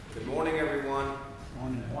Good morning, everyone.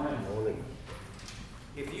 Morning.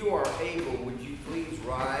 If you are able, would you please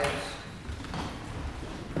rise?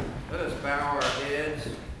 Let us bow our heads.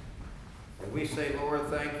 And we say, Lord,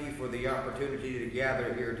 thank you for the opportunity to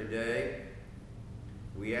gather here today.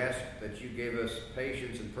 We ask that you give us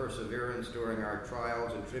patience and perseverance during our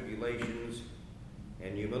trials and tribulations,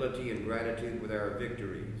 and humility and gratitude with our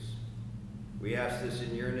victories. We ask this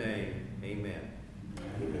in your name. Amen.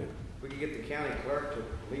 Amen. We can get the county clerk to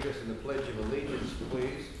lead us in the Pledge of Allegiance,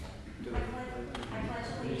 please. I pledge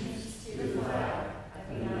allegiance to the flag of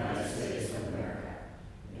the United States of America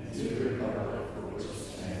and to the republic for which it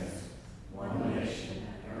stands, one nation,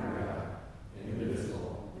 under God,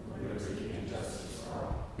 indivisible, with liberty and justice for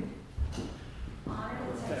all. Honor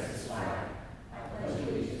the Texas flag. I pledge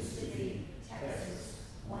allegiance to thee, Texas,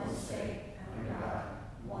 one state, under God,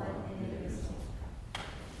 one and indivisible.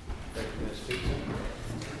 Thank you, Ms. Peterson.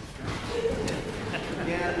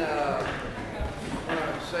 Again, I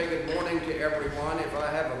want to say good morning to everyone. If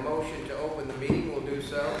I have a motion to open the meeting, we'll do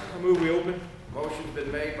so. I move we open. Motion's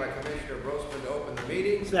been made by Commissioner Grossman to open the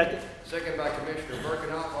meeting. Second. Second by Commissioner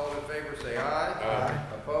Birkenhoff. All in favor say aye.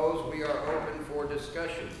 Aye. Opposed? We are open for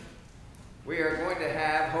discussion. We are going to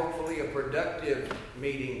have, hopefully, a productive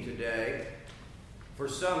meeting today. For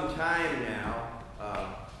some time now,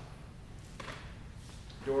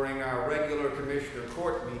 during our regular Commissioner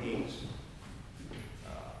Court meetings,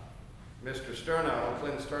 Mr. Sternall,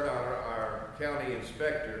 Clint Sternall, our county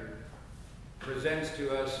inspector, presents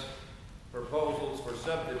to us proposals for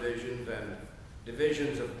subdivisions and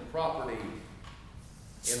divisions of property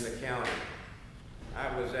in the county.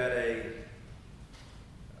 I was at a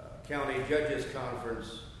county judges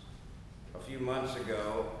conference a few months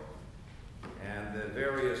ago, and the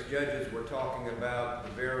various judges were talking about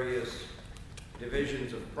the various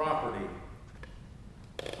divisions of property,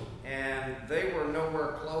 and they were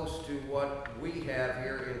nowhere close to what we have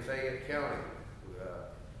here in Fayette County.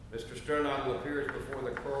 Mr. Sternall appears before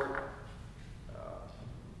the court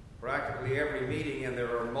practically every meeting, and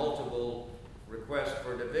there are multiple requests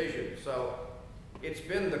for division. So it's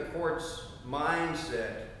been the court's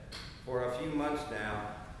mindset for a few months now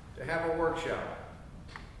to have a workshop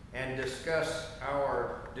and discuss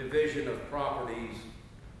our division of properties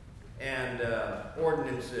and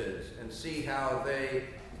ordinances and see how they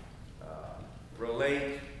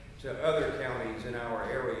relate to other counties in our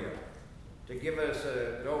area, to give us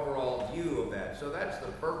an overall view of that. So that's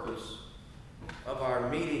the purpose of our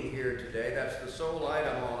meeting here today. That's the sole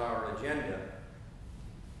item on our agenda.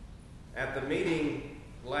 At the meeting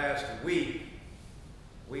last week,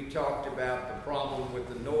 we talked about the problem with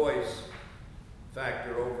the noise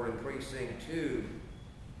factor over in Precinct 2.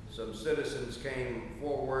 Some citizens came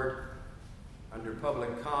forward under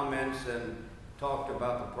public comments and talked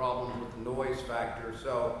about the problem with the noise factor.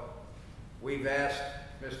 So we've asked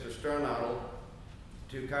Mr. Sternall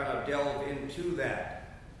to kind of delve into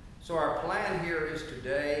that. So our plan here is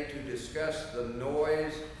today to discuss the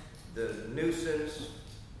noise, the nuisance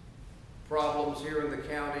problems here in the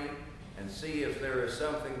county, and see if there is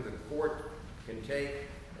something the court can take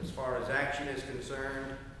as far as action is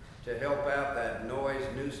concerned to help out that noise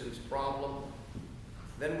nuisance problem.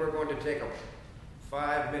 Then we're going to take a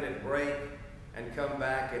 5-minute break and come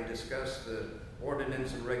back and discuss the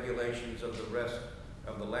ordinance and regulations of the rest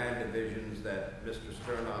of the land divisions that Mr.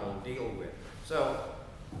 Sternall will deal with. So,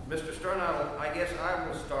 Mr. Sternall, I guess I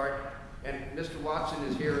will start, and Mr. Watson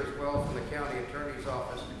is here as well from the county attorney's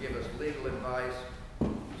office to give us legal advice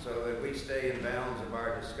so that we stay in bounds of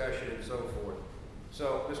our discussion and so forth.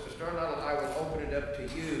 So, Mr. Sternall, I will open it up to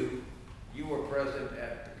you. You were present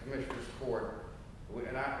at the Commissioner's Court,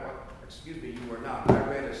 and you were not. I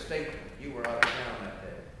read a statement. You were out of town that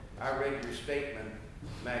day. I read your statement,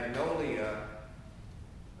 Magnolia.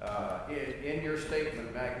 In your statement,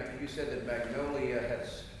 you said that Magnolia had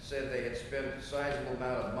said they had spent a sizable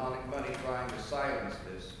amount of money trying to silence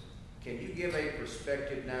this. Can you give a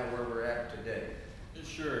perspective now where we're at today?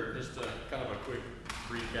 Sure. Just a kind of a quick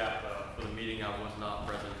recap for the meeting I was not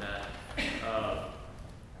present at.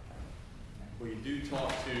 We do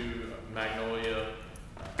talk to Magnolia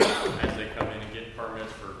as they come in and get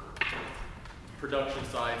permits for production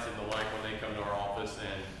sites and the like when they come to our office,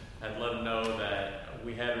 and had let them know that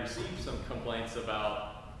we had received some complaints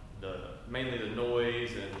about mainly the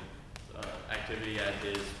noise and activity at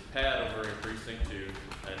his pad over in Precinct 2,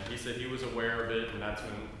 and he said he was aware of it, and that's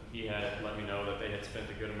when he had let me know that they had spent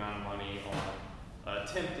a good amount of money on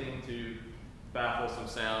attempting to baffle some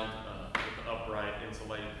sound with the upright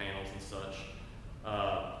insulated panels and such.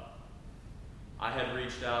 I had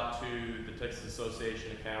reached out to the Texas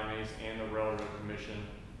Association of Counties and the Railroad Commission.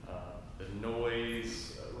 The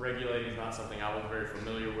noise regulating is not something I was very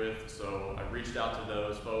familiar with, so I reached out to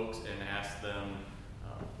those folks and asked them,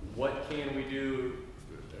 what can we do?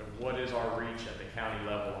 What is our reach at the county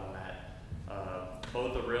level on that?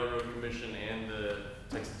 Both the Railroad Commission and the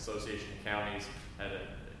Texas Association of Counties had an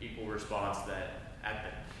equal response that at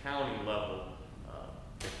the county level,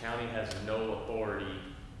 the county has no authority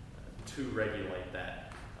to regulate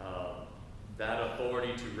that. That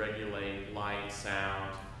authority to regulate light,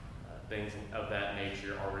 sound, things of that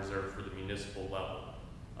nature are reserved for the municipal level.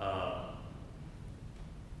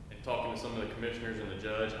 And talking to some of the commissioners and the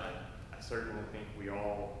judge, I certainly think we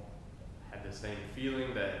all have the same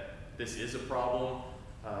feeling that this is a problem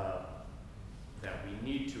that we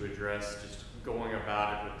need to address, just going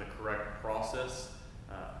about it with the correct process.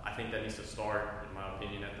 I think that needs to start, in my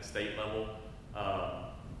opinion, at the state level.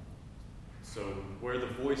 So where the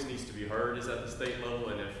voice needs to be heard is at the state level,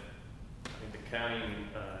 and if I think the county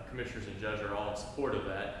commissioners and judge are all in support of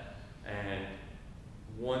that, and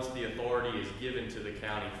once the authority is given to the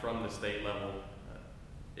county from the state level,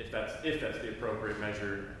 if that's the appropriate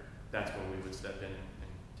measure, that's when we would step in and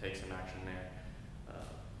take some action there.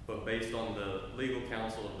 But based on the legal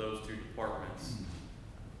counsel of those two departments,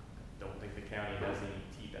 I don't think the county has any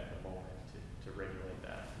teeth at the moment to regulate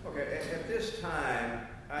that. Okay, at this time,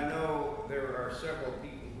 I know there are several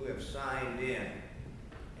people who have signed in,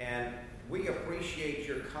 and we appreciate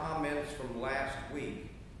your comments from last week.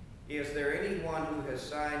 Is there anyone who has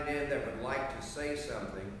signed in that would like to say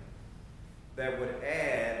something that would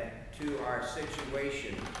add to our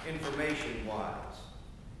situation, information-wise?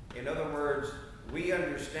 In other words, we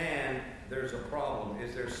understand there's a problem.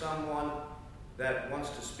 Is there someone that wants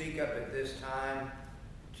to speak up at this time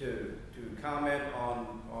to comment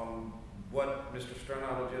on what Mr.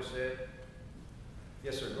 Sternadel just said?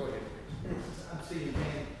 Yes, sir. Go ahead, please. I'm Stephen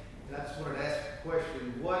Payne, and I just wanted to ask a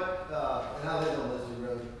question. What, and I live on Leslie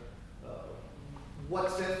Road,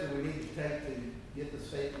 what steps do we need to take to get the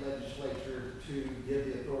state legislature to give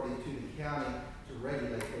the authority to the county to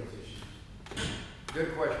regulate those issues?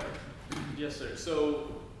 Good question. Yes, sir.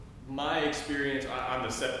 So my experience, I'm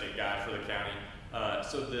the septic guy for the county.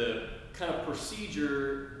 So the kind of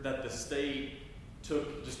procedure that the state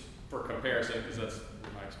took, just for comparison, because that's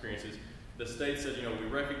what my experience is, the state said, we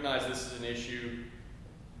recognize this is an issue.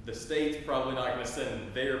 The state's probably not going to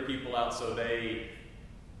send their people out, so they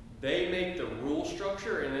make the rule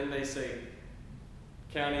structure, and then they say,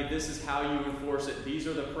 county, this is how you enforce it. These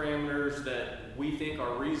are the parameters that we think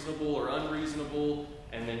are reasonable or unreasonable.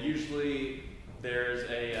 And then usually there's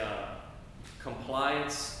a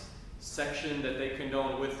compliance section that they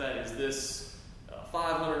condone with that. Is this a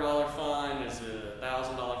 $500 fine? Is it a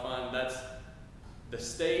 $1,000 fine? That's the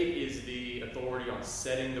state is the authority on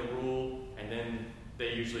setting the rule, and then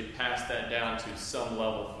they usually pass that down to some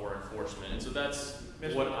level for enforcement. And so that's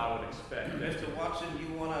what I would expect. Mr. Watson, do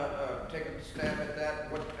you want to take a stab at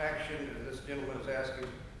that? What action this gentleman is asking?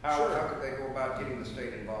 How could they go about getting the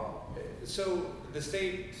state involved? So the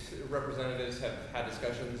state representatives have had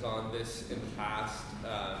discussions on this in the past.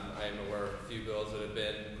 I am aware of a few bills that have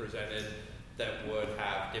been presented that would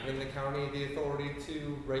have given the county the authority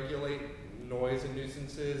to regulate noise and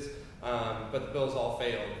nuisances, but the bills all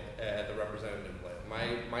failed at the representative level.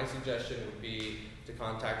 My suggestion would be to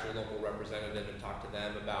contact your local representative and talk to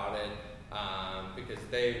them about it, because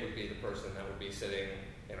they would be the person that would be sitting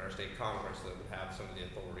in our state Congress that would have some of the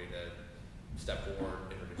authority to step forward,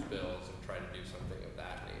 introduce bills, and try to do something of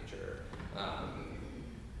that nature.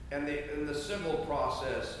 And the civil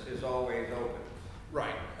process is always open.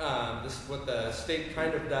 Right. What the state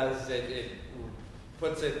kind of does, it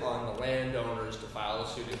puts it on the landowners to file a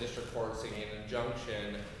suit in district court seeking an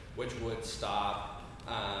injunction, which would stop,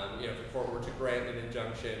 if the court were to grant an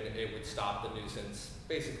injunction, it would stop the nuisance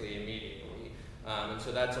basically immediately. And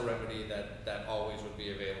so that's a remedy that always would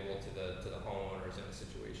be available to the homeowners in a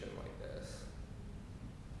situation like this.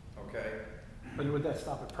 Okay. But would that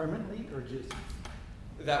stop it permanently, or just?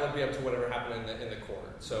 That would be up to whatever happened in the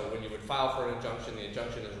court. So when you would file for an injunction, the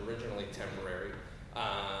injunction is originally temporary.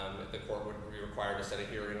 The court would be required to set a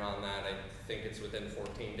hearing on that. I think it's within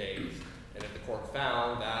 14 days. And if the court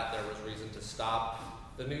found that there was reason to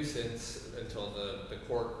stop the nuisance until the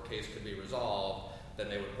court case could be resolved, then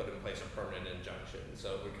they would put in place a permanent injunction.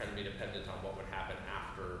 So it would kind of be dependent on what would happen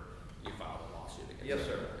after you filed a lawsuit against Yes,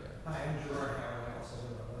 sir. them. Yeah. Hi, I'm Gerard Howard. I also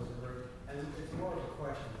live on Leslie Road. And it's more of a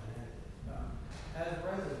question than anything. As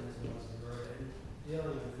residents of Leslie Road and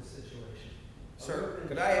dealing with this situation. Sir,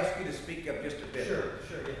 could I ask you to speak up just a bit? Sure,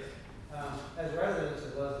 yes. As residents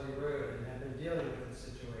of Leslie Road and have been dealing with this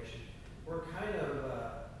situation, we're kind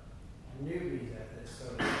of newbies at this. So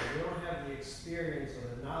we don't have the experience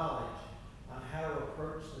or the knowledge on how to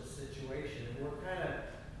approach this situation. And we're kind of,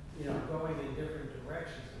 going in different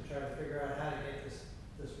directions and trying to figure out how to get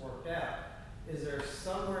this worked out. Is there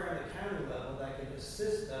somewhere on the county level that can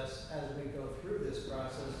assist us as we go through this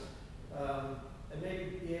process, and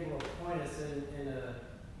maybe be able to point us in a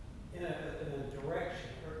direction,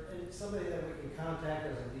 or in somebody that we can contact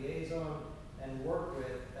as a liaison and work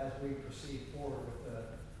with as we proceed forward with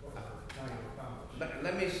what we're trying to accomplish?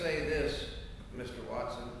 Let me say this, Mr.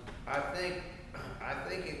 Watson. I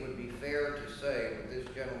think it would be fair to say what this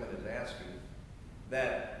gentleman is asking,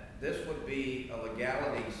 that this would be a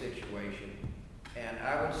legality situation, and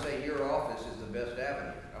I would say your office is the best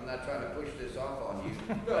avenue. I'm not trying to push this off on you.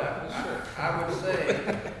 I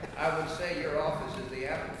would say your office is the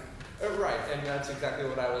avenue. Right, and that's exactly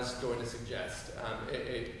what I was going to suggest.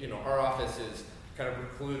 Our office is kind of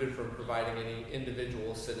precluded from providing any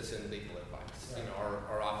individual citizen legal advice. Right.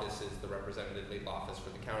 Our office is the representative legal office for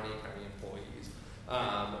the county employees.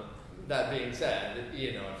 That being said, if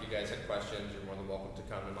you guys had questions, you're more than welcome to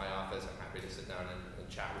come to my office. I'm happy to sit down and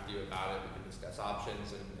chat with you about it. We can discuss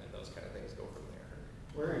options and those kind of things, go from there.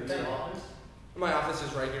 Where is your office? My office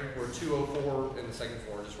is right here. We're 204 in the second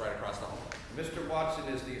floor, just right across the hallway. Mr. Watson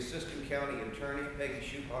is the assistant county attorney. Peggy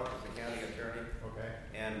Schupak is the county attorney. Okay.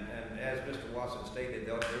 And as Mr. Watson stated,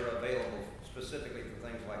 they're available specifically for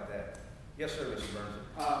things like that. Yes, sir, Mr.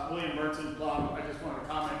 Burnson. William Burnson, Plum. I just want to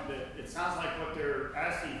comment that it sounds like what they're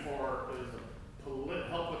asking for is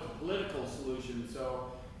help with a political solution.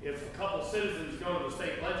 So if a couple citizens go to the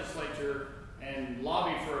state legislature and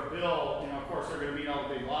lobby for a bill, of course they're going to meet all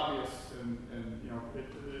the big lobbyists, and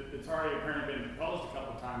it's already apparently been proposed a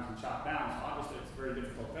couple of times and shot down. So obviously it's a very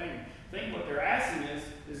difficult thing. I think what they're asking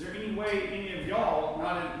is there any way any of y'all,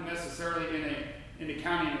 not necessarily in a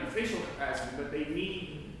county in an official capacity, but they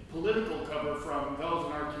need political cover from those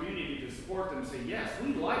in our community to support them and say, yes,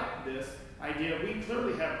 we like this idea. We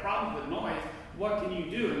clearly have problems with noise. What can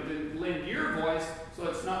you do? And then lend your voice so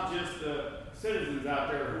it's not just the citizens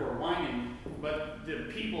out there who are whining, but the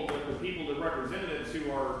representatives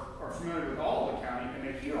who are familiar with all the county and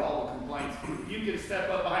they hear all the complaints. You can step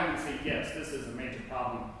up behind them and say, yes, this is a major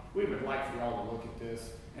problem. We would like for y'all to look at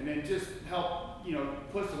this. And then just help,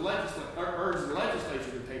 push urge the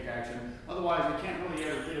legislature to take action. Otherwise, we can't really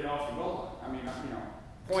ever get it off the goal line.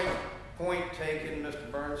 Point taken, Mr.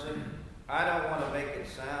 Burnson. I don't want to make it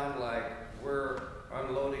sound like we're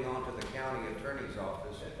unloading onto the county attorney's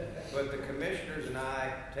office, but the commissioners and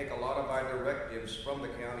I take a lot of our directives from the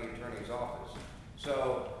county attorney's office.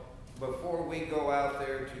 So before we go out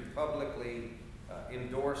there to publicly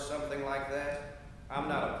endorse something like that, I'm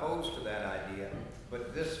not opposed to that idea,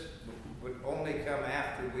 but this would only come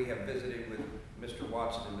after we have visited with Mr.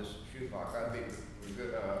 Watson and Ms. Schupak. I'd be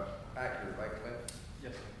good, accurate, right, Clint?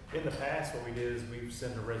 Yes. In the past, what we did is we've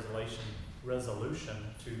sent a resolution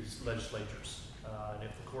to legislatures. And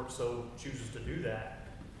if the court so chooses to do that,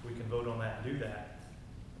 we can vote on that and do that.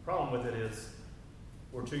 The problem with it is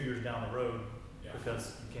we're 2 years down the road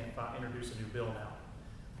because you can't introduce a new bill now.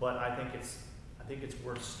 But I think it's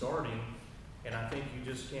worth starting, and I think you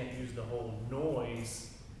just can't use the whole noise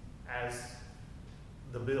as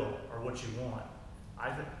the bill or what you want.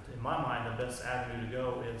 I think, in my mind, the best avenue to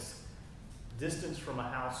go is distance from a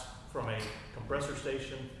house, from a compressor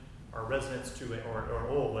station, or residence to or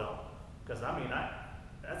oil well. Because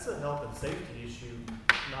that's a health and safety issue,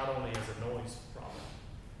 not only as a noise problem,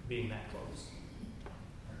 being that close.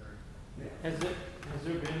 Has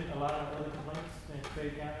there been a lot of other complaints in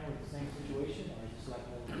Fayette County with the same situation, or just like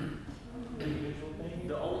an individual thing?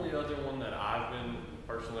 The only other one that I've been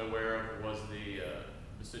personally aware of was the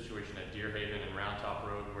situation at Deer Haven and Round Top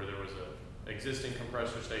Road, where there was a existing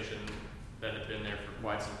compressor station that had been there for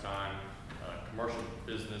quite some time. Commercial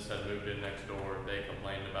business had moved in next door. They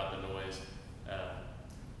complained about the noise.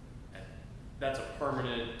 And that's a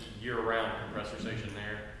permanent year-round compressor station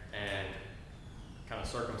there, and kind of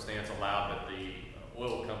circumstance allowed that the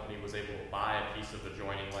oil company was able to buy a piece of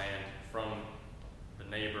adjoining land from the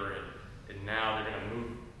neighbor, and now they're going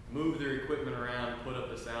to move their equipment around, put up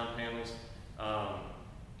the sound panels,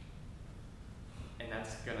 and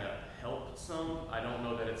that's going to help some. I don't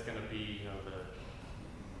know that it's going to be the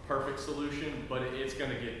perfect solution, but it's going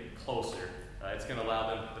to get closer. It's going to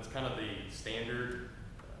allow them. That's kind of the standard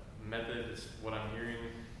method, is what I'm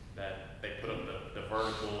hearing. That they put up the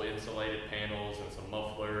vertical insulated panels and some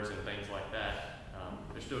mufflers and things like that.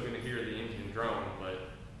 They're still going to hear the engine drone, but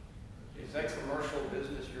Is that commercial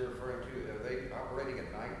business you're referring to? Are they operating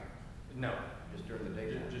at night? no, Just during the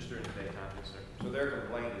daytime? just during the daytime, yes, sir. So their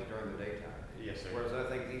complaint is during the daytime? Yes, sir. Whereas I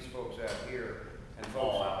think these folks out here and folks.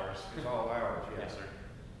 All hours. It's all hours, yeah. Yes, sir.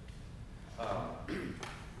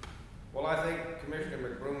 Well, I think Commissioner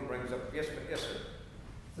McBroom brings up, yes, sir.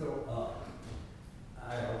 So,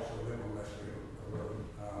 I also live on Westfield Road.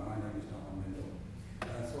 My name is Don Mendel.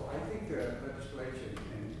 So I think the legislation,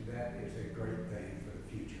 and that is a great thing for the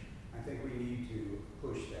future. I think we need to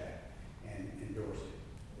push that and endorse it.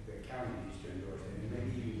 The county needs to endorse it, and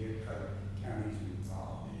maybe even get other counties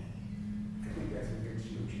involved in it. I think that's a good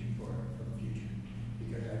solution for the future.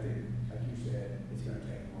 Because I think, like you said, it's gonna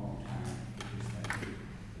take a long time to get this thing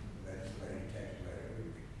legislated, text letter.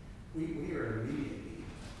 We are at a meeting.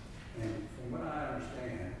 And from what I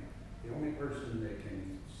understand, the only person that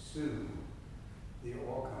can sue the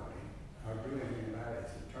oil company or do anything about it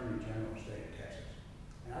is the Attorney General of the State of Texas.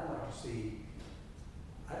 And I'd like to see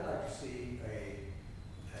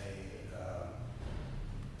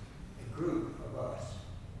a group of us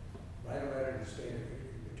write a letter to the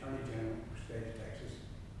Attorney General of the State of Texas,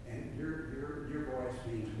 and your voice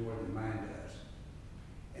means more than mine does.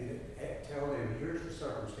 And tell them, here's the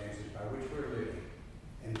circumstances by which we're living.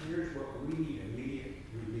 And here's what we need immediate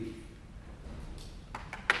relief. I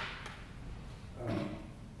want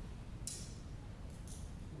to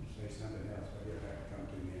say something else, but it'll have to come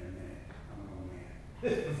to me in a minute. I'm an old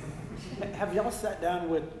man. Have y'all sat down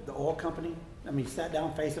with the oil company? I mean, sat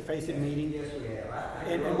down face to face in meeting? Yes, we have.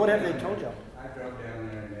 And what have they told y'all? I drove down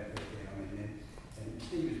there and met with them, and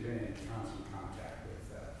Steve has been in constant contact with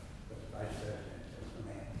the vice president of the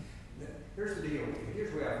man. Here's the deal.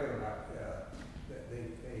 Here's the way I feel about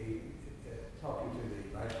talking to the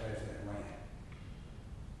vice president of land.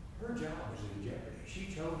 Her job is in jeopardy. She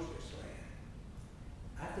chose this land.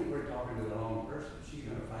 I think we're talking to the wrong person. She's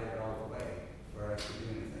going to fight it all the way for us to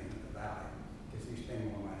do anything about it because we spend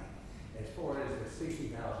more money. As far as the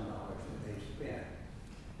 $60,000 that they spent,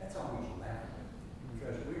 that's almost laughable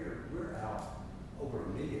because we're out over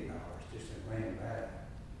 $1 million just in land value.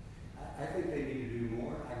 I think they need to do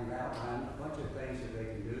more. I can outline a bunch of things that they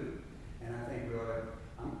can do, and I think we ought to.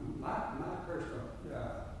 My personal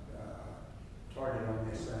target on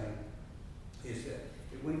this thing is that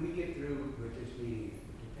when we get through with this meeting,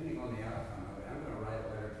 depending on the outcome of it, I'm going to write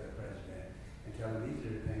a letter to the president and tell him these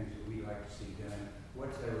are the things that we'd like to see done.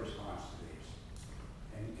 What's their response to these?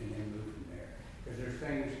 And then move from there. Because there's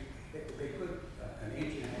things, they put an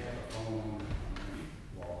inch and a half of foam on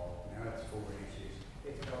the wall. Now it's 4 inches.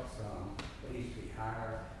 It's got some. It needs to be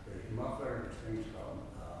higher. There's muffler, there's things called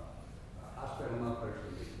hospital mufflers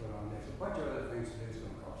that we put on. There's a bunch of other things that is going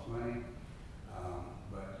to cost money,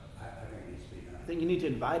 but I think it needs to be done. I think you need to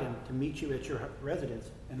invite him to meet you at your residence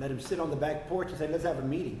and let him sit on the back porch and say, let's have a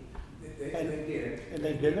meeting. They did. And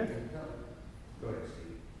they've been there? Go ahead,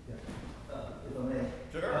 Steve. If I may.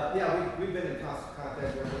 Sure. Yeah, we've been in constant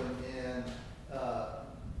contact with them, and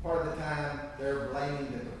part of the time they're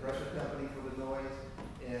blaming the compressor company for the noise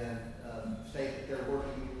and state that they're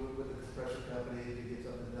working with the compressor company to get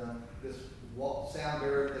something done. This sound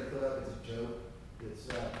barrier they put up is a joke. It's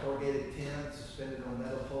corrugated tin suspended on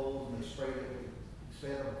metal poles, and they sprayed it with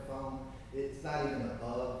expandable foam. It's not even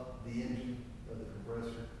above the engine of the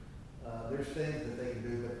compressor. There's things that they can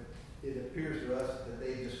do, but it appears to us that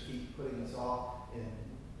they just keep putting us off and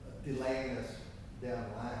delaying us down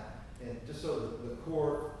the line. And just so the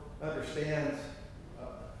court understands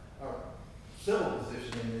our civil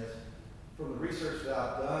position in this, from the research that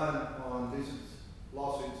I've done on nuisance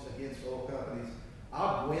lawsuits against oil companies,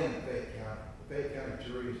 I'll win Fayette County. The Fayette County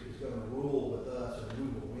jury is going to rule with us, and we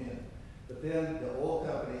will win. But then the oil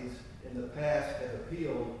companies in the past have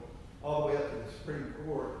appealed all the way up to the Supreme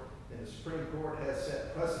Court, and the Supreme Court has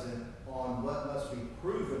set precedent on what must be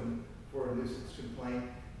proven for a nuisance complaint.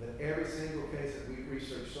 But every single case that we've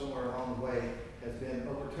researched somewhere along the way has been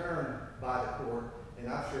overturned by the court, and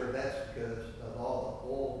I'm sure that's because of all the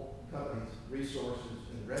oil companies' resources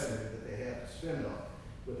and revenue that they have to spend on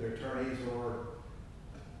with their attorneys or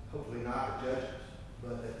hopefully not the judges.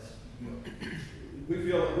 But that's, we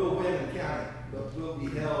feel that we'll win in the county, but we'll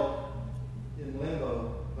be held in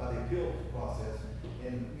limbo by the appeal process.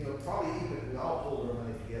 And probably even if we all pulled our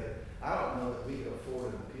money together, I don't know that we could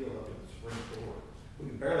afford an appeal up to the Supreme Court. We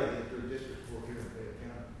can barely get through district court here in Fayette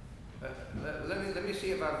County. Let me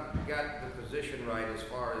see if I've got the position right as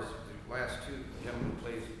far as the last two gentlemen,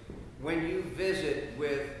 please. When you visit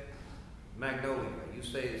with Magnolia, you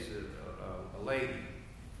say it's a lady,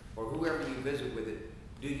 or whoever you visit with it,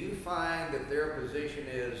 do you find that their position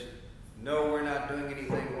is, no, we're not doing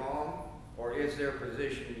anything wrong? Or is their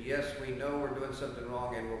position, yes, we know we're doing something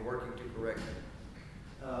wrong and we're working to correct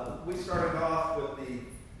it? We started off with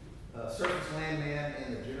the surface landman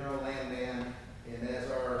and the general landman, and as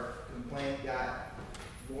our complaint got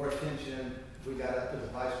more attention, we got up to the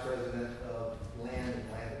vice president of land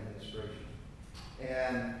and land administration.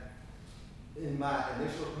 And in my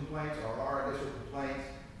initial complaints, or our initial complaints,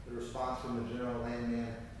 the response from the general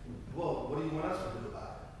landman, well, what do you want us to do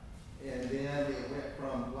about it? And then it went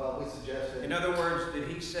from, well, we suggested. In other words, did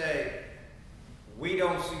he say, we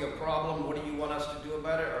don't see a problem, what do you want us to do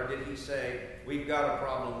about it? Or did he say, we've got a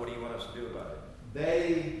problem, what do you want us to do about it?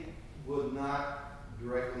 They would not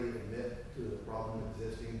directly admit to the problem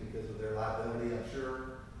existing because of their liability, I'm sure.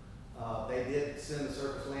 They did send the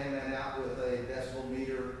surface landman out with a decibel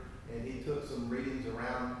meter, and he took some readings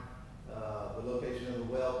around the location of the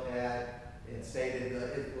well pad and stated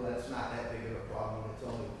that well, it's not that big of a problem, it's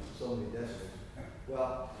only so many decibels.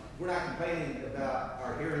 Well, we're not complaining about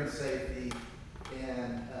our hearing safety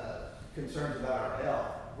and concerns about our health.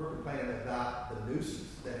 We're complaining about the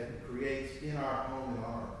nuisance that it creates in our home and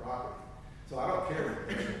on our property. So I don't care what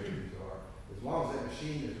the decibel readings are. As long as that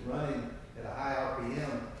machine is running at a high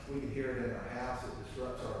RPM, we can hear it in our house. It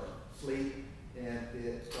disrupts our sleep and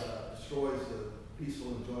it destroys the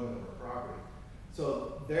peaceful enjoyment of our property.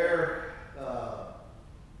 So their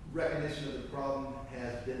recognition of the problem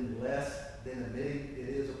has been less than admitting it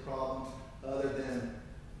is a problem, other than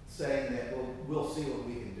saying that, well, we'll see what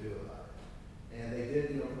we can do about it. And they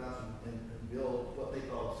did, come out and build what they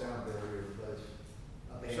call a sound barrier in place.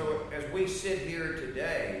 So as we sit here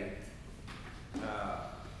today,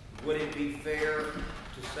 would it be fair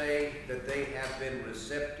to say that they have been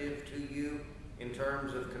receptive to you in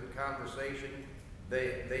terms of conversation?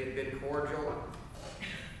 They've been cordial?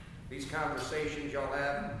 These conversations y'all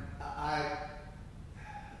have? I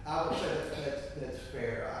would say that's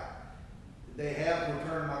fair. They have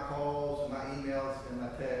returned my calls, my emails, and my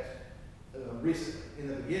texts recently. In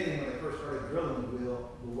the beginning, when they first started drilling the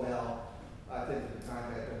well, I attempted to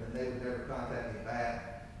contact them, and they would never contact me back.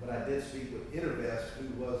 But I did speak with Intervest, who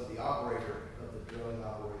was the operator of the drilling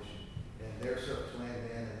operation, and their surface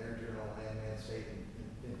landman and their general landman stayed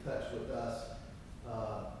in touch with us.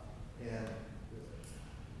 And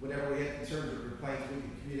whenever we had concerns or complaints, we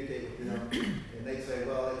could communicate with them, and they'd say,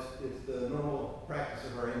 well, it's the normal practice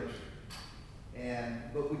of our industry.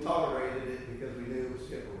 But we tolerated it because we knew it was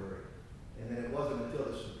temporary. And then it wasn't until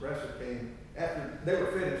the suppressor came, after they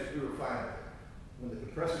were finished, we were fine with it. When the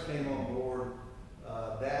compressor came on board,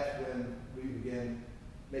 that's when we began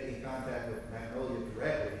making contact with Magnolia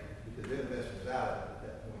directly, because Invest was out of it at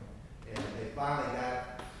that point. And they finally got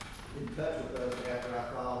in touch with us after I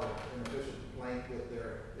filed an official complaint with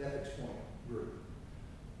their ethics point group.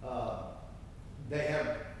 They have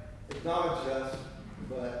acknowledged us,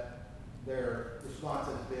 but their response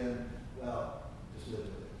has been, well, just live with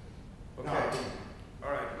it. Okay.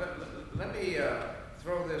 All right. Let me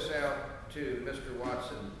throw this out to Mr.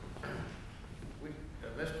 Watson.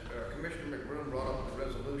 Commissioner McBroom brought up the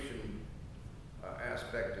resolution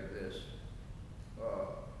aspect of this.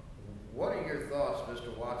 What are your thoughts,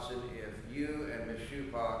 Mr. Watson, if you and Ms.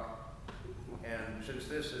 Schupak, and since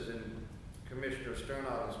this is in Commissioner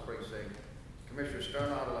Sternottle's precinct, Commissioner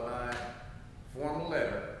Sternottle and I form a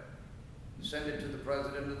letter, send it to the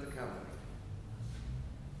president of the company,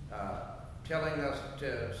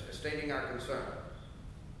 stating our concerns,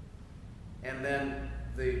 and then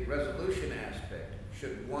the resolution aspect,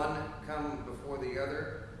 should one come before the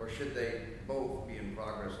other, or should they both be in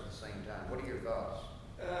progress at the same time? What are your thoughts?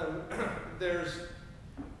 There's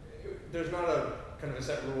not a kind of a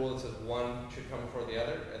set rule that says one should come before the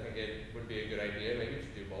other. I think it would be a good idea maybe to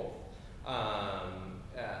do both. I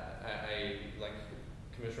like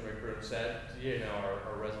Commissioner McBroom said,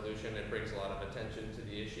 our resolution, it brings a lot of attention to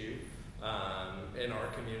the issue in our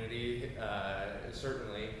community,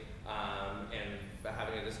 certainly, and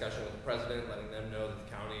having a discussion with the president, letting them know that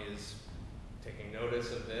the county is taking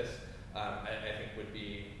notice of this, I think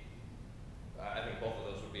both of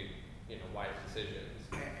those would be, wise decisions.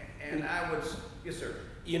 And I would, yes, sir.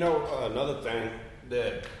 Another thing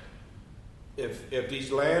that if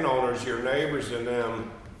these landowners, your neighbors and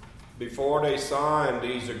them, before they sign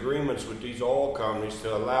these agreements with these oil companies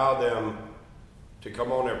to allow them to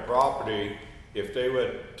come on their property, if they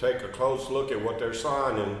would take a close look at what they're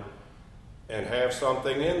signing and have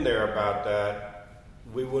something in there about that,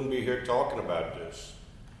 we wouldn't be here talking about this.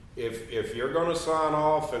 If you're going to sign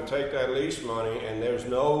off and take that lease money and there's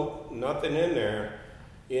nothing in there,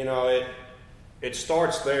 it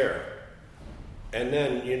starts there. And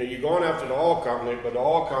then, you're going after the oil company, but the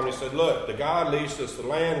oil company said, look, the guy leased us the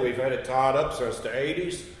land. We've had it tied up since the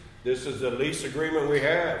 80s. This is the lease agreement we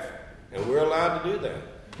have, and we're allowed to do that.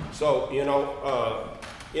 So,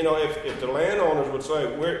 if the landowners would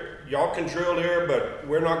say, y'all can drill here, but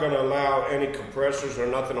we're not going to allow any compressors or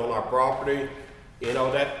nothing on our property,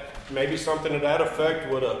 that maybe something to that effect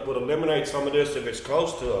would eliminate some of this if it's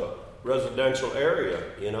close to a residential area,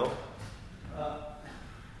 Our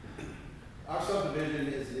subdivision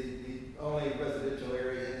is the only residential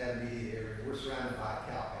area in that immediate area. We're surrounded by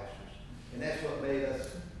cow pastures. And that's what made us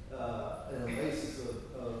an oasis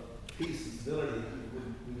of peace and stability.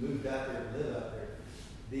 We moved out there and lived out there.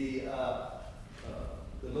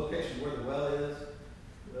 The location where the well is,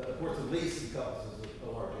 of course, the lease encompasses a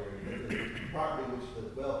large area. But the property which the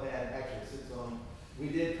well pad actually sits on, we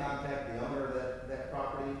did contact the owner of that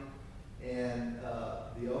property. And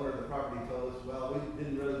the owner of the property told us, well, we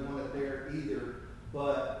didn't really want it there either,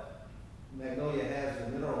 but Magnolia has the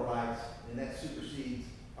mineral rights, and that supersedes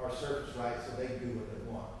our surface rights, so they do what they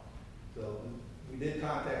want. So we did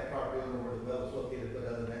contact the property owner where the well is located, but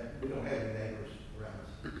other than that, we don't have any neighbors around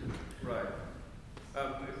us. Right.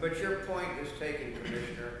 But your point is taken,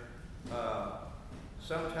 Commissioner.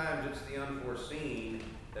 Sometimes it's the unforeseen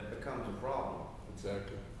that becomes a problem.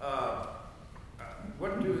 Exactly.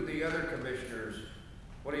 What do the other commissioners,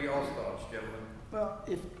 what are y'all's thoughts, gentlemen? Well,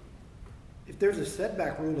 if there's a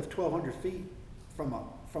setback rule of 1,200 feet from a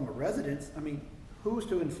residence, I mean, who's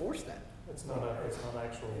to enforce that? It's not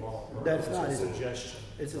actual law. That's It's not, a is it? suggestion.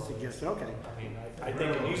 It's a suggestion, okay. I mean, I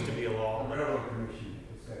think it used to be a law. The Railroad Commission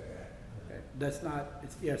has said that. That's not,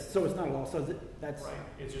 yes, so it's not a law, so that's, Right,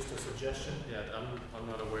 it's just a suggestion. Yeah, I'm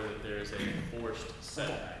not aware that there is a forced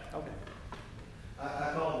setback. okay.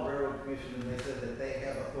 I called the Railroad Commission and they said that they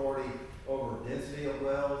have authority over density of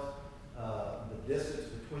wells, the distance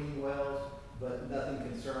between wells, but nothing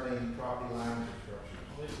concerning property lines or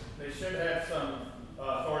structures. They should have some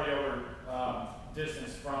authority over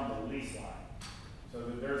distance from the lease line. So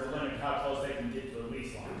that there's a limit how close they can get to a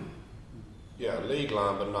lease line. Yeah, a league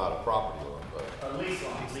line, but not a property line, but, A lease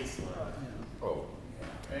line. Lease line. oh,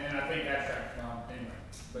 And I think abstract, anyway,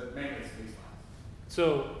 but mainly it's lease lines.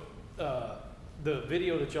 So, the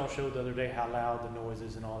video that y'all showed the other day, how loud the noise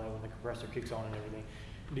is and all that when the compressor kicks on and everything,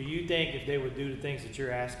 do you think if they would do the things that you're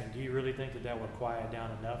asking, do you really think that that would quiet down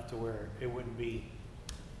enough to where it wouldn't be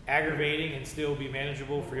aggravating and still be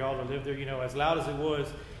manageable for y'all to live there? You know, as loud as it was,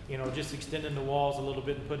 you know, just extending the walls a little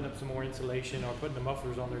bit and putting up some more insulation or putting the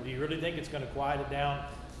mufflers on there, do you really think it's going to quiet it down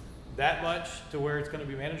that much to where it's going to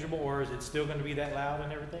be manageable, or is it still going to be that loud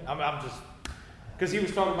and everything? I'm just, because he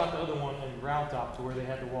was talking about the other one in Round Top to where they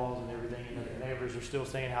had the walls and everything, and the neighbors are still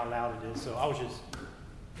saying how loud it is. So I was just,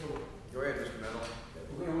 Go ahead, Mr. Mendel.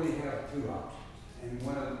 We only have two options, and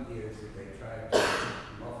one of them is that they try to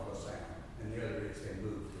muffle the sound, and the other is they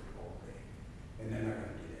move the whole thing, and they're not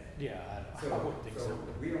going to do that. yeah, I wouldn't think so.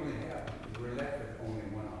 We only have, we're left with only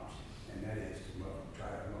one option, and that is to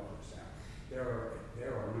try to muffle the sound. There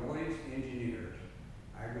are noise engineers.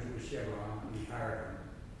 I was with Chevron, we hired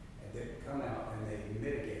them, and they come out and they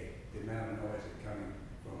mitigate the amount of noise that's coming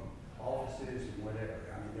from offices and whatever.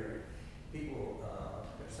 I mean, there are people,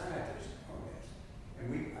 they're scientists on this, and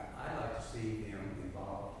I like to see them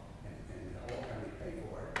involved and all kind of pay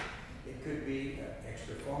for it. It could be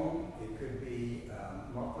extra foam, it could be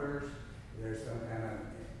mufflers. There's some kind of,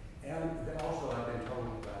 and also I've been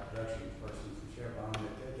told by production persons in Chevron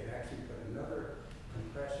that they could actually put another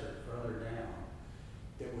compressor further down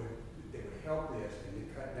that would help this and to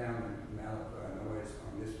cut down the amount of noise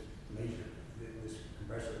on this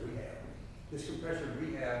compressor we have. This compressor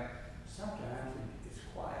we have, sometimes it's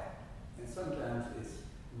quiet and sometimes it's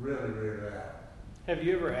really, really loud. Have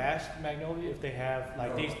you ever asked Magnolia if they have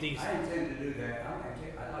like No, these? I intend to do that.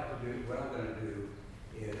 I'd like to do, what I'm gonna do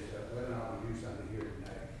is, whether or not we do something here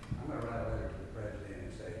tonight, I'm gonna write a letter to the president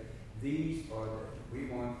and say, we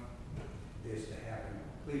want this to happen,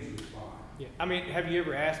 please respond. Yeah, I mean, have you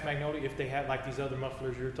ever asked Magnolia if they have like these other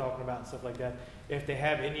mufflers you're talking about and stuff like that? If they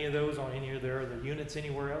have any of those on any of their other units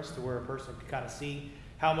anywhere else to where a person can kind of see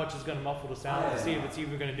how much is going to muffle the sound to see if it's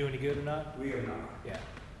even going to do any good or not? We are not. Yeah.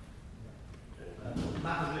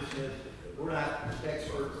 My position is, we're not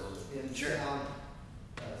experts in Sure. sound,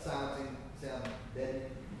 silencing, sound deadening,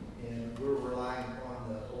 and we're relying on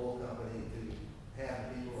the oil company to have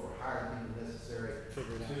the people or hire the people necessary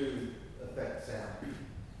Figure it out. to affect sound.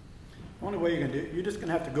 The only way you're gonna do, you're just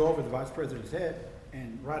gonna have to go over the vice president's head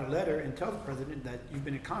and write a letter and tell the president that you've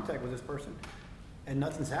been in contact with this person and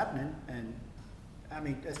nothing's happening, and, I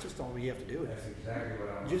mean, that's just all you have to do. That's exactly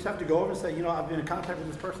what I'm. You just have to go over and say, you know, I've been in contact with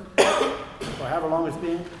this person for however long it's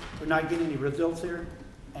been, we're not getting any results here,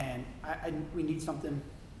 and we need something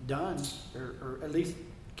done, or at least,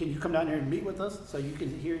 can you come down here and meet with us so you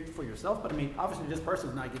can hear it for yourself? But I mean, obviously this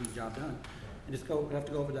person's not getting the job done, and we have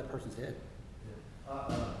to go over that person's head.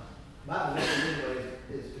 My position anyway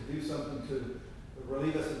is to do something to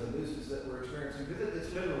relieve us of the nuisance that we're experiencing, because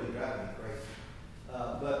it's literally driving me crazy.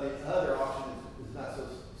 But the other option is not so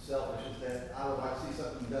selfish, is that I would like to see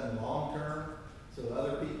something done long term, so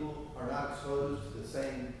other people are not exposed to the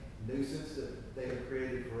same nuisance that they have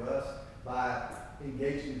created for us by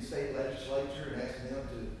engaging the state legislature and asking them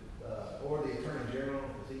to, or the attorney general,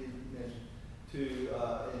 as he mentioned, to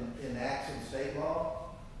enact some state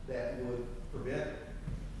law that would prevent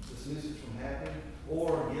this nuisance from happening,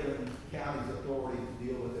 or giving counties authority to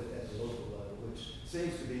deal with it at the local level, which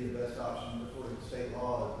seems to be the best option according to state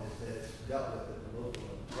law, is that it's dealt with at the local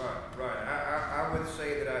level. Right. I would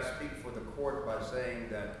say that I speak for the court by saying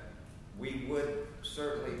that we would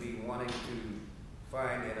certainly be wanting to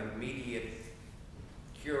find an immediate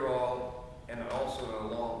cure-all and also a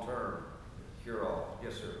long-term cure-all.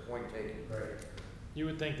 Yes, sir. Point taken. Right. You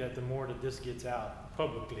would think that the more that this gets out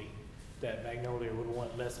publicly, that Magnolia would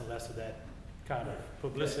want less and less of that kind of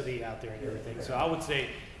publicity out there and everything. So I would say,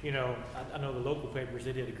 you know, I know the local papers,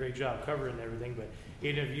 they did a great job covering everything, but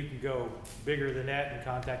even if you can go bigger than that and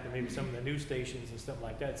contact maybe some of the news stations and stuff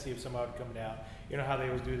like that, see if somebody would come down, you know how they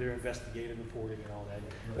always do their investigative reporting and all that.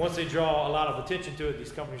 Once they draw a lot of attention to it,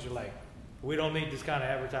 these companies are like, we don't need this kind of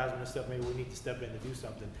advertisement and stuff, maybe we need to step in to do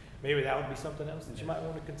something. Maybe that would be something else that you might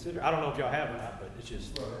want to consider. I don't know if y'all have or not, but it's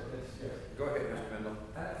just. Go ahead, Mr. Mendel.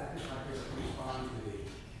 I just like to respond to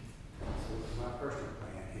my personal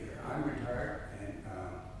plan here. I'm retired, and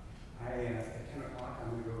at 10 o'clock,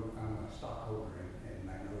 I'm a stockholder in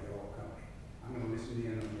Magnolia Oil Company. I'm going to listen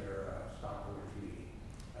in on their stockholders meeting.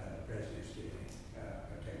 The president's getting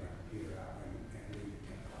I take my computer out and leave at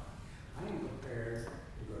 10 o'clock. I am prepared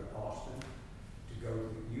to go to Austin, to go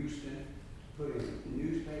to Houston, to put in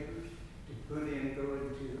newspapers, to go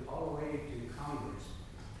into all the way to Congress.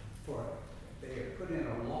 They have put in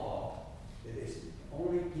a law that is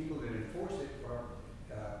only people that enforce it are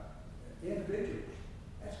individuals.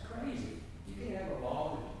 That's crazy. You can't have a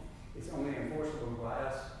law that it's only enforceable by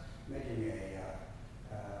us making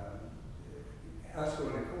us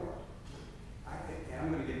going to court.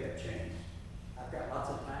 I'm going to get that changed. I've got lots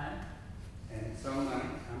of time and some money.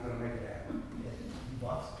 I'm going to make it happen.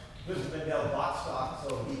 Mr. Mendel bought stock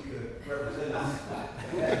so he could represent us.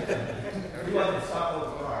 He wanted stock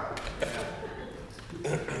over car.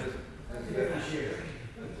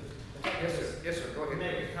 Yes, sir. Go ahead.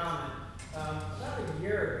 Make a comment. About a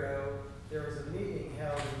year ago, there was a meeting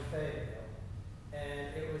held in Fayetteville,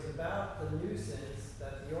 and it was about the nuisance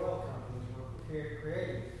that the oil companies were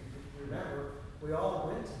creating. If you remember, we all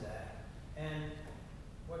went to that, and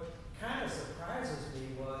what kind of surprises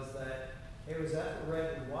me was that it was at the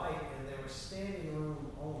Red and White, and there was standing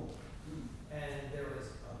room only, and there was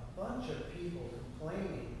a bunch of people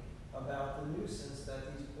complaining about the nuisance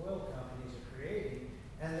that these oil companies are creating,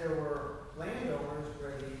 and there were landowners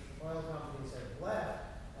where the oil companies have left,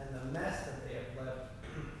 and the mess that they have left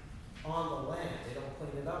on the land. They don't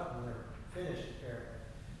clean it up when they're finished, apparently.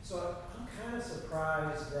 So I'm kind of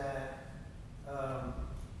surprised that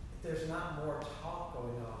there's not more talk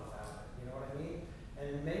going on about it. You know what I mean?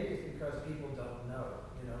 And maybe it's because people don't know.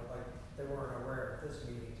 You know, like they weren't aware of this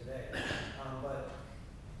meeting today. But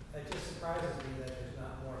it just surprises me that there's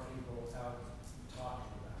not more people out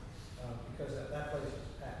talking about it because that place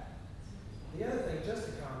was packed. The other thing, just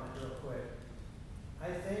to comment real quick,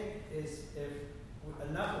 I think is if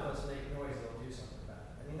enough of us make noise, they'll do something about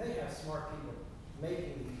it. I mean, they have smart people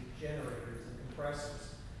making these generators and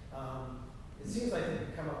compressors. It seems like they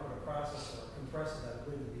could come up with a process or a compressor that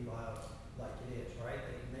wouldn't be loud like it is, right?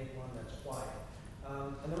 They can make one that's quiet.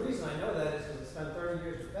 And the reason I know that is because I spent 30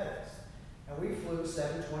 years with FedEx, and we flew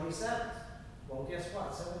 727s. Well, guess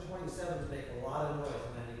what? 727s make a lot of noise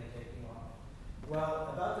landing and taking off.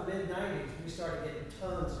 Well, about the mid-90s, we started getting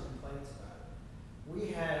tons of complaints about it.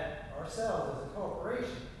 We had, ourselves as a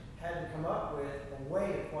corporation, had to come up with a way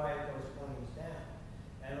to quiet those planes down.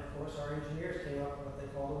 And of course, our engineers came up with what they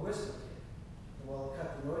call a whistle kit. Well,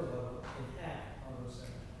 cut the noise level in half on those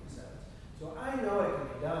 727s. So I know it can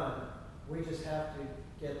be done. We just have to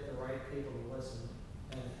get the right people to listen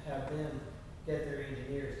and have them get their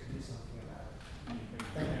engineers to do something about it.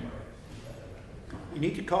 Thank you. You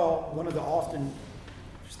need to call one of the Austin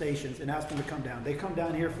stations and ask them to come down. They come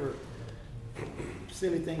down here for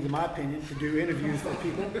silly things, in my opinion, to do interviews for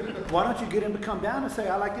people. Why don't you get them to come down and say,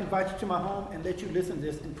 I'd like to invite you to my home and let you listen to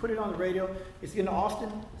this and put it on the radio. It's in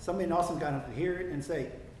Austin. Somebody in Austin got to hear it and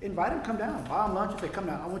say, invite them to come down. Buy them lunch and say, come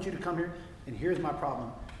down. I want you to come here and here's my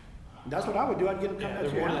problem. And that's what I would do. I'd get them to come down to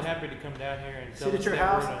your They're more house. than happy to come down here and Sit at your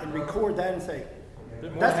house and record that and say, they're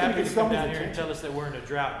more that's than going to happy get to come someone's down here and attention. tell us that we're in a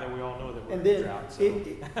drought, that we all know that we're And in a then, drought. So.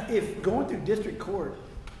 if going through district court,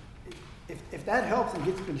 if that helps and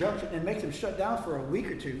gets conjunction and makes them shut down for a week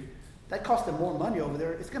or two, that costs them more money over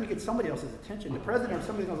there. It's going to get somebody else's attention. The president or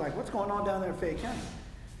somebody's going to be like, what's going on down there in Fayette County?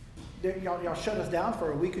 Y'all shut us down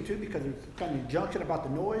for a week or two because there's kind of injunction about the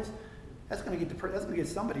noise. that's gonna get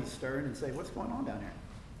somebody stirring and say, what's going on down there?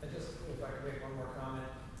 If I could make one more comment.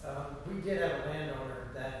 We did have a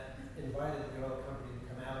landowner that invited the oil company to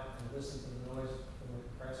come out and listen to the noise from the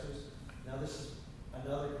compressors. Now, this is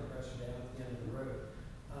another compressor down at the end of the road.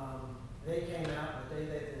 They came out, the day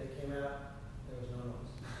that they came out, there was no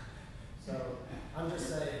noise. So, I'm just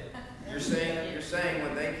saying. You're saying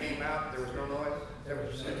when they came out, there was no noise? There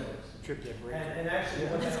was no noise. Trip that break. And actually,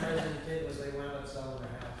 what that resident did was they wound up selling their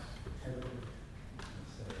house.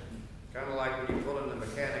 Kind of like when you pull in the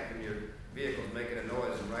mechanic and your vehicle's making a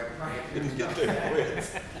noise and right behind you. Get their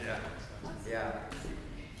quits. Yeah, yeah.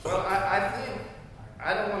 Well, I think,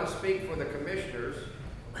 I don't want to speak for the commissioners,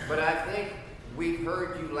 but I think we've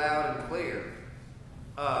heard you loud and clear.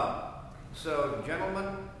 So,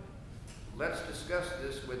 gentlemen, let's discuss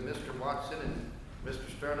this with Mr. Watson and Mr.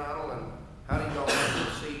 Sternottle, and how do you all want to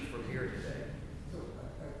proceed from here today?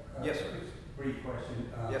 Yes, sir. Brief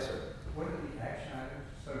question. Yes, sir. What are the action items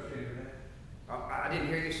associated with that? I didn't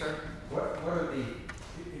hear you, sir. What are the,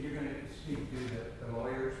 you're gonna speak to the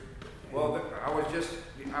lawyers? Well, I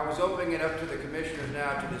was opening it up to the commissioners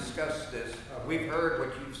now to discuss this. We've heard what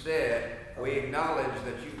you've said. We acknowledge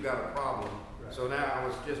that you've got a problem. So now I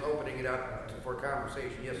was just opening it up for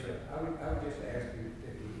conversation. Yes, sir. I would just ask you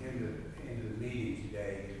at the end of the meeting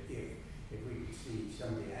today, if we could see some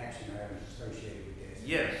of the action items associated with this.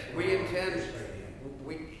 Yes, we intend,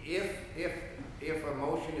 if a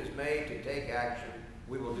motion is made to take action,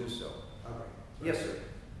 we will do so. Okay. Yes, sir.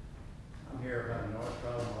 I'm here about a noise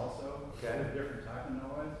problem also. Okay. It's a different type of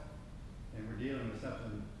noise, and we're dealing with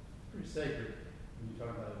something pretty sacred when you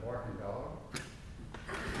talk about a barking dog.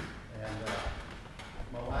 And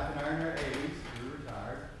my wife and I are in our 80s, we're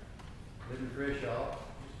retired, live in Frishaw, a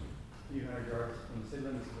few hundred yards from the city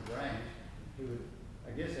limits of the range, who would,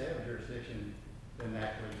 I guess, have jurisdiction in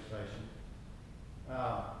that legislation.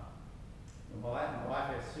 My wife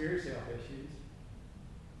has serious health issues,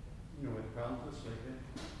 with problems with sleeping,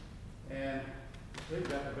 and sleep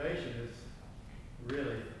deprivation is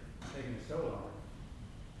really taking a toll on her.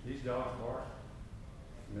 These dogs bark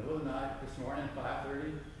middle of the night. This morning,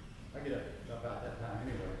 5:30, I get up about that time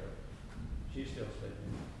anyway, but she's still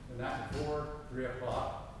sleeping. The night before, 3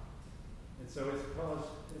 o'clock, and so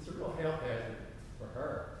it's a real health hazard for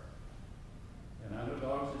her. And I know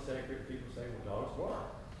dogs are sacred. People say, well, dogs bark.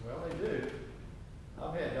 Well, they do.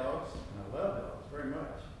 I've had dogs, and I love dogs very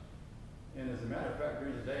much. And as a matter of fact,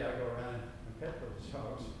 during the day, I go around and pet those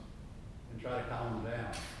dogs and try to calm them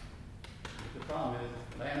down. But the problem is,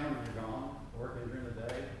 landowners are gone, working during the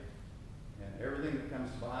day, and everything that comes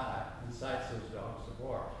by incites those dogs to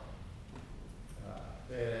bark.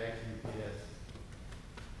 FedEx, UPS,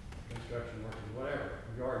 construction workers, whatever,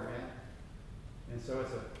 yard man. And so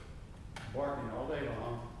it's a barking all day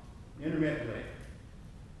long, intermittently.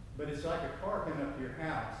 But it's like a car coming up to your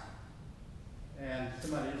house, and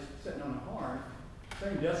somebody is sitting on the horn,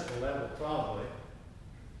 same decibel level probably.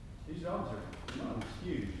 These dogs are, one of them's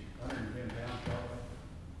huge, 110 pounds probably.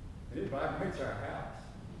 And it vibrates our house.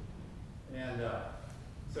 And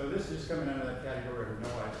so this is coming under that category of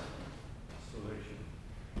noise solution.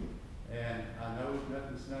 And I know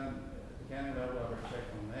nothing's done at the county level. I've already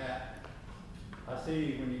checked on that. I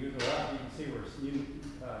see when you go out, you can see where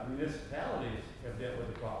municipalities have dealt with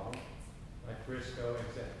the problem, like Frisco,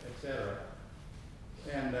 et cetera.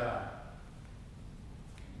 And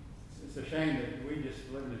it's a shame that we just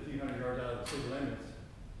live a few hundred yards out of the city limits.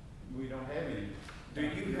 We don't have any. Do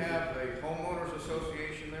you have a homeowners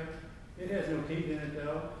association there? It has no teeth in it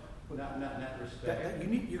though, not in that respect.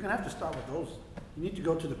 You're gonna have to start with those. You need to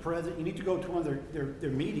go to the president, you need to go to one of their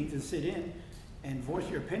meetings and sit in and voice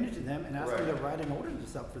your opinion to them and ask them to write an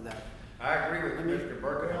ordinance up for that. I agree with Mr.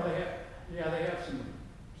 Burke. Well, they have some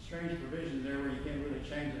strange provisions there where you can't really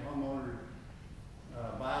change the homeowner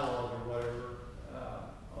bylaws or whatever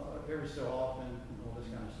every so often, and all this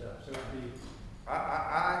kind of stuff. So it'd be.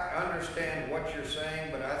 I understand what you're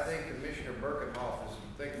saying, but I think Commissioner Birkenhoff is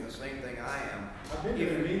thinking the same thing I am. I've been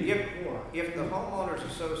to a meeting before. If the homeowners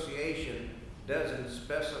association doesn't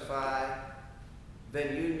specify,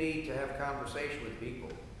 then you need to have conversation with people.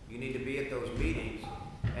 You need to be at those meetings,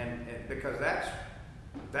 and because that's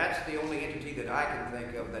the only entity that I can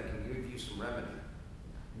think of that can give you some remedy.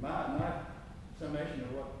 My summation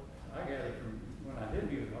of what I gathered from when I did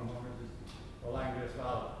meet with homeowners is, all I can do is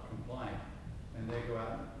file a complaint, and they go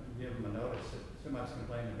out and give them a notice that somebody's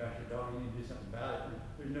complaining about your dog, you need to do something about it. And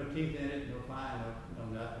there's no teeth in it, no fine, no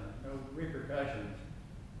nothing, no repercussions,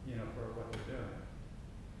 for what they're doing.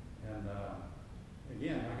 And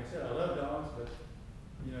again, like I said, I love dogs, but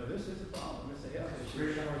this is a problem. It's a health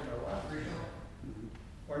issue.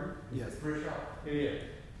 Pardon? Yes. It is.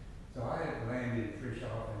 So I had landed fish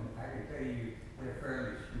off, and I can tell you, they're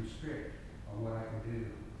fairly strict on what I can do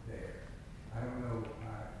there. I don't know,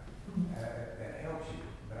 if that helps you,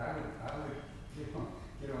 but I would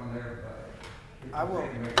get on there, but I will.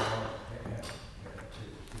 they make a lot to change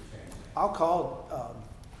that. I'll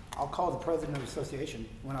call the president of the association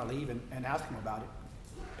when I leave and ask him about it.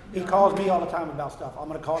 He calls me all the time about stuff. I'm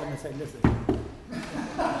gonna call him and say, listen.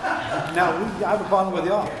 Now, I have a problem with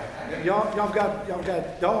y'all. Y'all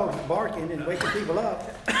got dogs barking and waking people up,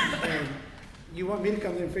 and you want me to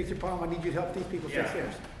come in and fix your problem, I need you to help these people fix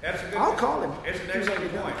theirs. That's a good. I'll call him. It's an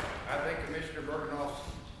excellent point. I think Commissioner Bergenoff's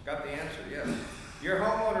got the answer, yes. Your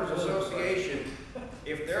homeowners association,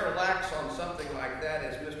 if they're lax on something like that,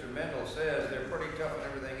 as Mr. Mendel says, they're pretty tough on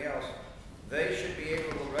everything else, they should be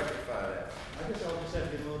able to rectify that. I guess I'll just have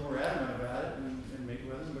to get a little more adamant about it and meet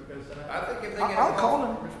with them, because I think if they get I'll call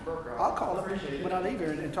involved, him. Mr. Bergenoff. I'll call him when I leave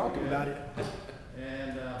here and talk to him about it.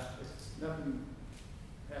 And, if nothing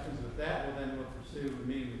happens with that, well, then we'll pursue a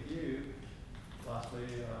meeting with you, possibly,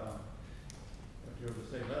 if you're at the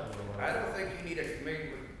state level or whatever. I don't think you need a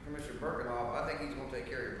meeting with Commissioner Bergenoff. I think he's gonna take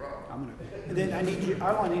care of your problem. And then I need you,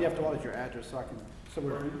 all I need after all is your address, so I can,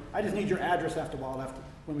 I just need your address after all,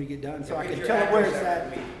 when we get done, so I Get can your tell him where it's address after at,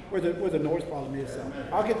 the meeting. where the noise problem is, so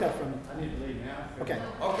I'll get that from him. I need to leave now. Okay,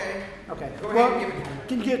 Okay. okay. Go ahead Well, and give it.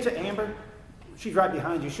 can you get it to Amber? She's right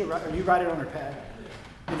behind you, or you write it on her pad.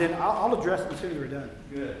 And then I'll address it as soon as we're done.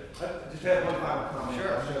 Good. I just have one final comment.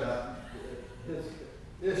 Sure.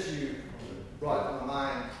 This issue brought to my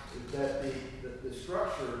mind is that the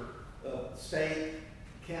structure of state,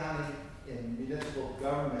 county, and municipal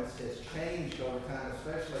governments has changed over time,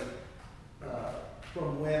 especially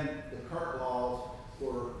from when the current laws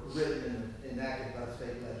were written and enacted by the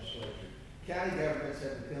state legislature. County governments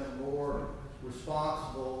have become more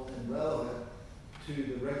responsible and relevant to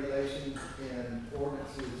the regulations and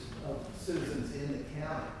ordinances of citizens in the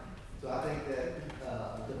county. So I think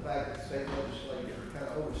that the fact that the state legislature kind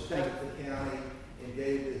of overstepped the county and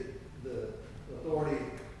gave the authority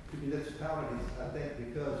to municipalities, I think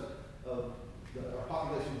because of our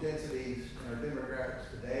population densities and our demographics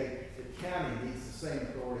today, the county needs the same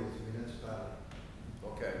authority as the municipality.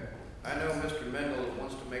 Okay. I know Mr. Mendel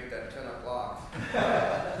wants to make that 10 o'clock.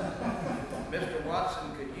 Mr.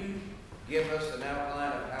 Watson, could you give us an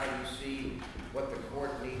outline of how you see what the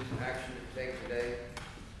court needs action to take today?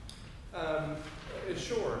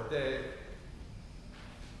 Sure.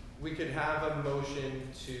 We could have a motion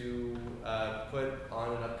to put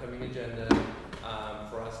on an upcoming agenda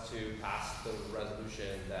for us to pass the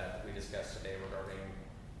resolution that we discussed today regarding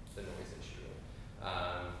the noise issue.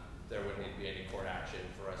 There wouldn't need to be any court action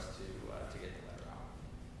for us to get the letter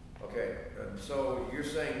out. Okay, so you're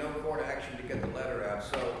saying no court action to get the letter out.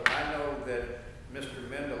 So I know that Mr.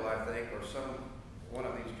 Mendel, I think, or one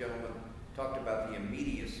of these gentlemen talked about the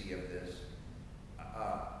immediacy of this.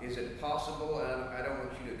 Is it possible, and I don't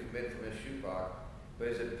want you to commit for Ms. Schupach, but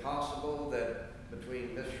is it possible that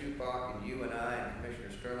between Ms. Schupach and you and I and Commissioner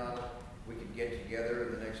Sternottle, we could get together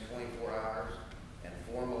in the next 24 hours and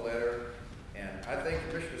form a letter? And I think,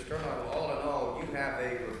 Commissioner Sternottle, all in all, you have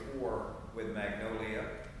a rapport with Magnolia.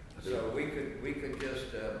 So we could just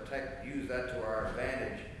use that to our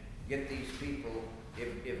advantage, get these people,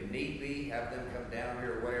 if need be, have them come down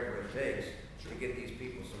here or whatever it takes to get these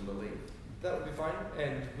people some relief. That would be fine,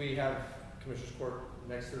 and we have Commissioners Court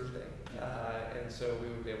next Thursday, and so we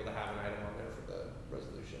would be able to have an item on there for the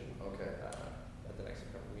resolution. Okay. At the next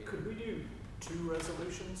upcoming meeting. Could we do 2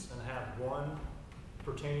 resolutions and have one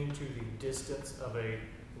pertaining to the distance of a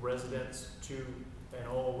residence to an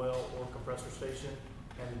oil well or compressor station,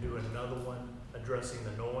 and then do another one addressing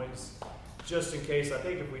the noise? Just in case, I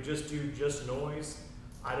think if we just do just noise,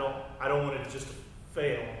 I don't want it just to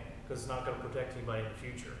fail, because it's not going to protect anybody in the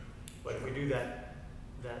future. But if we do that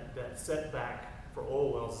setback for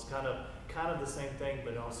oil wells, it's kind of the same thing,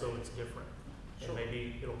 but also it's different. And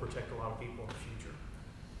maybe it'll protect a lot of people in the future.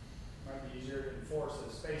 Might be easier to enforce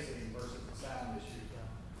the spacing versus the sound issue.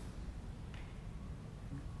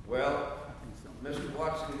 Well, Mr.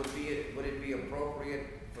 Watson, would it be appropriate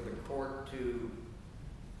for the court to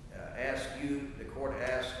ask the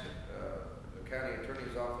county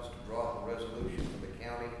attorney's office to draw up a resolution for the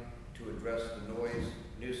county to address the noise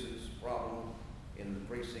nuisance problem in the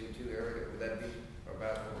precinct 2 area? Would that be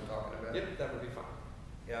about what we're talking about? Yep, that would be fine.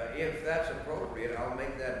 Yeah, if that's appropriate, I'll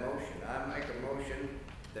make that motion. I make a motion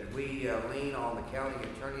that we lean on the county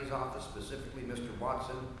attorney's office, specifically Mr.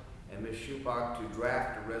 Watson and Ms. Schupach, to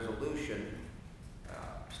draft a resolution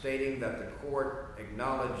stating that the court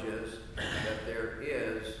acknowledges that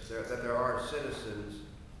there are citizens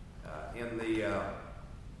in the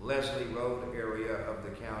Leslie Road area of the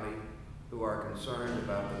county who are concerned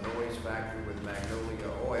about the noise factor with Magnolia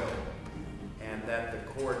Oil, and that the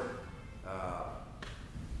court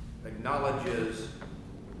acknowledges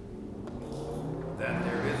that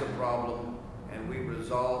there is a problem, and we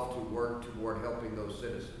resolve to work toward helping those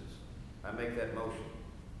citizens. I make that motion.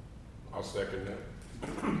 I'll second that.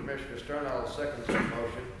 Commissioner Stern, I'll second that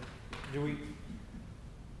motion.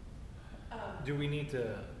 Do we need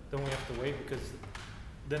to, don't we have to wait, because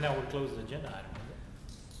then that would close the agenda item,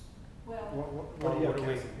 Well, What do you have,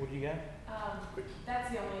 Cassie? what do you got?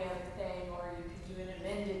 that's the only other thing, or you could do an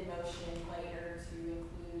amended motion later to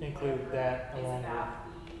Include whatever that is along about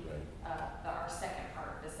our second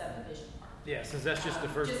part, the subdivision part. Yeah, since that's just the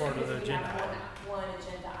first part of the agenda Just because item. we have one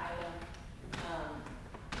agenda item,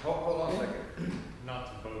 Hold on a second.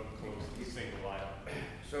 Not to vote and close the single item.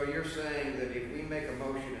 So you're saying that if we make a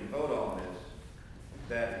motion and vote on this,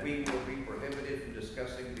 that we will be prohibited from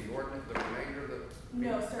discussing the ordinance, the remainder of the?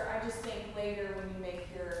 no, sir, I just think later when you make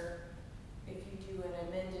if you do an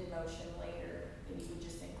amended motion later, then you would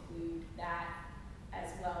just include that as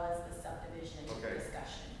well as the subdivision Okay.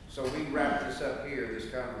 discussion. So we wrap this up here,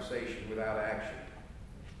 this conversation, without action?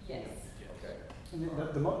 Yes. Okay. And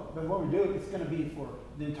but what we do, it's gonna be for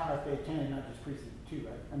the entire Fayette County, not just precinct 2,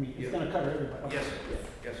 right? I mean, it's Yeah. gonna cover everybody. Yes, sir.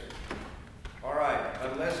 Yes, sir. All right,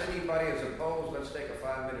 unless anybody is opposed, let's take a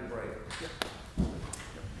 5-minute break.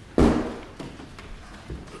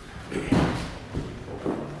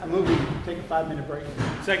 I move we take a 5-minute break.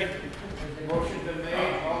 Second. Motion's been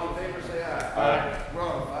made, all in favor say aye. Aye. We're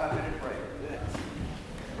on a 5-minute break.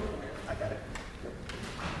 I got it.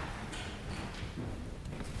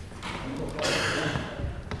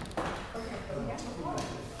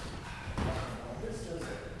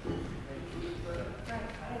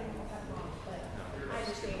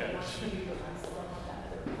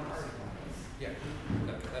 Yeah,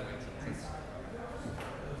 that makes sense.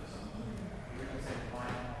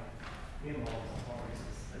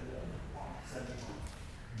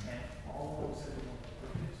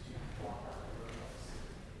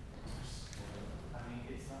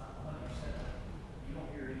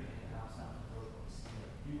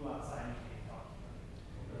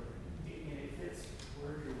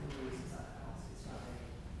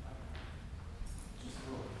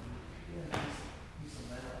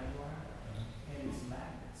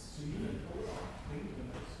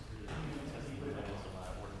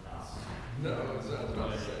 No, it's I was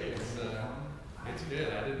about to say, it's good.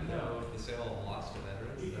 I didn't know if the sale of lost to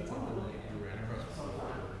veterans, that's something that you ran across before.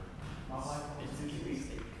 Oh, interesting.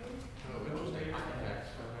 I've never seen that.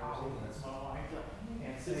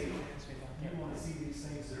 And say, you wanna see these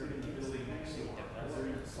things that are in the building next door, as they're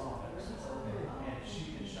in the saw, and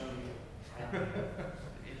she can show you.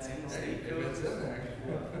 Hey, if it's in there.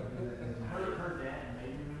 Her dad and they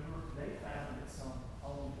remember, they found it some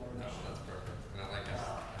home where. No, that's perfect. And I like us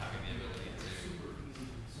having the ability to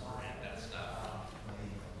rent that stuff.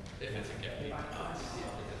 If it's a gift,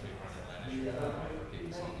 because we run it that issue for people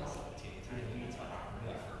selling us a teeny tiny, it's like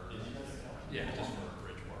really for, yeah, just for a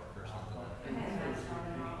bridge work or something.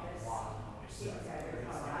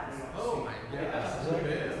 Oh my gosh, look at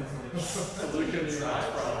this. Look at the size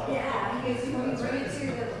problem. Yeah, because when we bring it to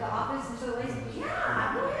the office and to the ladies,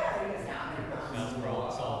 yeah, go ahead. He goes, no. That's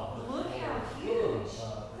problem solved. Look how huge.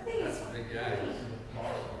 I think it's Big guy.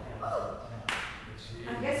 Oh.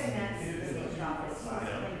 I'm guessing that's the state's office, he's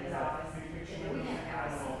in his office. And we have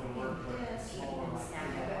guys eating snack,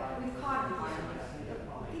 but we've caught him on it.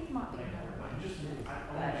 I think he might be another one.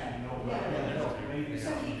 But, yeah,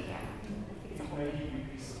 so he, yeah. It's a whole thing.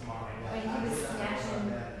 I mean, he was snatching,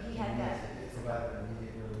 he had that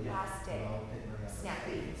plastic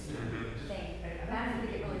snappy thing. And I don't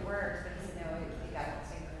think it really works, but he said, no, you got to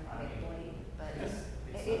finger and make it bleed. But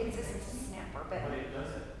it's just a snapper, but.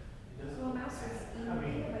 Well, mouse was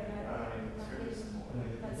eating it, but not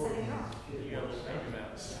setting it off. You got a little baby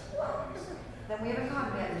mouse. Then we haven't caught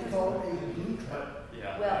him yet. It's called a blue trap.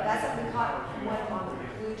 Yeah. Well, that's what we caught one on the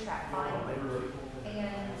blue trap finally.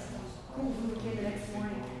 And we came the next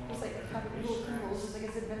morning. It was like covered in little pools, just like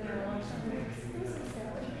it's been there a long time.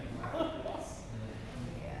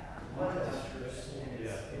 Yeah. Well,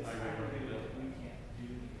 Yeah, I agree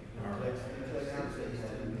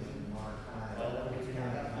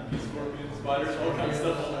with scorpions, spiders, all kinds of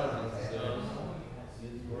stuff on that.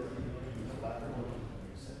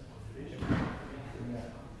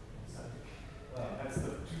 That's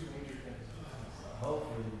the two major things.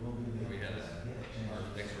 Hopefully we'll be. We had our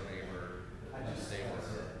next door neighbor, they were,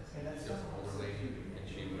 she was an older lady, and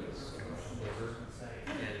she was over,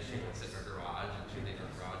 and she would sit in her garage, and she'd leave her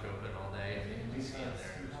garage open all day, and you'd be sitting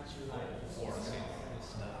there, just full floor of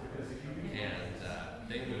stuff.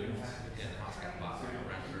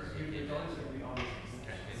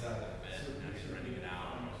 He's out of bed, now he's renting it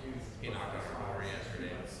out. He knocked on our door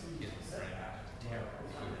yesterday. He's terrible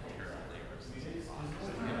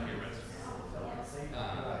neighbors.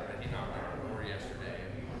 But he knocked on our door yesterday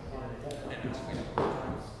and asked me to go to the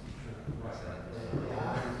house.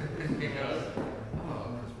 He goes,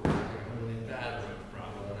 oh, because we're having a really bad roof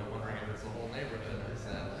problem, and I'm wondering if it's the whole neighborhood. I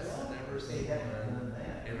said, I've never seen one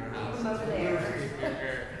in our house since we moved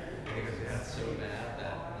here. And he goes, yeah, it's so bad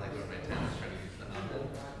that, like, when my tenants trying to use the oven,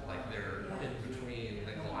 like, they're in between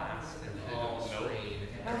the glass and the digital screen,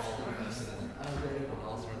 and they're all messing and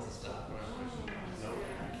all sorts of stuff. And I'm like,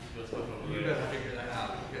 you better figure that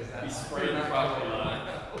out, because that's spraying the property line.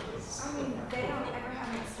 I mean, they don't ever have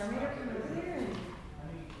an exterminator come over there and.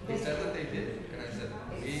 They said that they did, and I said,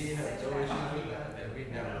 we have no issues with that, and I've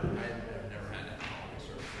never had that problem.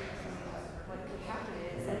 What could happen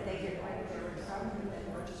is that they get like their problem and then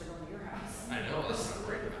roaches are going to your house. I know, this is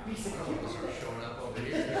great. People start showing up over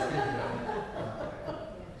here.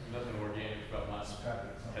 Nothing organic about my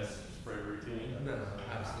pest spray routine. No,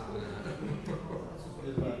 absolutely not.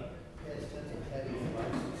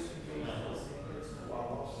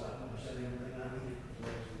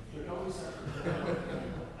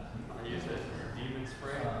 I use it for demon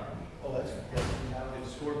spray. Oh, that's. And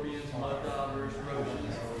scorpions, mud daubers,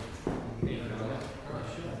 roaches.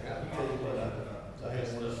 I had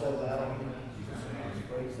one sell out,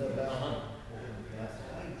 spray stuff out. And I said,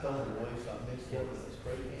 I ain't throwing it away, so I mixed it up with the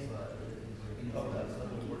spray can. Oh, that's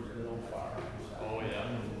something that works good on fire. Oh, yeah.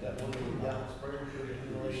 That one little gallon sprayer, put it in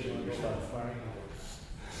the lake, and start fire.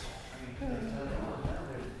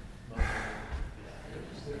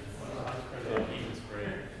 Demon spray.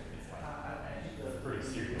 It's pretty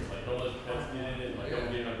serious. Like, don't let the pets get in it. Like, don't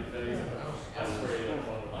get it on your face. I spray it up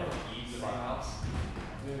on like the eaves of our house.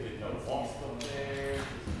 Get no wasps up there.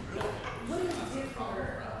 What do you do for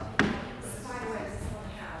spiderwebs on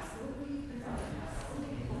the house? What do you put on the house?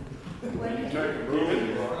 What do you do? Take a broom and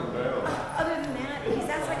knock them down. Other than that, because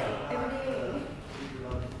that's like everyday.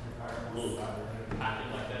 Little packet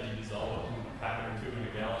like that, you dissolve a packet or two in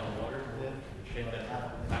a gallon of water. Shake that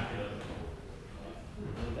packet up.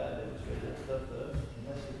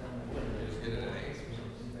 Just get it at Ace.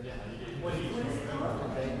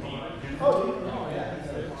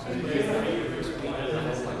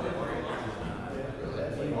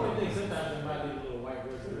 Sometimes it might be a little white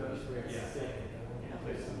rose that spray.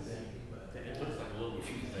 It looks like a little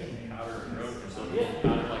like powder or roach or something.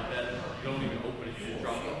 Powder like that. You don't even open it. You just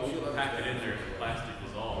drop the whole packet in there. The plastic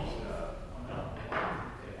dissolves.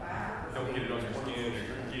 Don't get it on your skin or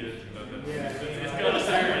your kids. It's kind of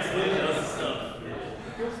serious. It does stuff.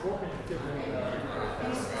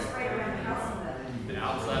 Spray around the house and The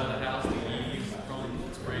outside of the house, the eaves, probably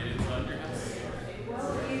sprayed inside your house.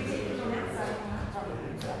 well, you take it from that side.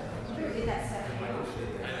 You better get that stuff. I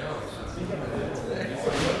know.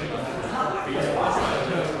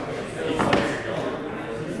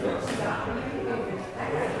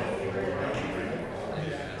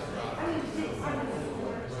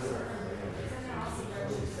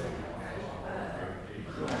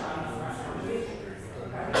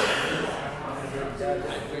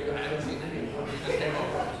 I haven't seen any. I just came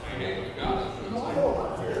over. Okay, we got it.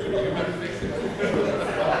 You better fix it. They're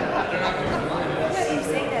not going to find it. Yeah, you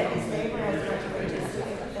say that his neighbor has a bunch of roaches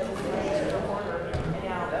that was related to the hoarder, and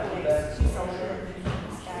now she sold it,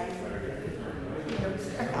 and this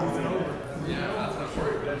guy, Yeah, that's not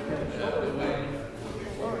worried about it.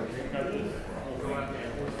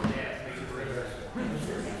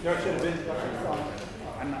 There should have been,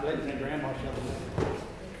 I'm not letting the grandma shut it.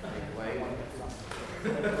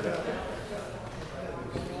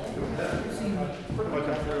 Pretty much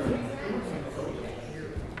out there.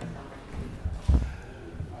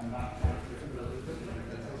 I'm not.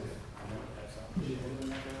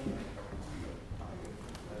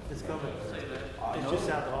 It's coming. It's just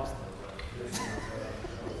south of Austin.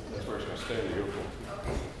 That's where it's gonna stay in the airport.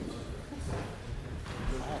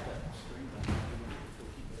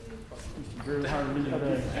 Very hard to meet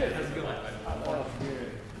today.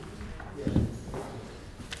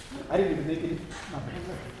 I didn't even think it,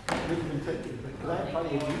 I didn't even think it, because I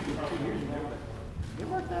probably had used it 2 years ago, but it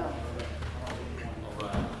worked out. All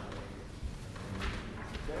right.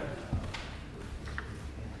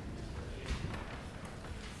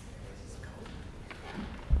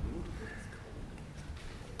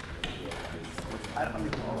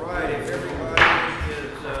 All right, if everybody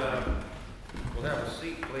is, will have a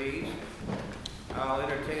seat, please. I'll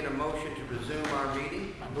entertain a motion to resume our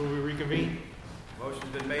meeting. Will we reconvene?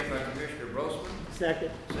 Motion's been made by Commissioner Brosman,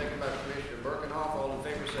 Second. second by Commissioner Birkenhoff. All in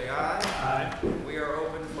favor say aye. Aye. We are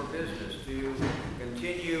open for business to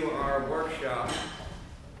continue our our workshop,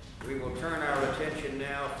 we will turn our attention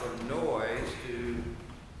now from noise to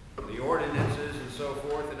the ordinances and so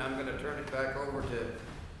forth, and I'm going to turn it back over to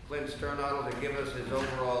Clint Sternottle to give us his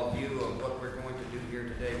overall view of what we're going to do here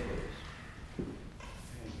today, please.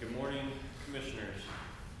 Good morning, Commissioners.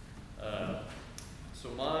 So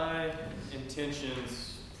my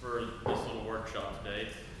intentions for this little workshop today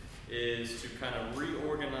is to kind of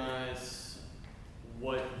reorganize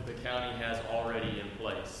what the county has already in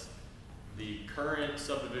place. The current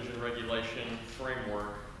subdivision regulation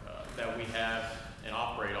framework that we have and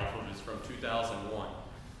operate off of is from 2001.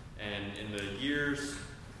 And in the years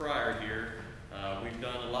prior here, we've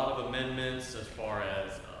done a lot of amendments as far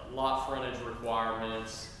as lot frontage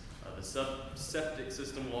requirements. The septic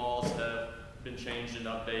system laws have been changed and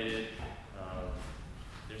updated.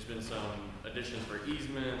 There's been some additions for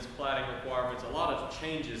easements, platting requirements. A lot of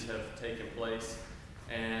changes have taken place,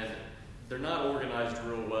 and they're not organized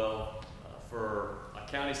real well for a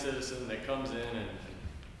county citizen that comes in and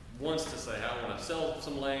wants to say, I want to sell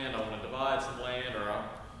some land, I want to divide some land, or I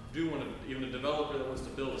do want to, even a developer that wants to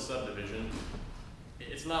build a subdivision.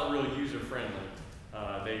 It's not real user friendly.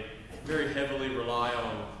 They very heavily rely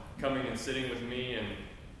on coming and sitting with me and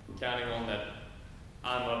counting on that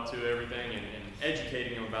I'm up to everything and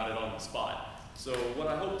educating them about it on the spot. So what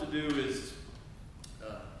I hope to do is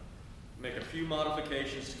make a few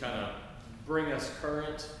modifications to kind of bring us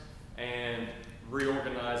current and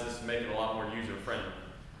reorganize this and make it a lot more user friendly.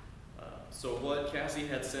 So what Cassie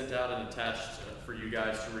had sent out and attached for you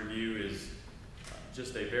guys to review is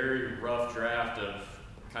just a very rough draft of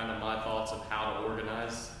kind of my thoughts of how to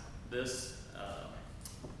organize this.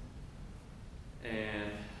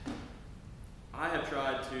 And I have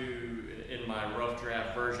tried to, in my rough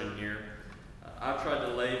draft version here, I've tried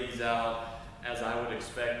to lay these out as I would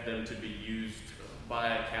expect them to be used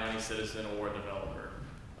by a county citizen or a developer.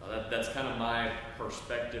 That's kind of my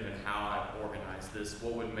perspective and how I organize this,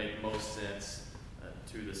 what would make most sense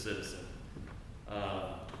to the citizen.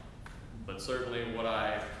 But certainly what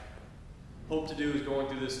I hope to do is going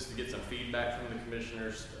through this is to get some feedback from the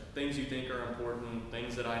commissioners, things you think are important,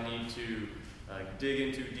 things that I need to dig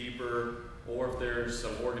into deeper, or if there's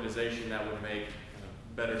some organization that would make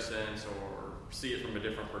better sense or see it from a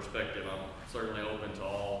different perspective. I'm certainly open to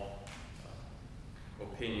all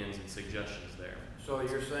opinions and suggestions there. So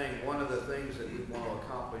you're saying one of the things that we want to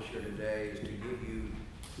accomplish here today is to give you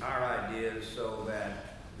our ideas so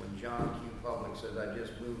that when John Q. Public says, I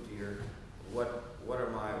just moved here, what are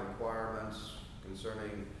my requirements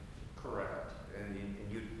concerning? Correct. And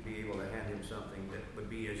you'd be able to hand him something that would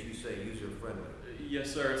be, as you say, user-friendly.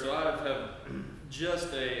 Yes, sir. So I have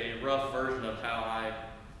just a rough version of how I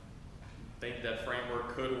think that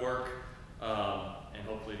framework could work, and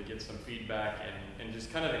hopefully to get some feedback and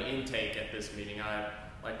just kind of an intake at this meeting. I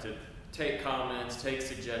like to take comments, take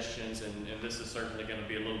suggestions, and this is certainly going to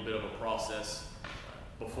be a little bit of a process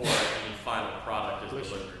before any final product is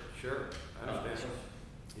delivered. Sure, I understand.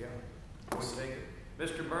 Yeah, we'll take it.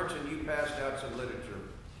 Mr. Burnson, you passed out some literature.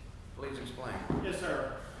 Please explain. Yes,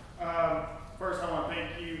 sir. First, I want to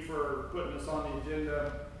thank you for putting this on the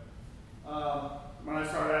agenda. When I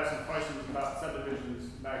started asking questions about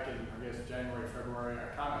subdivisions back in, I guess, January, February,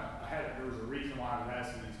 there was a reason why I was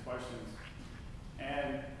asking these questions.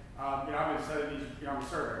 And, I've been studying these, I'm a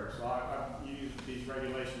surveyor, so I've used these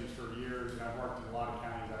regulations for years, and I've worked in a lot of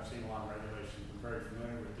counties. I've seen a lot of regulations. I'm very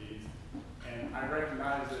familiar with these. And I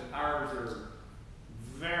recognize that ours are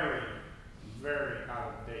very, very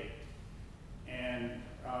out of date. And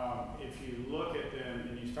if you look at them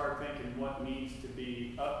and you start thinking what needs to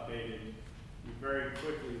be updated, you very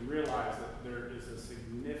quickly realize that there is a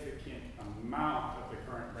significant amount of the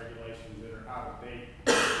current regulations that are out of date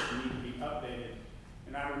and need to be updated.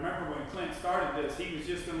 And I remember when Clint started this, he was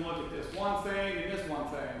just going to look at this one thing and this one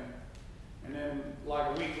thing. And then like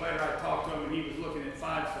a week later, I talked to him and he was looking at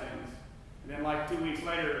 5 things. And then like 2 weeks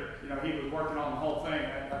later, he was working on the whole thing.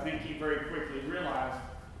 I think he very quickly realized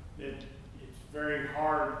that it's very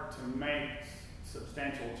hard to make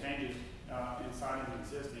substantial changes inside of an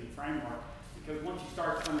existing framework, because once you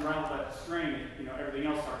start to unravel that string, everything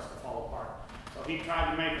else starts to fall apart. So he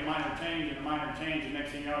tried to make a minor change and a minor change, and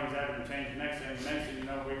next thing you know, he's adding a change, the next thing you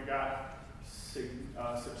know, we've got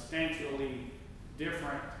substantially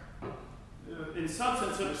different, in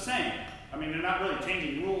substance they're the same. I mean, they're not really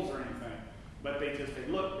changing rules or anything, but they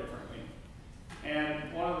look differently.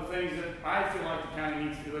 And one of the things that I feel like the county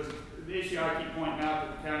needs to do is, the issue I keep pointing out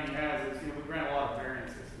that the county has is, we grant a lot of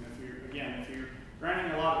variances. And if you're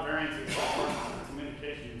granting a lot of variances, it's an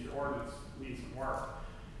indication that your ordinance needs some work.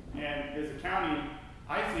 And as a county,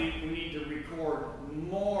 I think we need to record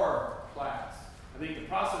more plats. I think the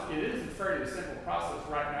process, it is a fairly simple process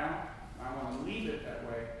right now. I want to leave it that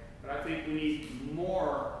way, but I think we need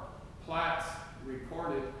more plats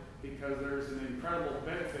recorded because there's an incredible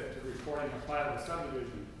benefit to recording a plat of a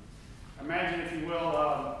subdivision. Imagine, if you will,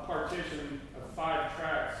 a partition of 5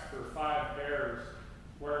 tracts for 5 heirs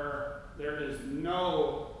where there is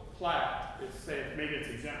no plat. It's say maybe it's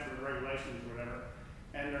exempt from the regulations or whatever.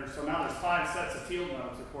 And so now there's 5 sets of field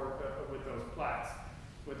notes with those plats,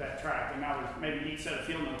 with that tract. And now there's maybe each set of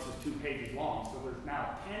field notes is 2 pages long. So there's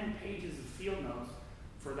now 10 pages of field notes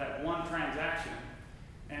for that one transaction.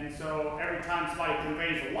 And so every time somebody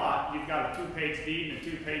conveys a lot, you've got a 2-page deed and a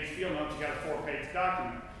 2-page field note, you've got a 4-page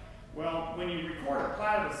document. Well, when you record a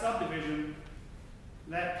plat of a subdivision,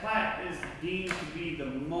 that plat is deemed to be the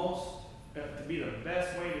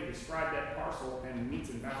best way to describe that parcel, and meets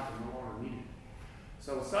and bounds are no longer needed.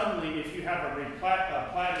 So suddenly, if you have a recorded plat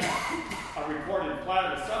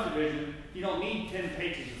of a subdivision, you don't need 10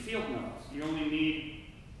 pages of field notes. You only need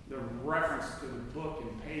the reference to the book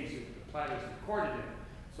and page that the plat is recorded in.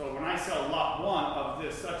 So when I sell lot 1 of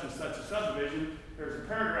this such and such a subdivision, there's a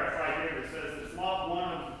paragraph right here that says it's lot 1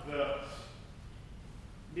 of the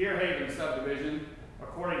Deer Haven subdivision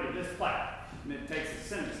according to this plat. And it takes a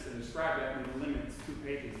sentence to describe that, and it eliminates 2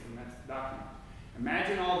 pages from that document.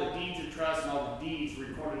 Imagine all the deeds of trust and all the deeds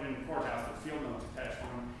recorded in the courthouse with field notes attached to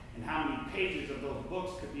them, and how many pages of those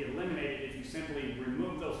books could be eliminated if you simply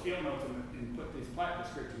remove those field notes and put these plat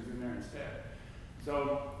descriptions in there instead.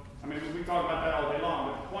 So, I mean, we talk about that all day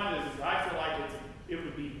long, but the point is I feel like it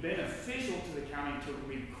would be beneficial to the county to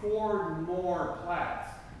record more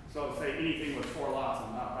plats. So say anything with 4 lots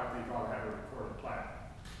and up, I think ought to have a recorded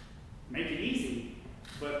plat. Make it easy,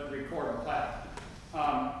 but record a plat.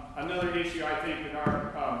 Another issue I think that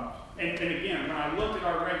and again, when I looked at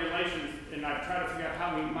our regulations and I tried to figure out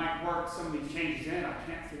how we might work some of these changes in, I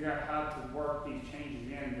can't figure out how to work these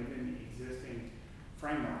changes in within the existing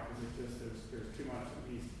framework, because it's just, there's too much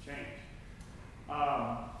that needs to change.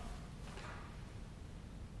 I've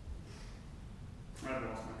lost my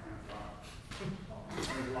train of thought.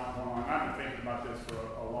 There's a lot going on. I've been thinking about this for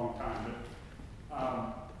a long time,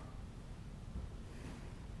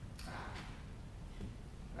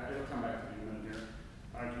 but it'll come back to me in a minute here.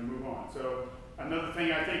 I can move on. So another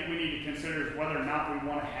thing I think we need to consider is whether or not we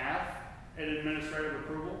want to have an administrative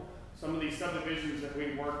approval. Some of these subdivisions that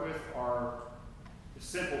we work with are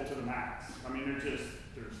simple to the max. I mean, there's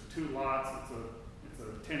 2 lots. It's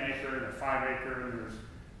a 10 acre and a 5 acre, and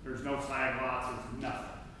there's no flag lots. There's nothing.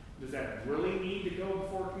 Does that really need to go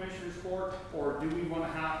before Commissioner's Court, or do we want to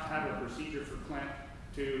have a procedure for Clint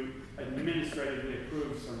to administratively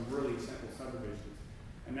approve some really simple subdivisions?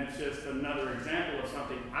 And that's just another example of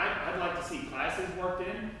something. I'd like to see classes worked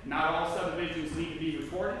in. Not all subdivisions need to be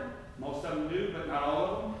recorded. Most of them do, but not all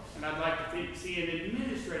of them. And I'd like to see an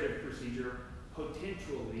administrative procedure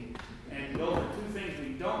potentially. And those are 2 things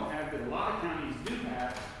we don't have that a lot of counties do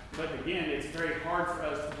have. But again, it's very hard for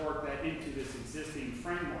us to work that into this existing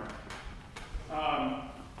framework. A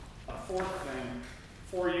 4th thing,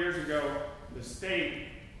 4 years ago, the state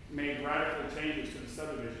made radical changes to the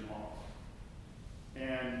subdivision laws.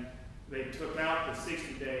 And they took out the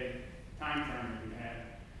 60-day time frame that we had,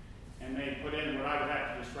 and they put in what I would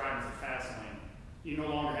have to describe as a fast lane. You no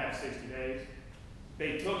longer have 60 days.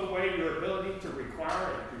 They took away your ability to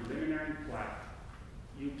require a preliminary plat.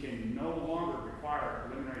 You can no longer require a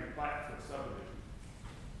preliminary plat for a subdivision.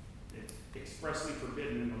 It's expressly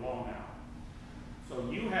forbidden in the law now. So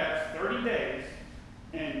you have 30 days,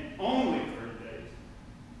 and only 30 days,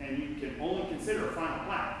 and you can only consider a final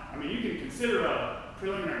plat. I mean, you can consider a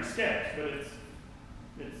preliminary sketch, but it's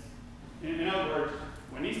in other words,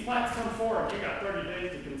 when these plats come forward, you got 30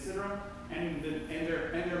 days to consider them, and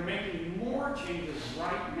they're making more changes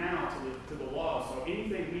right now to the law. So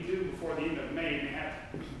anything we do before the end of May may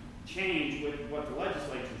have to change with what the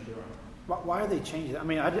legislature's doing. Why are they changing it? I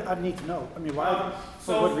mean, I need to know. I mean, why?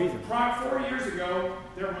 For what reason? 4 years ago,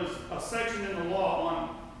 there was a section in the law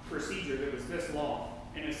on procedure that was this long,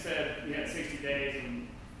 and it said you had 60 days and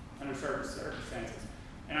under certain circumstances.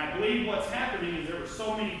 And I believe what's happening is there were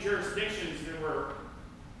so many jurisdictions that were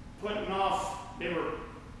putting off, they were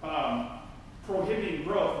prohibiting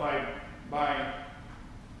growth by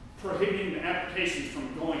prohibiting the applications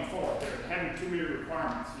from going forward. They're having too many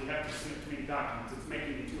requirements. You have to submit too many documents. It's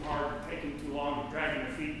making it too hard, taking too long, dragging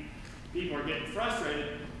their feet. People are getting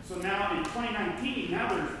frustrated. So now in 2019, now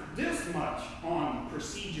there's this much on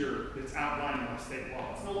procedure that's outlined by state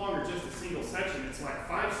law. It's no longer just a single section. It's like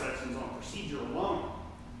 5 sections on procedure alone.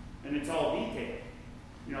 And it's all detailed.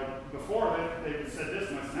 You know, before they said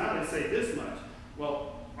this much, now they say this much.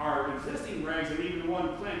 Well, our existing regs, and even the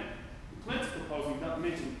one Clint Clint's proposing doesn't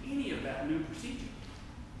mention any of that new procedure.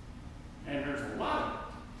 And there's a lot of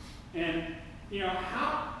it. And, you know,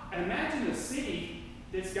 imagine a city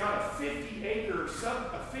that's got a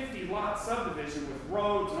 50 lot subdivision with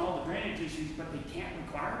roads and all the drainage issues, but they can't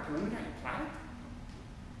require a preliminary plat?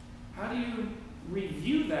 How do you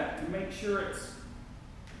review that to make sure it's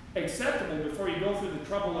acceptable before you go through the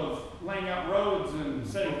trouble of laying out roads and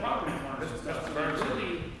setting property corners and stuff?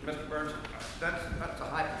 Mr. Burns, that's a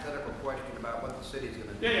hypothetical question about what the city's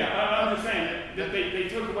gonna do. I'm just saying that they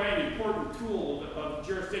took away an important tool of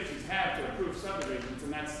jurisdictions have to approve subdivisions,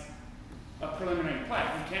 and that's a preliminary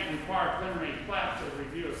plat. You can't require a preliminary plat to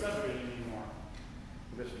review a subdivision anymore.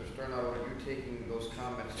 Mr. Sterno, are you taking those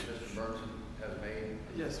comments that Mr. Burns has made?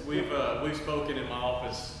 Yes, we've spoken in my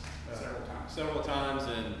office several times,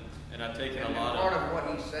 and I've taken a lot part of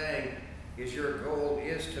what he's saying is your goal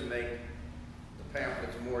is to make the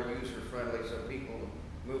pamphlets more user-friendly so people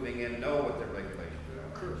moving in know what their regulations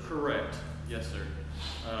are. Correct. Yes, sir.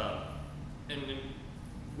 And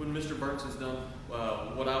when Mr. Burns is done,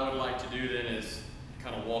 what I would like to do then is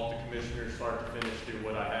kind of walk the commissioners start to finish through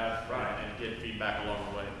what I have, and get feedback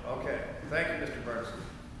along the way. Okay. Thank you, Mr. Burns.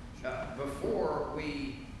 Before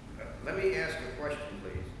we, let me ask a question,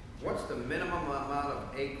 please. What's the minimum amount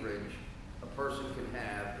of acreage a person can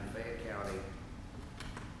have in Fayette County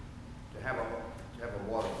to have a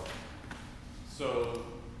water well? So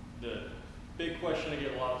the big question I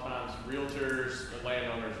get a lot of times, realtors and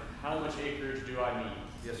landowners, how much acreage do I need?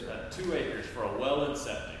 Yes, sir. 2 acres for a well and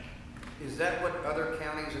septic. Is that what other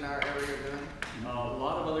counties in our area are doing? A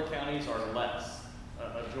lot of other counties are less.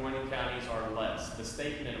 Adjoining counties are less. The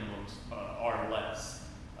state minimums are less.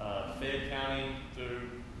 Fayette County, through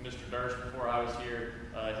Mr. Durst before I was here,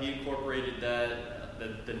 he incorporated that.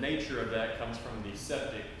 The nature of that comes from the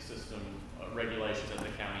septic system regulations that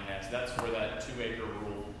the county has. That's where that 2 acre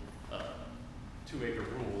rule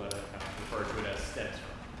that I kind of refer to it as stems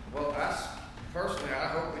from. Well, personally, I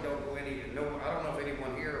hope we don't go I don't know if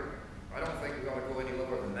anyone here, I don't think we ought to go any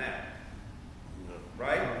lower than that. No.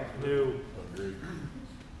 Right? No. Agreed.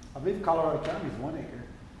 I believe Colorado County is 1 acre.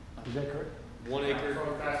 Is that correct? 1 acre.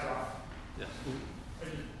 So that's off. Yes.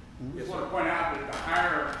 I just want to point out that the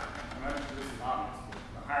higher, and this is obvious,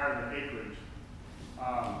 but the higher the acreage,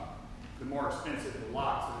 the more expensive the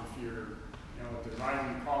lots. And if you're, with the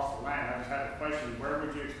rising cost of land, I just had a question, where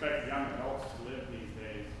would you expect young adults to live these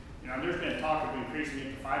days? There's been talk of increasing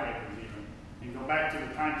it to 5 acres even. And go back to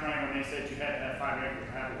the time frame when they said you had to have 5 acres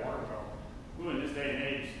to have a water well. Who in this day and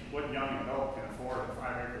age, what young adult can afford a 5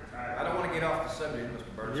 acre tract? I don't want to get off the subject,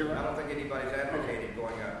 Mr. Burns. You're right. I don't think anybody's advocating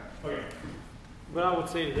going up. Okay. But I would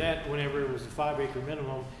say to that, whenever it was a 5 acre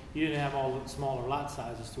minimum, you didn't have all the smaller lot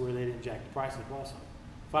sizes to where they didn't jack the price up also.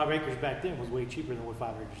 5 acres back then was way cheaper than what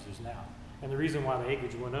 5 acres is now. And the reason why the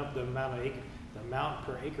acreage went up, the amount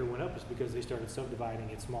per acre went up is because they started subdividing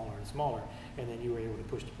it smaller and smaller, and then you were able to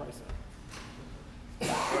push the price up.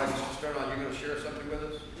 All right, Mr. Sterno, you're going to share something with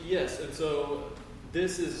us? Yes, and so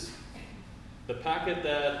this is the packet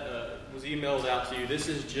that was emailed out to you. This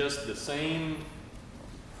is just the same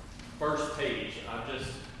first page. I'm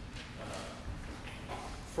just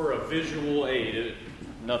for a visual aid,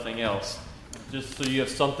 nothing else. Just so you have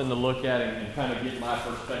something to look at and kind of get my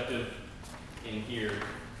perspective in here.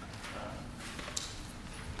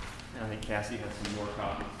 I think Cassie has some more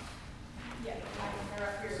copies. Yeah, they're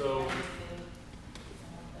up here. So,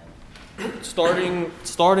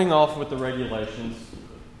 starting off with the regulations,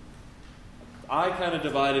 I kind of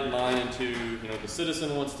divided mine into, the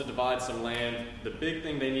citizen wants to divide some land. The big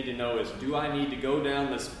thing they need to know is, do I need to go down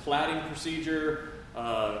this platting procedure,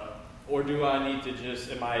 or do I need to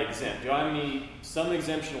am I exempt? Do I need some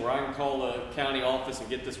exemption where I can call a county office and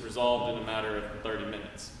get this resolved in a matter of 30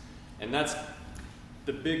 minutes? And that's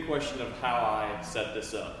the big question of how I set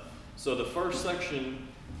this up. So the first section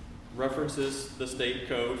references the state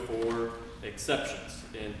code for exceptions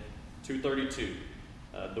in 232.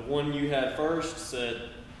 The one you had first said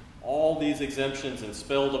all these exemptions and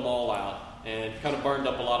spelled them all out and kind of burned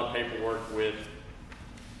up a lot of paperwork with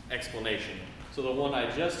explanation. So the one I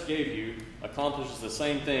just gave you accomplishes the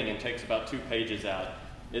same thing and takes about 2 pages out.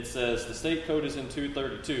 It says the state code is in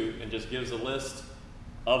 232 and just gives a list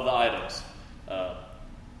of the items.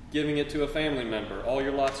 Giving it to a family member. All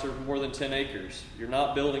your lots are more than 10 acres. You're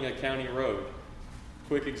not building a county road.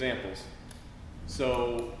 Quick examples.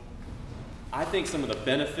 So I think some of the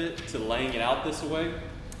benefit to laying it out this way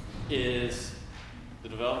is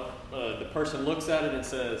the person looks at it and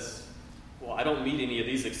says, well, I don't meet any of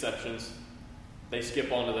these exceptions. They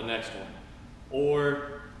skip on to the next one.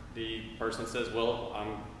 Or the person says, well,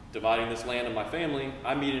 I'm dividing this land in my family.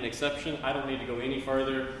 I meet an exception. I don't need to go any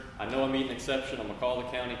further. I know I meet an exception. I'm going to call the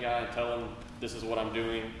county guy and tell him this is what I'm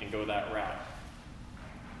doing and go that route.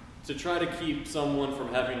 To try to keep someone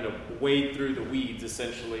from having to wade through the weeds,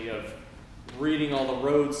 essentially, of reading all the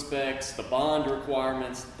road specs, the bond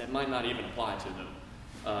requirements that might not even apply to them.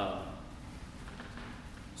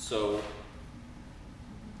 So,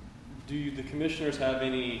 do the commissioners have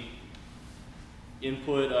any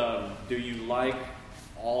input? Do you like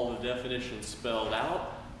all the definitions spelled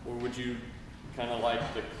out, or would you kind of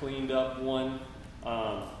like the cleaned up one?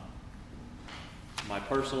 My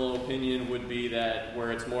personal opinion would be that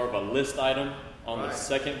where it's more of a list item on the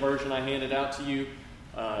second version I handed out to you.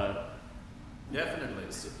 Definitely.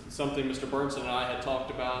 Something Mr. Burnson and I had talked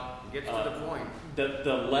about. Get to the point.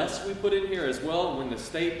 The less we put in here as well, when the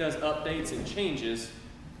state does updates and changes,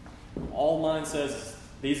 all mine says is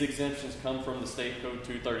these exemptions come from the State Code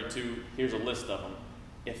 232. Here's a list of them.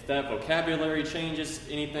 If that vocabulary changes,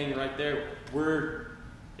 anything right there,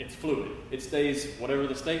 it's fluid. It stays whatever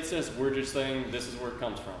the state says. We're just saying this is where it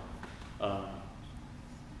comes from.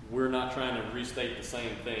 We're not trying to restate the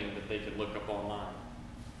same thing that they could look up online.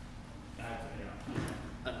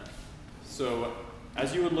 So,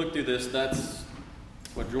 as you would look through this, that's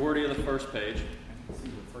majority of the first page.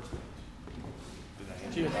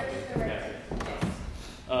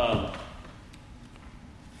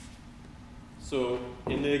 So,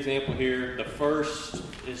 in the example here, the first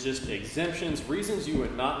is just exemptions, reasons you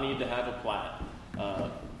would not need to have a plat.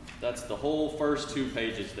 That's the whole first 2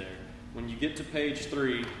 pages there. When you get to page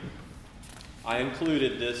 3, I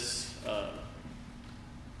included this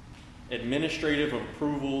administrative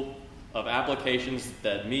approval of applications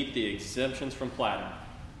that meet the exemptions from platting.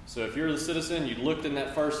 So if you're the citizen, you looked in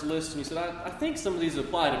that first list and you said, I think some of these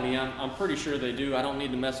apply to me. I'm pretty sure they do. I don't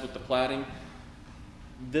need to mess with the platting.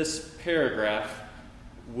 This paragraph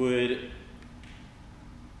would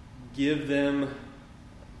give them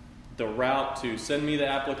the route to send me the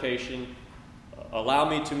application, allow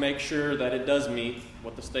me to make sure that it does meet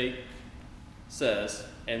what the state says,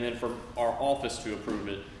 and then for our office to approve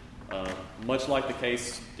it. Much like the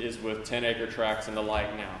case is with 10-acre tracts and the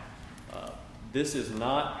like now. This is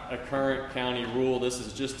not a current county rule. This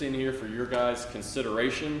is just in here for your guys'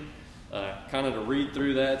 consideration, kind of to read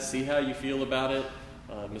through that, see how you feel about it.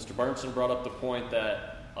 Mr. Burnson brought up the point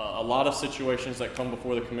that a lot of situations that come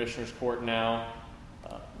before the Commissioner's Court now,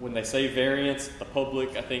 when they say variance, the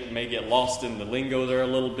public, I think, may get lost in the lingo there a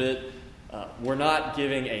little bit. We're not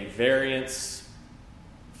giving a variance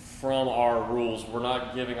from our rules. We're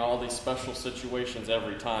not giving all these special situations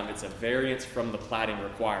every time. It's a variance from the platting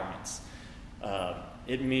requirements.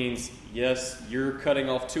 It means, yes, you're cutting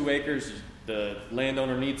off 2 acres. The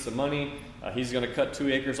landowner needs some money. He's going to cut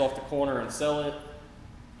 2 acres off the corner and sell it.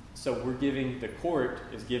 So the court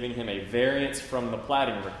is giving him a variance from the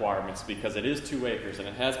platting requirements because it is 2 acres and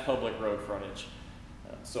it has public road frontage.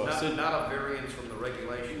 So not a variance from the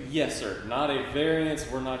regulation? Yes, sir. Not a variance.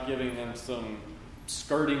 We're not giving him some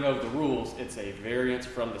skirting of the rules. It's a variance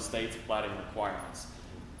from the state's platting requirements.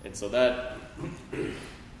 And so that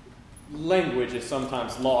language is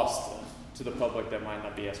sometimes lost to the public that might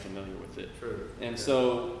not be as familiar with it. True. And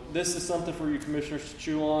so this is something for you commissioners to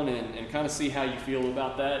chew on and kind of see how you feel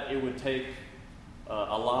about that. It would take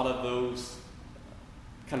a lot of those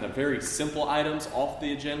kind of very simple items off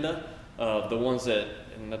the agenda, the ones that,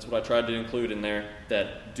 and that's what I tried to include in there,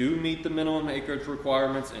 that do meet the minimum acreage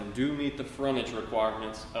requirements and do meet the frontage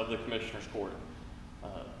requirements of the Commissioner's Court.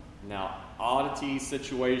 Now, oddity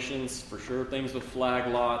situations, for sure, things with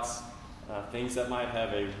flag lots, things that might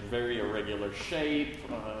have a very irregular shape,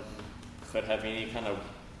 could have any kind of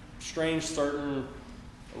strange certain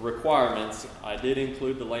requirements. I did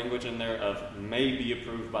include the language in there of may be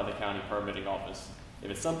approved by the county permitting office. If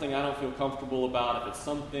it's something I don't feel comfortable about, if it's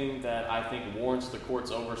something that I think warrants the court's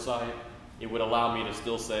oversight, it would allow me to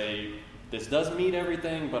still say, this does meet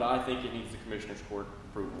everything, but I think it needs the Commissioner's Court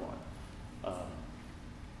approval on.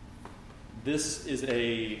 This is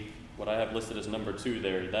what I have listed as number 2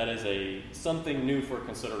 there. That is something new for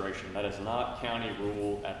consideration. That is not county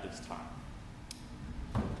rule at this time.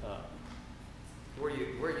 Where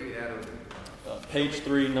you at on it? Page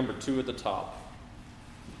 3, number 2 at the top.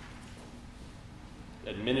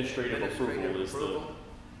 Administrative approval is the,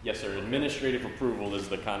 yes sir, administrative approval is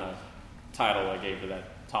the kind of title I gave to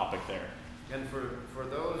that topic there. And for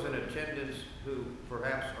those in attendance who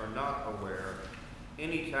perhaps are not aware,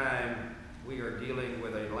 anytime we are dealing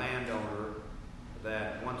with a landowner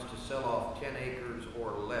that wants to sell off 10 acres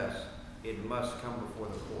or less, it must come before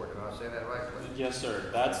the court. Did I say that right? Yes sir,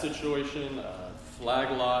 that situation, flag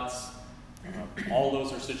lots, all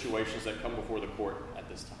those are situations that come before the court at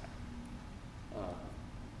this time.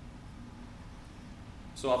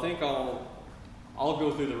 So I think I'll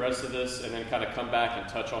go through the rest of this and then kind of come back and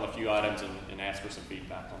touch on a few items and ask for some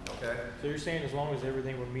feedback on those. Okay. So you're saying as long as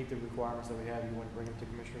everything would meet the requirements that we have, you wouldn't bring them to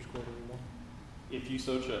Commissioner's Court anymore? If you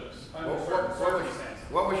so chose. Under certain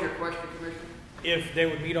circumstances. What was your question, Commissioner? If they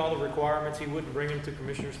would meet all the requirements, he wouldn't bring them to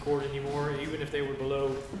Commissioner's Court anymore, even if they were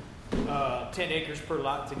below 10 acres per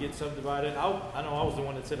lot to get subdivided. I know I was the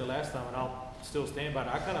one that said it last time, and I'll still stand by it.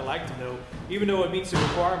 I kind of like to know, even though it meets the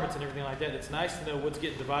requirements and everything like that, it's nice to know what's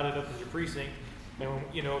getting divided up in your precinct. And,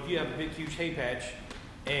 you know, if you have a big, huge hay patch,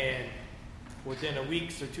 and within a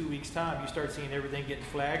week's or 2 weeks' time, you start seeing everything getting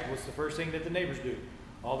flagged, what's the first thing that the neighbors do?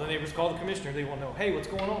 All the neighbors call the commissioner. They want to know, hey, what's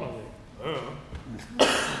going on over there?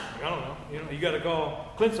 I don't know. You know, you got to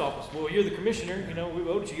call Clint's office. Well, you're the commissioner. You know, we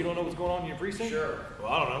voted you. You don't know what's going on in your precinct? Sure.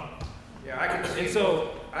 Well, I don't know. Yeah, I can see. And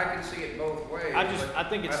so I can see it both ways. I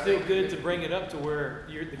think it's still good to bring it up to where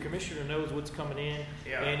the commissioner knows what's coming in.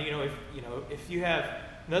 Yeah. And if you have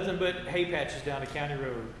nothing but hay patches down the county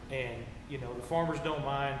road, and you know the farmers don't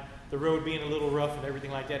mind the road being a little rough and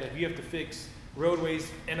everything like that, if you have to fix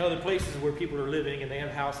roadways and other places where people are living and they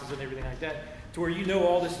have houses and everything like that, to where you know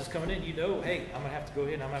all this is coming in, you know, hey, I'm gonna have to go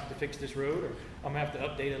ahead and I'm gonna have to fix this road, or I'm gonna have to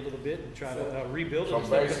update it a little bit and try to rebuild it. So and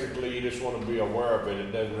stuff. basically, you just want to be aware of it.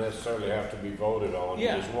 It doesn't necessarily have to be voted on.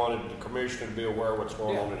 Yeah. You just wanted the commissioner to be aware of what's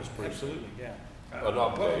going on in his precinct. Absolutely, yeah. An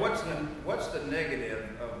update. What's the negative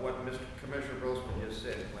of what Mr. Commissioner Grossman just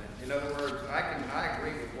said, Clint? In other words, I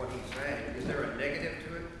agree with what he's saying. Is there a negative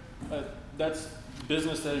to it? That's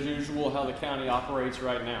business as usual, how the county operates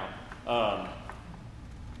right now.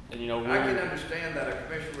 And you know, I can understand that a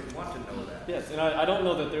commissioner would want to know that. Yes, and I don't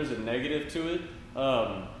know that there's a negative to it.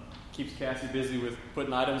 Keeps Cassie busy with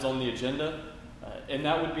putting items on the agenda, and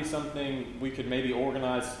that would be something we could maybe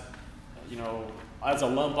organize, you know, as a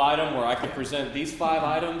lump item where I could present these 5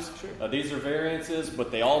 items. Sure. These are variances,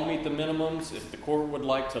 but they all meet the minimums. If the court would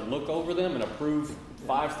like to look over them and approve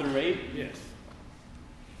 5 through 8, Yes.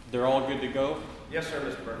 they're all good to go. Yes, sir,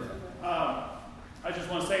 Mr. Burton. I just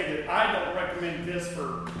want to say that I don't recommend this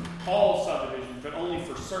for all subdivisions, but only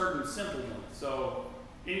for certain simple ones. So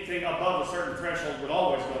anything above a certain threshold would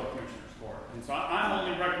always go to Commissioner's Court. And so I'm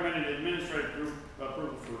only recommending administrative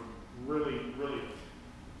approval for really, really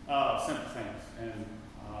simple things. And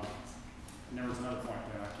there was another point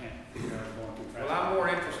there. I can't figure out going too fast. Well, I'm more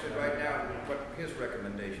interested right now in what his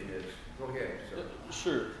recommendation is. Go ahead, sir.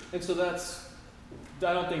 Sure. And so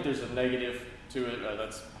I don't think there's a negative to it.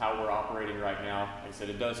 That's how we're operating right now. Like I said,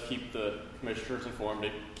 it does keep the commissioners informed.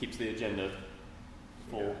 It keeps the agenda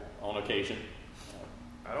full on occasion.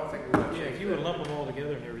 I don't think we want to Yeah, change if you would that. lump them all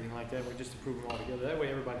together and everything like that, we just approve them all together. That way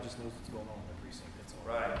everybody just knows what's going on in their precinct, that's all.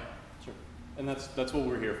 Right. Sure. And that's what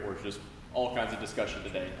we're here for. It's just all kinds of discussion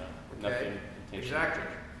today. Nothing intentional. Exactly.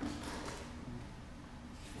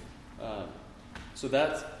 So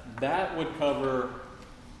that would cover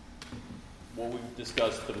what we've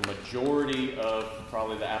discussed, the majority of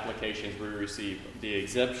probably the applications we receive, the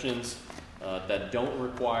exemptions that don't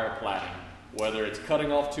require platting, whether it's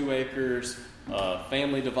cutting off 2 acres,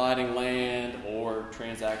 family dividing land, or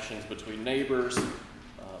transactions between neighbors.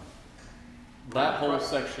 That whole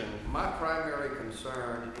section. My primary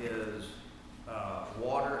concern is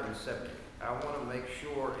water and septic. I want to make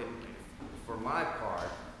sure, for my part,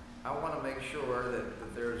 I want to make sure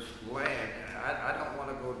that there's land. I don't want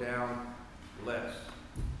to go down less.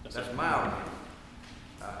 That's my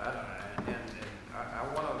opinion. I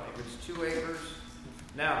want to, if it's 2 acres.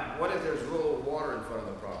 Now, what if there's rural water in front of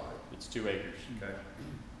the property? It's 2 acres. Okay.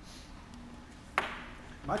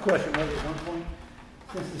 My question was at one point,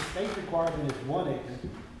 since the state requirement is 1 acre,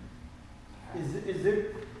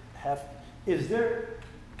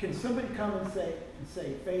 can somebody come and say,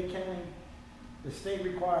 Fayette County, the state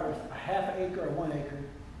requires a 1/2 acre or 1 acre,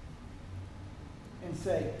 and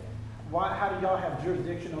say, how do y'all have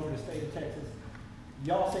jurisdiction over the state of Texas?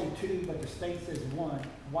 Y'all say 2, but the state says 1.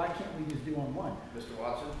 Why can't we just do on 1? Mr.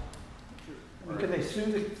 Watson? Because they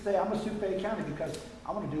say, I'm gonna sue Fayette County because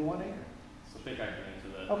I want to do 1 acre. So I think I can answer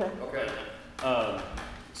that. Okay. Okay.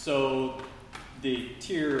 So the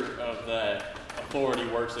tier of that authority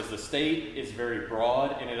works as the state is very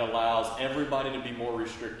broad and it allows everybody to be more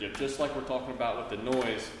restrictive. Just like we're talking about with the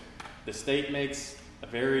noise, the state makes a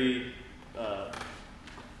very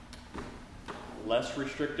less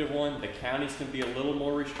restrictive one. The counties can be a little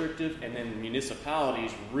more restrictive, and then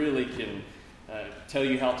municipalities really can tell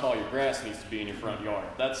you how tall your grass needs to be in your front yard.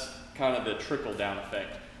 That's kind of the trickle-down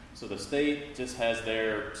effect. So the state just has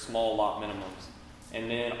their small lot minimums. And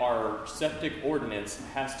then our septic ordinance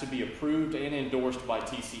has to be approved and endorsed by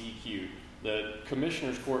TCEQ. The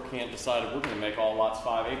Commissioner's Court can't decide if we're going to make all lots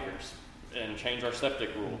 5 acres and change our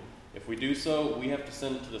septic rule. If we do so, we have to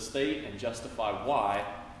send it to the state and justify why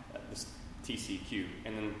at the TCEQ.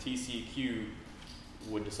 And then the TCEQ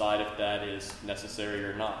would decide if that is necessary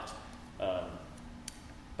or not.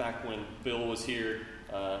 Back when Bill was here,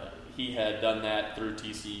 he had done that through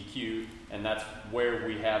TCEQ, and that's where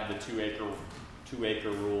we have the two acre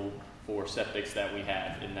rule for septics that we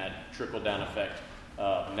have in that trickle-down effect.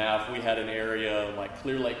 Now, if we had an area like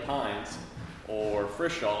Clear Lake Pines or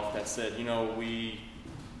Frishoff that said, we,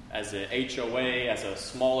 as a HOA, as a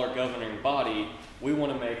smaller governing body, we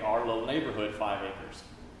want to make our little neighborhood 5 acres,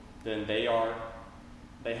 then they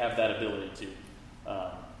have that ability to.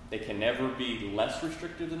 They can never be less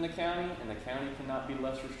restrictive than the county, and the county cannot be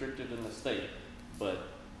less restrictive than the state. But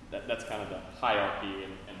that's kind of the hierarchy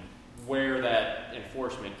and where that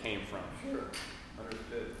enforcement came from. Sure,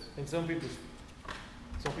 understood. And some people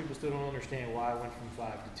still don't understand why I went from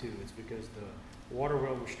 5 to 2. It's because the water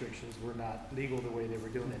well restrictions were not legal the way they were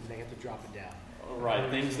doing it, and they had to drop it down. Right,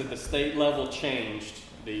 things at the state level changed.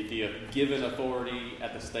 The given authority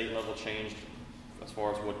at the state level changed as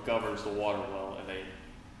far as what governs the water well, and it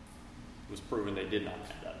was proven they did not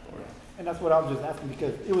have that authority. And that's what I was just asking,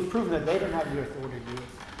 because it was proven that they didn't have the authority to do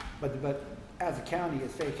it. But as a county,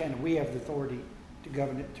 as Fayette County, we have the authority to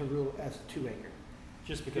govern it, to rule as 2 acre.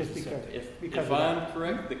 Just because If I'm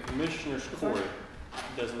correct, the Commissioner's Court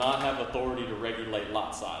does not have authority to regulate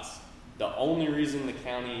lot size. The only reason the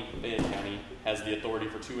county, Fayette County, has the authority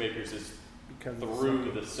for 2 acres is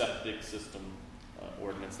through the septic system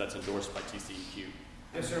ordinance that's endorsed by TCEQ.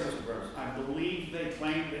 Yes, sir, Mr. Burns. I believe they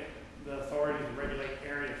claimed the authority to regulate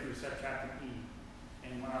area through subchapter E.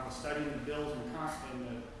 And when I was studying the bills in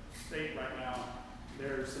the state right now,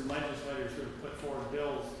 there's some legislators who have put forward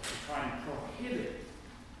bills to try and prohibit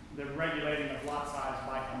the regulating of lot size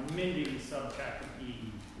by amending subchapter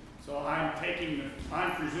E. So I'm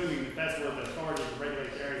presuming that that's where the authority to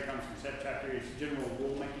regulate the area comes from. Subchapter E is general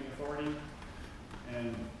rulemaking authority,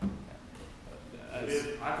 and I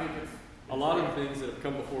think it's a lot of things that have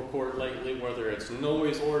come before court lately, whether it's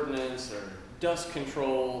noise ordinance or dust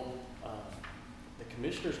control, the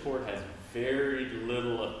Commissioner's Court has very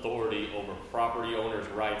little authority over property owners'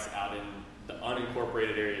 rights out in the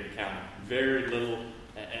unincorporated area of the county. Very little,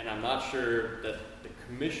 and I'm not sure that the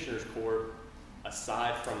Commissioner's Court,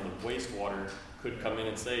 aside from the wastewater, could come in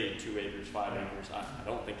and say 2 acres, 5 acres. I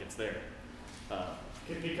don't think it's there.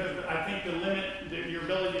 Because I think your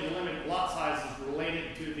ability to limit lot size is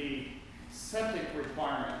related to the septic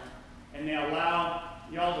requirement, and they allow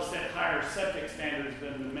y'all to set higher septic standards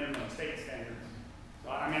than the minimum state standards. So,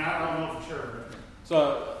 I don't know for sure.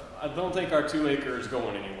 So I don't think our 2 acre is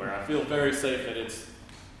going anywhere. I feel very safe that it's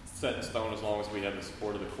set in stone as long as we have the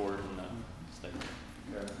support of the court and the state.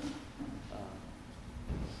 Okay.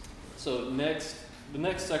 So the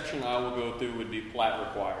next section I will go through would be plat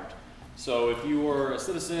required. So if you were a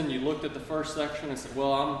citizen, you looked at the first section and said,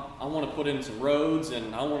 well, I want to put in some roads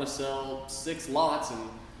and I want to sell 6 lots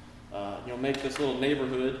and make this little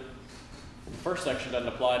neighborhood. The first section doesn't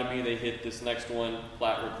apply to me. They hit this next one,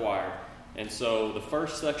 plat required. And so the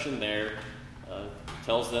first section there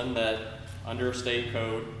tells them that under state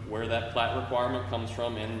code where that plat requirement comes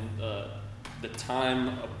from and the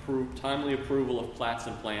timely approval of plats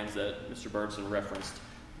and plans that Mr. Bergson referenced,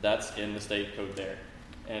 that's in the state code there.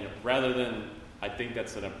 And I think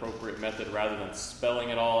that's an appropriate method rather than spelling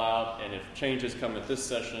it all out. And if changes come at this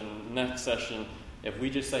session, next session, if we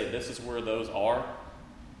just say this is where those are,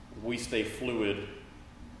 we stay fluid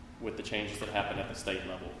with the changes that happen at the state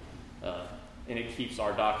level. And it keeps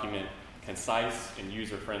our document concise and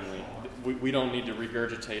user-friendly. We don't need to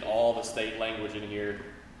regurgitate all the state language in here,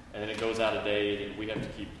 and then it goes out of date, and we have to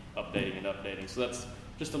keep updating and updating. So that's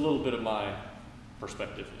just a little bit of my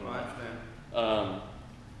perspective. I understand.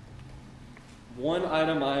 One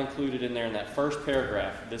item I included in there in that first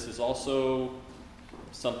paragraph, this is also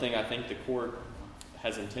something I think the court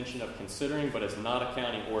has intention of considering, but it's not a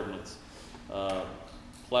county ordinance.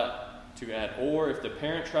 Plat to add, or if the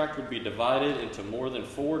parent tract would be divided into more than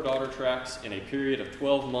 4 daughter tracts in a period of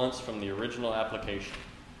 12 months from the original application.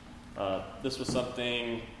 This was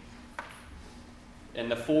something, and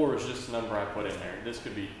the 4 is just a number I put in there. This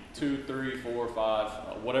could be 2, 3, 4,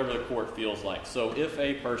 5, whatever the court feels like. So if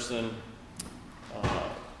a person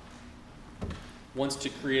wants to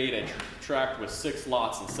create a tract with 6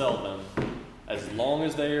 lots and sell them, as long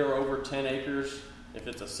as they are over 10 acres, if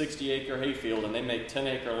it's a 60-acre hayfield and they make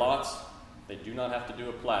 10-acre lots, they do not have to do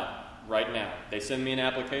a plat right now. They send me an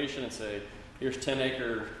application and say, here's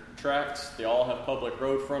 10-acre tracts. They all have public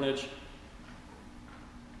road frontage.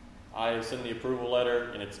 I send the approval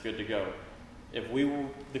letter and it's good to go. If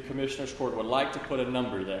the Commissioner's Court would like to put a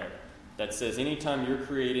number there that says anytime you're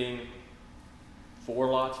creating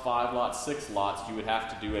 4 lots, 5 lots, 6 lots, you would have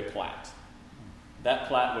to do a plat. That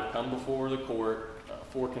plat would come before the court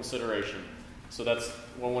for consideration. So that's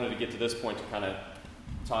what I wanted to get to this point to kind of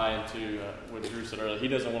tie into what Drew said earlier. He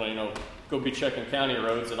doesn't want to, go be checking county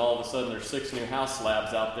roads and all of a sudden there's 6 new house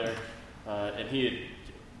slabs out there. And he had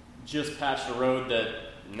just patched a road that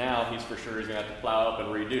now he's for sure he's going to have to plow up and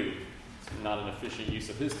redo. It's not an efficient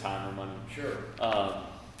use of his time or money. Sure.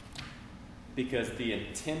 Because the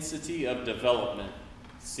intensity of development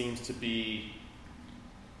seems to be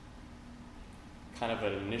kind of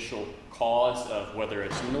an initial cause of whether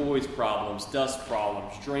it's noise problems, dust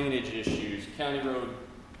problems, drainage issues, county road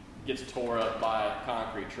gets tore up by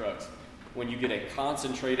concrete trucks. When you get a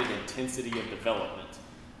concentrated intensity of development.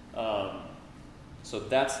 So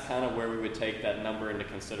that's kind of where we would take that number into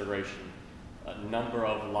consideration. A number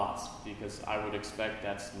of lots, because I would expect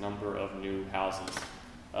that's number of new houses.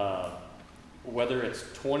 Whether it's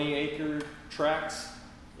 20-acre tracts,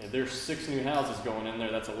 if there's 6 new houses going in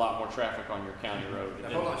there, that's a lot more traffic on your county road.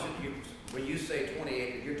 Now, hold on, when you say 20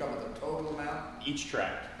 acres, you're talking about the total amount? Each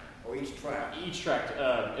tract. Or each tract? Each tract.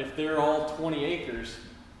 If they're all 20 acres,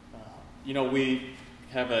 we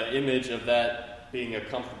have an image of that being a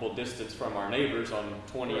comfortable distance from our neighbors on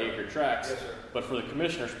 20-acre tracts. Yes, sir. But for the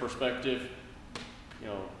commissioner's perspective,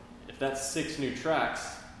 if that's 6 new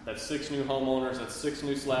tracts, that's 6 new homeowners, that's 6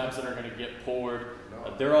 new slabs that are going to get poured.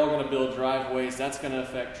 They're all going to build driveways. That's going to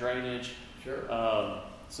affect drainage. Sure.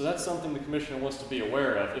 So that's something the commissioner wants to be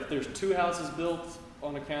aware of. If there's 2 houses built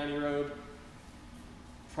on a county road,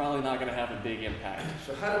 probably not going to have a big impact.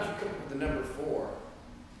 So how did you come up with the number 4?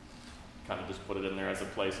 Kind of just put it in there as a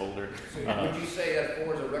placeholder. So would you say that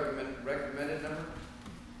 4 is a recommended number?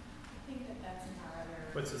 I think that's in our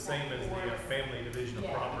other. But it's the same as the family division of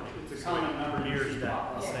Yeah. property. It's a common number. Mirrors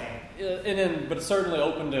that the Yeah. same. But it's certainly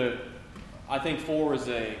open to, I think 4 is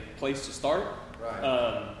a place to start.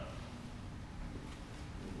 Right.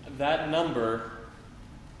 That number,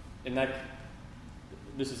 and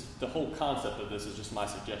this is the whole concept of this is just my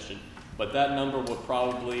suggestion, but that number would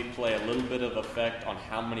probably play a little bit of effect on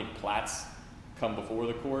how many plats come before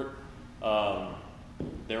the court.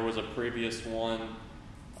 There was a previous one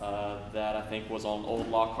that I think was on Old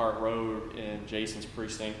Lockhart Road in Jason's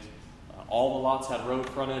precinct. All the lots had road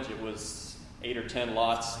frontage. It was 8 or 10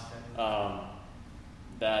 lots.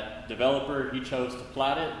 That developer, he chose to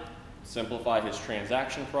plat it, simplify his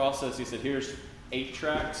transaction process. He said, here's 8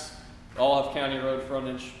 tracts, all have county road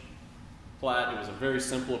frontage, plat. It was a very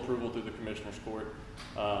simple approval through the commissioner's court.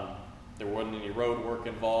 There wasn't any road work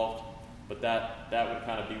involved, but that would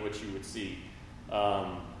kind of be what you would see.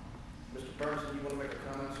 Mr. Burns, do you want to make a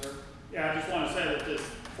comment, sir? Yeah, I just want to say that this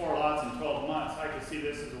 4 lots in 12 months, I could see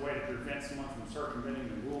this as a way to prevent someone from circumventing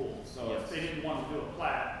the rules. So Yes. if they didn't want to do a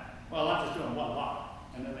plat, well, I'm just doing 1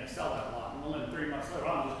 lot, and then they sell that lot. And then 3 months later,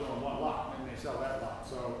 I'm just doing 1 lot, and then they sell that lot.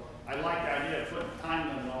 So I like the idea of putting a time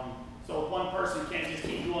limit on, so one person can't just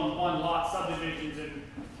keep doing 1 lot subdivisions and,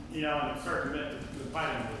 and circumvent the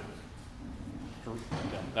planning rules.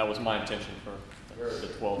 That was my intention for the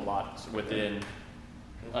 12 lots within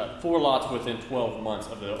 4 lots within 12 months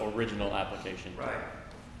of the original application. Right.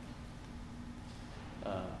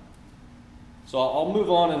 So I'll move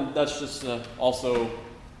on, and that's just also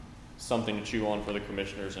something to chew on for the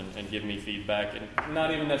commissioners and give me feedback, and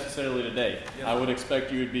not even necessarily today. Yeah. I would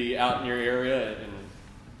expect you would be out in your area, and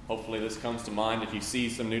hopefully this comes to mind if you see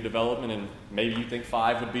some new development, and maybe you think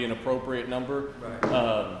 5 would be an appropriate number.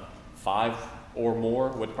 Right. 5 or more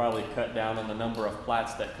would probably cut down on the number of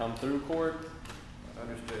plats that come through court.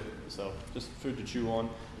 Understood. So just food to chew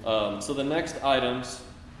on. So the next items,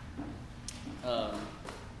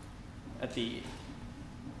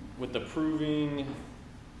 with approving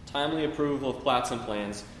timely approval of plats and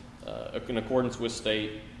plans in accordance with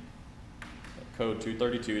state code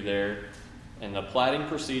 232 there, and the platting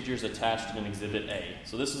procedures attached in Exhibit A.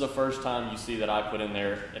 So this is the first time you see that I put in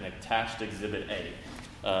there an attached Exhibit A.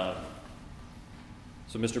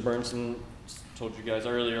 So Mr. Burnson told you guys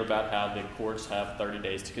earlier about how the courts have 30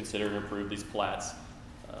 days to consider and approve these plats.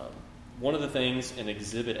 One of the things in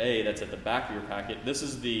Exhibit A that's at the back of your packet, this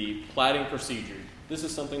is the platting procedure. This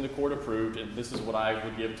is something the court approved, and this is what I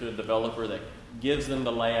would give to a developer that gives them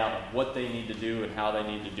the layout of what they need to do and how they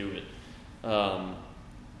need to do it.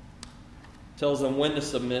 Tells them when to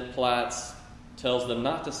submit plats, tells them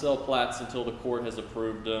not to sell plats until the court has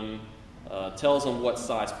approved them, tells them what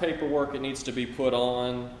size paperwork it needs to be put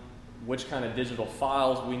on, which kind of digital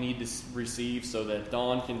files we need to receive so that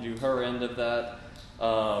Dawn can do her end of that.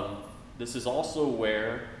 This is also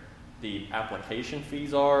where the application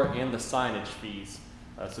fees are and the signage fees.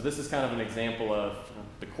 So this is kind of an example of,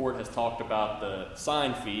 the court has talked about the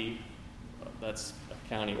sign fee. That's a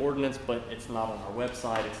county ordinance, but it's not on our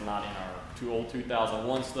website. It's not in our old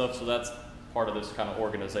 2001 stuff. So that's part of this kind of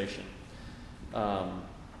organization. And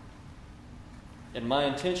my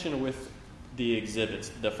intention with the exhibits,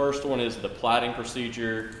 the first one is the plating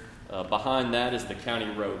procedure. Behind that is the county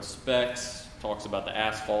road specs. Talks about the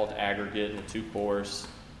asphalt, aggregate, and the 2-course.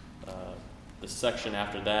 The section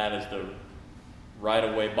after that is the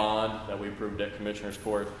right-of-way bond that we approved at Commissioner's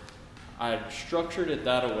Court. I structured it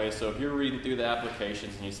that way, so if you're reading through the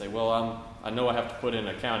applications and you say, well, I know I have to put in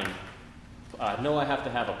a county, I know I have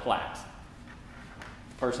to have a plat.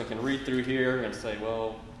 The person can read through here and say,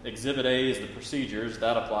 well, Exhibit A is the procedures,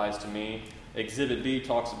 that applies to me. Exhibit B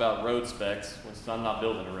talks about road specs, which I'm not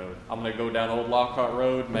building a road. I'm going to go down Old Lockhart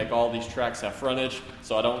Road, make all these tracks have frontage,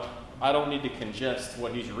 so I don't need to congest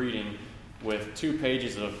what he's reading with 2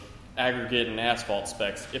 pages of aggregate and asphalt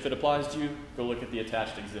specs. If it applies to you, go look at the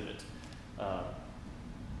attached exhibit.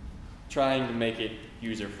 Trying to make it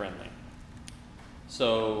user-friendly.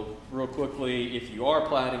 So, real quickly, if you are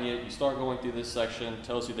platting it, you start going through this section. It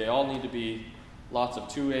tells you they all need to be lots of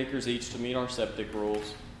 2 acres each to meet our septic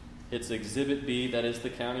rules. It's Exhibit B, that is the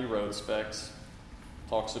county road specs.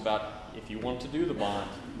 Talks about if you want to do the bond.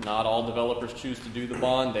 Not all developers choose to do the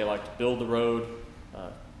bond. They like to build the road,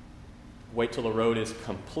 wait till the road is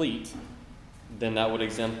complete. Then that would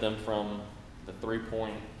exempt them from the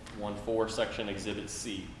 3.14 section Exhibit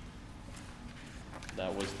C.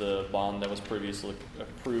 That was the bond that was previously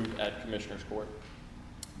approved at Commissioner's Court.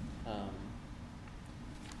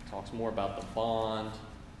 Talks more about the bond.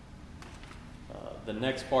 The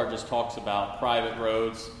next part just talks about private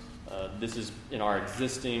roads. This is in our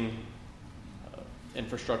existing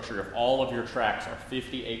infrastructure. If all of your tracks are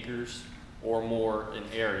 50 acres or more in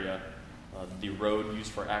area, the road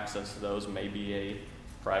used for access to those may be a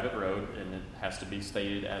private road, and it has to be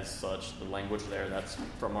stated as such. The language there, that's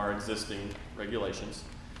from our existing regulations.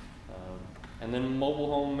 And then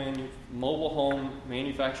mobile home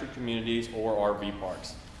manufactured communities or RV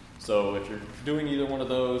parks. So if you're doing either one of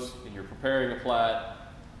those and you're preparing a plat,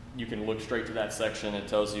 you can look straight to that section. It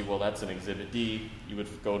tells you, well, that's an Exhibit D. You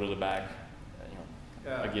would go to the back,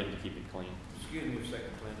 again, to keep it clean. Excuse me a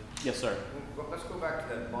second, Clint. Yes, sir. Let's go back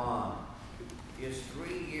to that bond. Is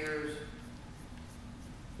 3 years,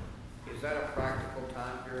 is that a practical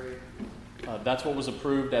time period? That's what was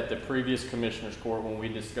approved at the previous Commissioner's Court when we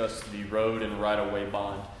discussed the road and right-of-way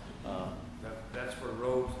bond. That's for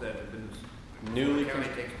roads that have been Newly the county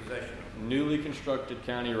takes possession of. Newly constructed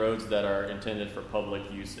county roads that are intended for public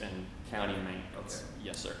use and county maintenance. Okay.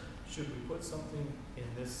 Yes, sir. Should we put something in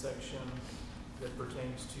this section that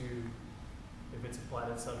pertains to if it's a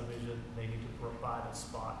platted subdivision, they need to provide a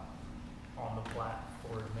spot on the plat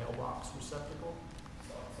for a mailbox receptacle?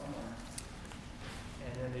 Somewhere.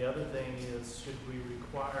 And then the other thing is, should we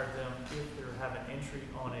require them, if they have an entry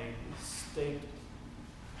on a state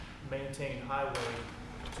maintained highway,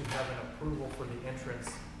 to have an approval for the entrance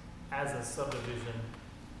as a subdivision,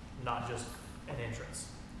 not just an entrance?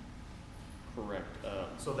 Correct.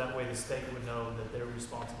 So that way the state would know that they're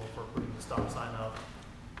responsible for putting the stop sign up.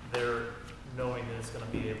 They're knowing that it's going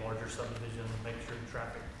to be a larger subdivision and make sure the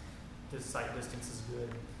traffic, the site distance is good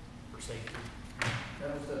for safety.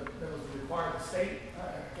 That was the required state.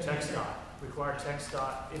 TxDOT, require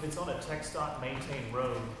TxDOT, if it's on a TxDOT maintained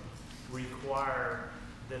road, require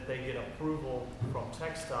that they get approval from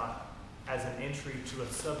TxDOT as an entry to a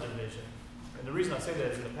subdivision. And the reason I say that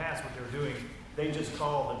is in the past, what they were doing, they just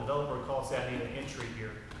call, the developer would call, say, I need an entry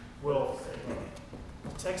here. Well,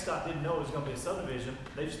 TxDOT didn't know it was going to be a subdivision,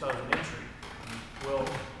 they just thought it was an entry. Well,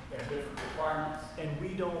 They have different requirements. and we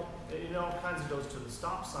don't, it all kinds of goes to the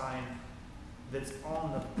stop sign that's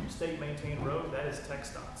on the state maintained road, that is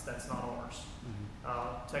TxDOT's, that's not ours.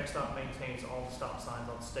 TxDOT maintains all the stop signs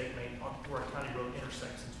on where a county road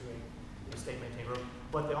intersects into a state maintained road.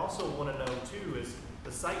 But they also want to know too is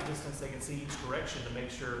the site distance, they can see each direction to make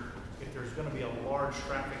sure if there's going to be a large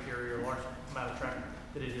traffic area or a large amount of traffic,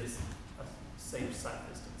 that it is a safe site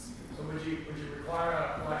distance. So would you require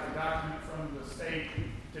a document from the state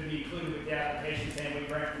to be included with the application saying we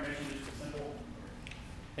grant permission, just a simple?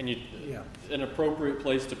 And an appropriate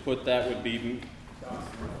place to put that would be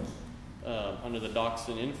under the docs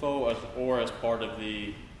and info, or as part of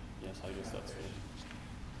the. Yes, I guess that's it.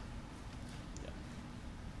 Yeah.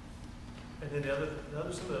 And then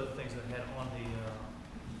some of the other things that I had on the,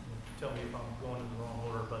 tell me if I'm going in the wrong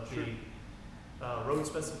order, but Sure. the road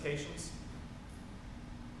specifications.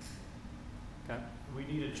 Okay. We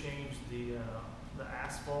need to change the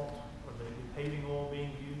asphalt or the paving oil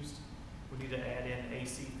being used. We need to add in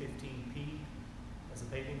AC 15P as a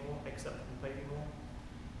paving oil, acceptable paving oil.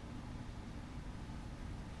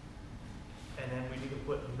 And then we need to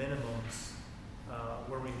put minimums,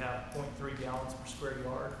 where we have 0.3 gallons per square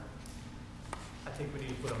yard. I think we need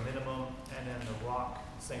to put a minimum, and then the rock,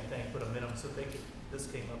 same thing, put a minimum. So this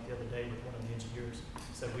came up the other day with one of the engineers,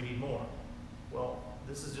 said we need more. Well,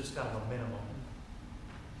 this is just kind of a minimum.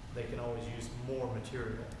 They can always use more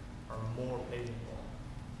material or more paving oil.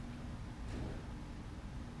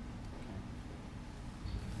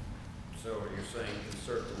 So you're saying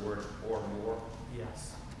insert the word or more,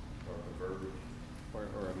 Yes. or the verbiage?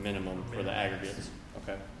 Or a minimum for the aggregates.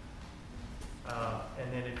 Okay.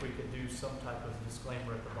 And then if we could do some type of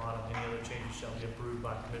disclaimer at the bottom, any other changes shall be approved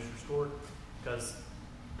by Commissioner's Court, because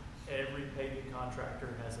every paving contractor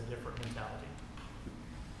has a different mentality.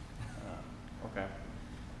 Okay.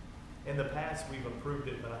 In the past, we've approved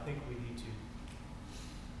it, but I think we need to,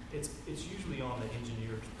 it's usually on the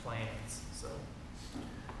engineer's plans, so.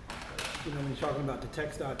 You know, when you're talking about the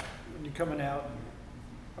TxDOT, when you're coming out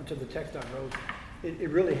onto the TxDOT road, it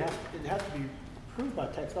really has to be approved by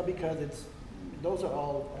TxDOT, because those are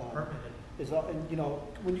all, Permitted. it's all, and you know,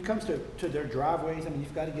 when it comes to their driveways, I mean,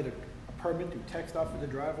 you've got to get a permit through TxDOT for the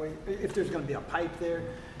driveway, if there's gonna be a pipe there.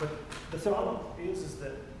 But the problem is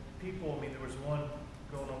that people, I mean, there was one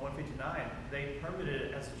going on 159, they permitted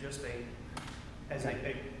it as just a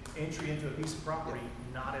entry into a piece of property,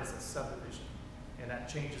 not as a subdivision. And that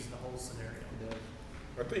changes the whole scenario.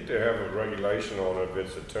 I think they have a regulation on if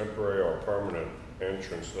it's a temporary or permanent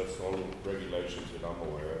entrance. That's the only regulations that I'm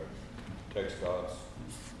aware of. TxDOT's,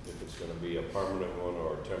 if it's gonna be a permanent one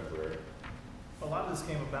or a temporary. A lot of this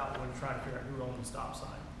came about when trying to figure out who owned the stop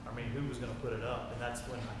sign. I mean, who was gonna put it up, and that's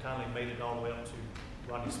when I kinda made it all the way up to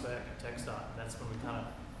Rodney Speck and TxDOT, and that's when we kinda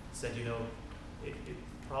said, you know, it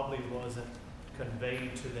probably wasn't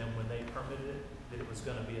conveyed to them when they permitted it, that it was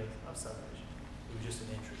gonna be a subdivision. It was just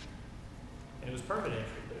an entry. And it was permanent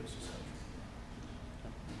entry, but it was just an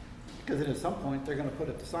entry. Because then at some point, they're gonna put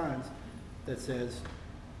up the signs that says,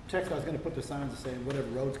 TxDOT's gonna put the signs that say whatever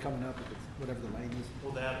road's coming up, if it's whatever the lane is.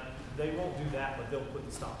 Well, they won't do that, but they'll put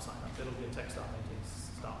the stop sign up. It'll be a TxDOT maintained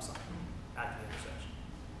stop sign at the intersection.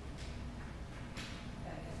 I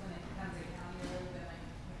guess when it becomes a county road, then like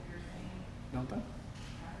what you're saying, Don't they?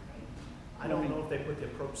 I don't know if they put the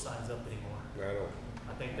approach signs up anymore. I don't.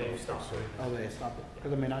 I think they've stopped so. doing that. Oh, they stopped it.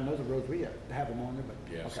 Because I mean, I know the roads we have them on there, but,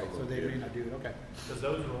 Yeah, okay, some of so them they may did. not do it, okay. Because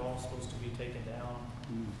those were all supposed to be taken down.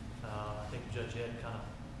 Mm, I think Judge Ed kind of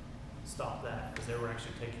stopped that because they were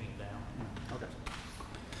actually taking it down. okay.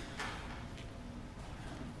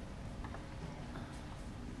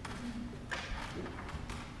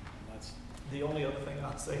 That's The only other thing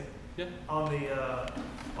I'll say, yeah. on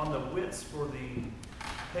the widths for the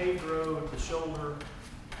paved road, the shoulder,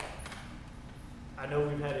 I know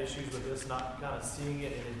we've had issues with this, not kind of seeing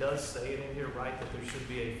it, and it does say it in here, right, that there should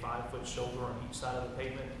be a 5-foot shoulder on each side of the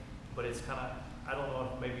pavement, but it's kind of, I don't know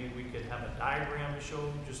if maybe we could have a diagram to show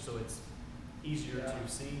them, just so it's easier Yeah. to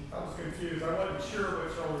see. I was confused, I wasn't sure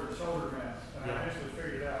what shoulder meant, and Yeah. I eventually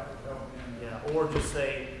figured it out with help in. Yeah, or just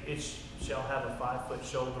say it shall have a 5-foot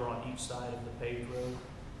shoulder on each side of the paved road.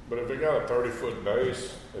 But if they got a 30-foot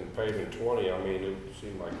base and paving 20, I mean, it would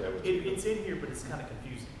seem like that would. It's in here, but it's kind of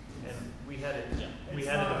confusing, and we had it, we It's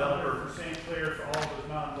had a not developer, 100% clear for all those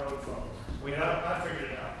non-road folks. We But have- I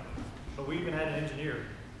figured it out. but we even had an engineer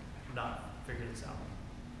not figure this out.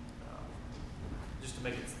 Just to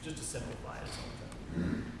make it, just to simplify it,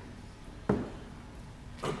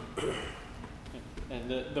 so. And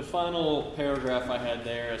the final paragraph I had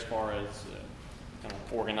there, as far as kind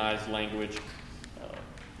of organized language,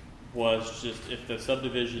 was just if the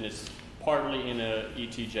subdivision is partly in a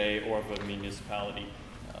ETJ or of a municipality.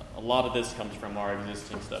 A lot of this comes from our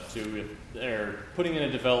existing stuff too. If they're putting in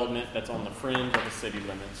a development that's on the fringe of the city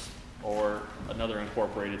limits or another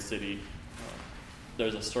incorporated city,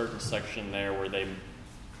 there's a certain section there where they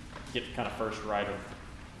get kind of first right of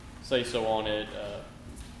say so on it,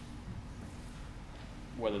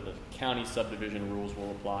 whether the county subdivision rules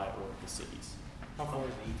will apply or the cities. How far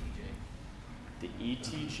is the ETJ? The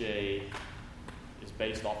ETJ is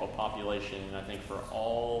based off of population, and I think for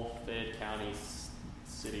all Fayette County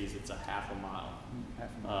cities, it's a half a mile. Half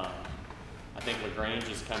a mile. I think LaGrange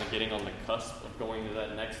is kind of getting on the cusp of going to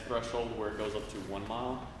that next threshold where it goes up to 1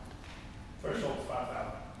 mile. Threshold's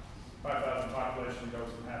 5,000. 5,000 population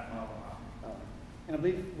goes from half mile to mile. And I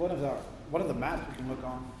believe one of the maps we can look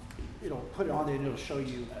on, it'll put it on there and it'll show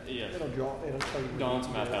you, Yes. it'll show you. where Dawn's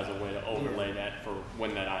you- map has a way to overlay that for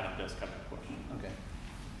when that item does come into question. Okay.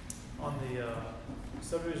 On the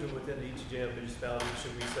subdivision within the ETJ of municipality,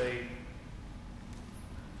 should we say,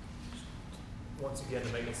 once again, to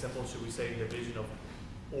make it simple, should we say division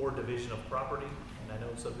of property? And I know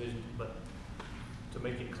subdivision, but to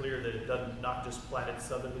make it clear that it doesn't, not just platted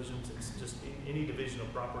subdivisions, it's just any division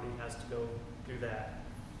of property has to go do that.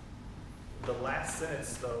 The last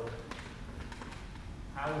sentence though,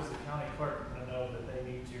 how is the county clerk gonna know that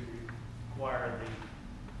they need to require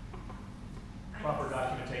the proper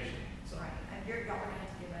documentation? So, Right, and y'all are gonna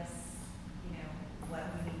have to give us, you know, what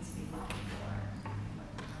we need to be looking for, and what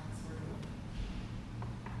sort of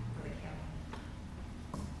for the county.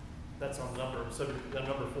 that's on number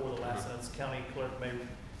 4, the last sentence. County clerk may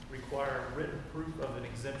require written proof of an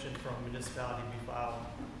exemption from municipality be filed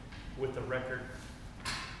with the record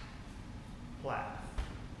plat.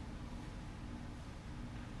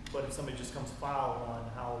 But if somebody just comes to file one,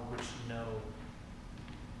 how would she know?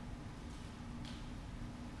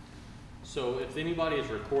 So if anybody is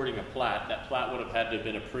recording a plat, that plat would have had to have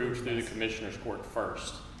been approved through the commissioner's court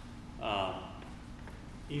first.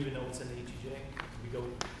 Even though it's in the ETJ, we go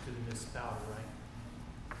to the municipality, right?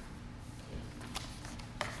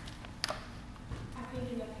 I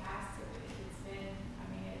think in the past, if it's been, I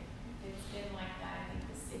mean, if it's been like that, I think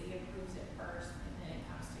the city approves it first and then it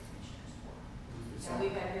comes to commissioner's court. Now,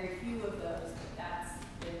 we've had very few of those, but that's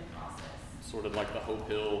been the process. Sort of like the Hope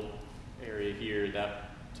Hill area here, that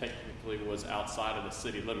technically was outside of the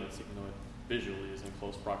city limits, even though it visually is in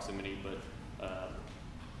close proximity, but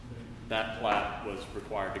that plat was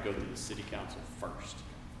required to go through the city council first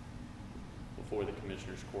before the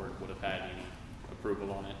commissioner's court would have had any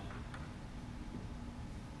approval on it.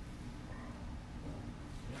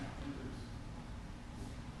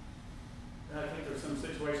 I think there's some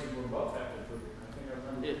situations where both have to approve it. I think I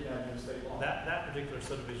remember It- that in state law. That particular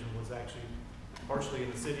subdivision was actually partially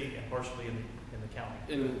in the city and partially in the county.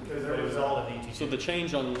 Because But it was all in ETJ. So the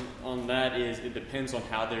change on that is it depends on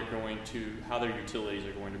how their utilities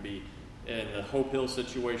are going to be. In the Hope Hill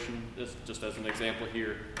situation, just as an example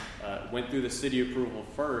here, went through the city approval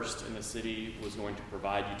first, and the city was going to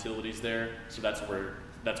provide utilities there. So that's where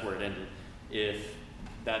it ended. If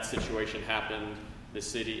that situation happened, the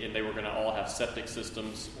city, and they were going to all have septic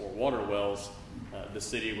systems or water wells, the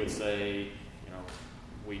city would say, you know,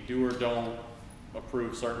 we do or don't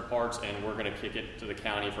approve certain parts, and we're going to kick it to the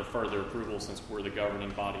county for further approval since we're the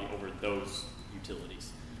governing body over those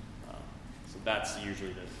utilities. So that's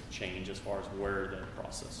usually the change as far as where the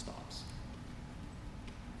process stops.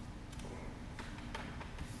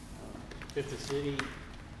 If the city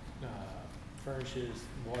furnishes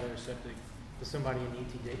water or septic to somebody in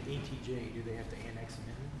ETJ, do they have to annex them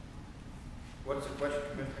in? What's the question,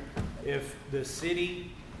 Commissioner? If the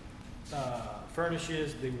city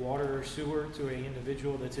furnishes the water or sewer to an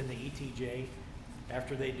individual that's in the ETJ,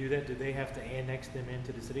 after they do that, do they have to annex them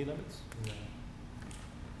into the city limits? No.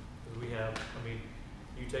 'Cause we have, I mean,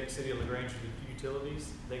 you take City of LaGrange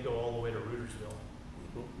utilities, they go all the way to Rudersville.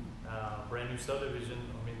 Brand new subdivision,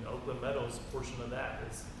 I mean, Oakland Meadows, portion of that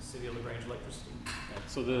is City of LaGrange electricity.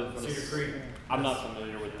 So Cedar Creek. I'm not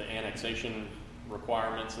familiar with the annexation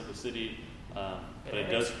requirements of the city, but it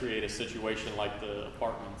does create a situation like the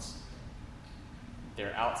apartments.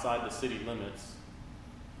 They're outside the city limits,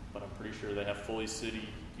 but I'm pretty sure they have fully city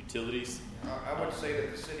utilities. I would say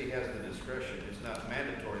that the city has the discretion. It's not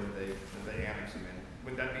mandatory that they annex them in.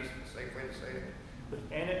 Would that be a safe way to say it? But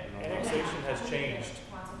annexation has changed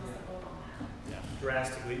Yeah.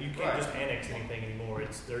 drastically. You can't just annex anything anymore.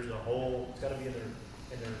 It's gotta be in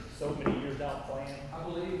their so many years down plan. I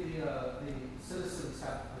believe the citizens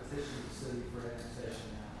have petitioned the city for annexation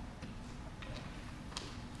now.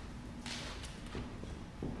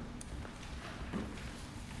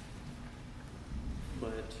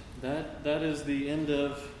 But that is the end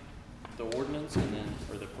of the ordinance, and then,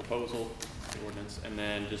 or the proposal, the ordinance, and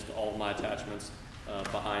then just all of my attachments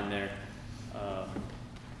behind there.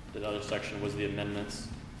 The other section was the amendments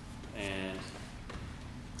and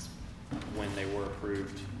when they were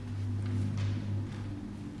approved.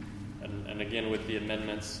 And again, with the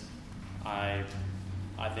amendments, I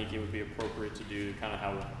think it would be appropriate to do kind of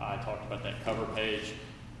how I talked about that cover page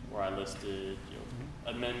where I listed,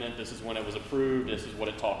 amendment, this is when it was approved, this is what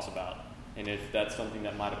it talks about. And if that's something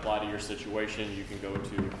that might apply to your situation, you can go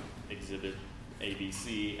to exhibit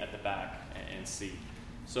ABC at the back and see.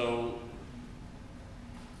 So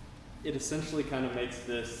it essentially kind of makes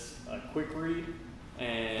this a quick read,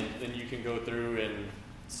 and then you can go through and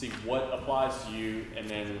see what applies to you and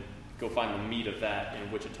then go find the meat of that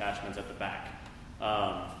in which attachments at the back.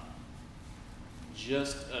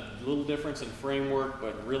 Just a little difference in framework,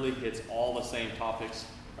 but really hits all the same topics.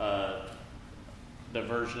 The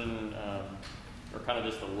version, or kind of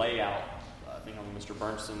just the layout, I think on Mr.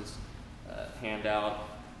 Bernson's handout,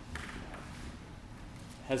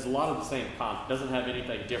 has a lot of the same content. Doesn't have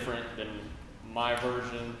anything different than my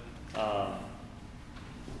version.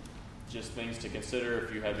 Just things to consider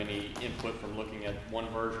if you have any input from looking at one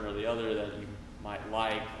version or the other that you might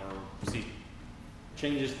like, or see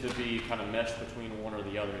changes to be kind of meshed between one or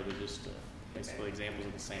the other. They're just basically examples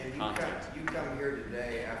of the same And content. you come here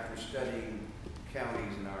today after studying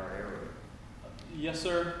counties in our area. Yes,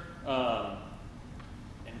 sir.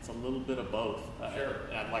 And it's a little bit of both. Sure.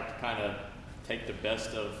 And I'd like to kind of take the best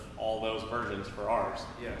of all those versions for ours.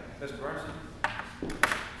 Yeah. Mr. Burnson? I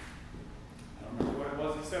don't remember what it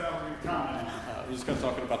was he said. I was going to comment. I was just going to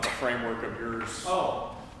talk about the framework of yours.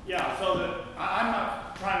 Oh, yeah, so I'm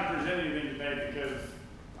not trying to present anything today because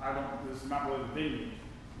this is not really the venue.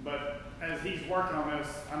 But as he's working on this,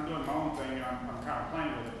 I'm doing my own thing and I'm kind of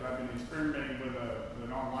playing with it, but I've been experimenting with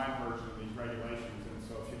an online version of these regulations. And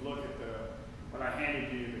so if you look at what I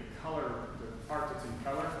handed you, the part that's in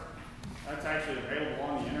color, that's actually available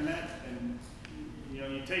on the internet. And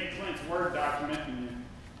you take Clint's Word document and you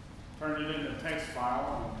turn it into a text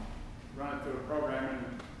file and run it through a program and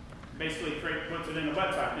basically puts it in a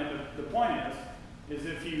website. And the point is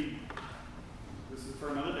if you, this is for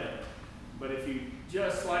another day, but if you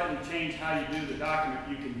just slightly change how you do the document,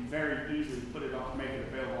 you can very easily make it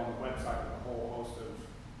available on the website with a whole host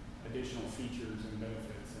of additional features and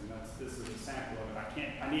benefits. And this is a sample of it.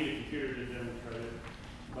 I need a computer to demonstrate it,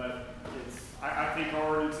 but I think our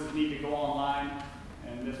ordinances need to go online,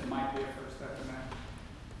 and this might be a first step in that.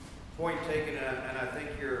 Point taken, and I think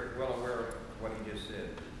you're well aware of what he just said.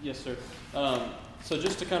 Yes, sir. So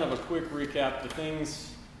just to kind of a quick recap, the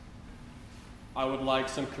things I would like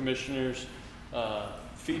some commissioners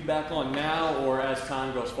feedback on now or as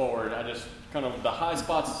time goes forward. I just kind of the high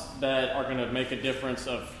spots that are going to make a difference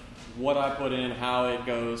of what I put in, how it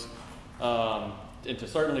goes, and to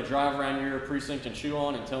certainly drive around your precinct and chew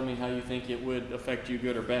on and tell me how you think it would affect you,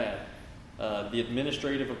 good or bad. The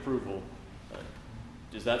administrative approval.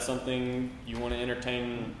 Is that something you want to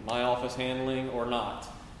entertain my office handling or not?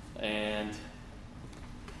 And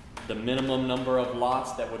the minimum number of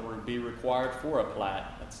lots that would be required for a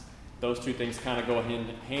plat. Those two things kind of go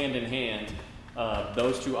hand in hand.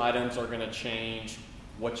 Those two items are going to change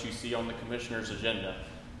what you see on the commissioner's agenda.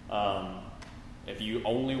 If you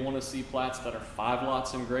only want to see plats that are 5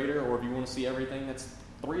 lots and greater, or if you want to see everything that's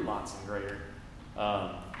 3 lots and greater.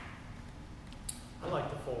 I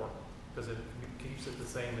like the 4 because it keeps it the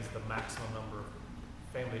same as the maximum number of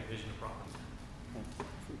family division of properties.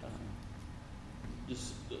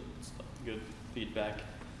 Just good feedback.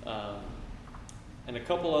 And a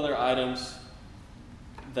couple other items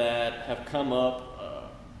that have come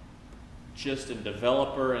up just in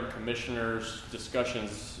developer and commissioners'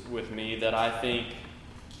 discussions with me that I think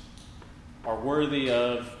are worthy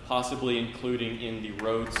of possibly including in the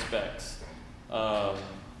road specs.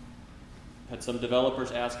 Had some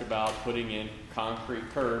developers ask about putting in concrete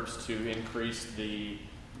curbs to increase the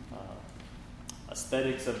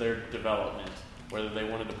aesthetics of their development, whether they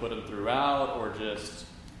wanted to put them throughout or just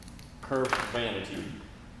curb vanity.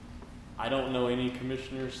 I don't know any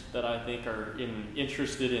commissioners that I think are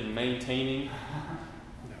interested in maintaining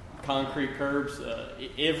concrete curbs.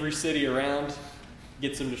 Every city around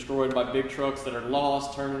gets them destroyed by big trucks that are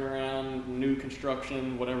lost, turning around, new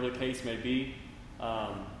construction, whatever the case may be.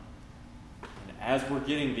 And as we're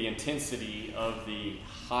getting the intensity of the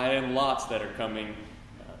high-end lots that are coming,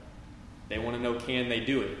 they want to know, can they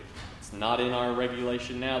do it? It's not in our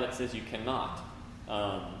regulation now that says you cannot.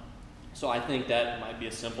 So I think that might be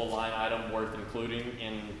a simple line item worth including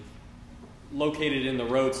located in the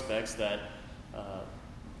road specs that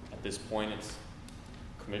at this point it's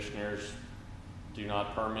commissioners do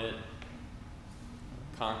not permit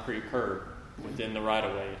concrete curb within the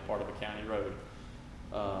right-of-way as part of a county road.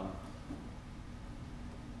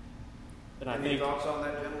 And I Any think thoughts on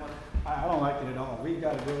that, gentlemen? I don't like it at all. We've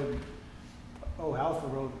got a road, Alpha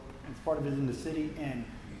Road, and part of it is in the city, and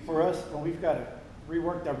for us, when we've got to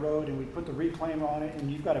rework that road and we put the reclaim on it,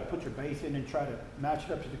 and you've got to put your base in and try to match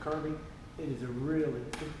it up to the curbing, it is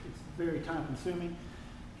it's very time consuming.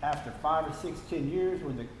 After 5 or 6, 10 years,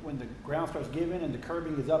 when the ground starts giving and the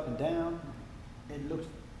curbing is up and down, it looks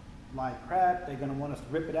like crap. They're going to want us to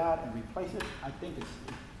rip it out and replace it. I think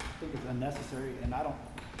it's unnecessary, and I don't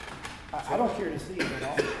care to see it at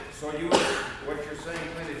all. So what you're saying,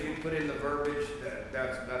 Clint, is you put in the verbiage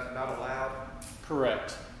that's not allowed?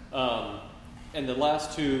 correct. And the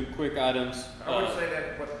last two quick items. I would say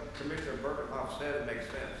that what Commissioner Birkenhoff said, it makes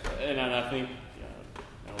sense. And I think,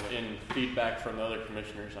 in feedback from the other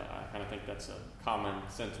commissioners, I kind of think that's a common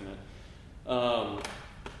sentiment.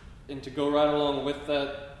 And to go right along with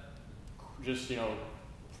that, just,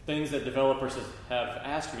 things that developers have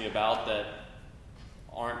asked me about that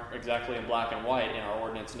aren't exactly in black and white in our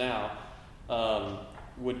ordinance now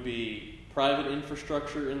would be private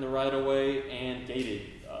infrastructure in the right of way and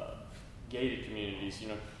gated communities. You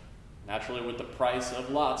know, naturally with the price of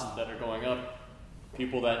lots that are going up,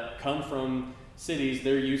 people that come from cities,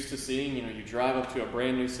 they're used to seeing, you know, you drive up to a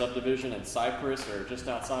brand new subdivision in Cypress or just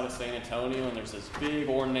outside of San Antonio, and there's this big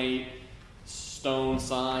ornate stone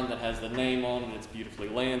sign that has the name on it, and it's beautifully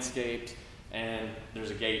landscaped, and there's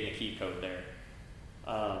a gate and a key code there.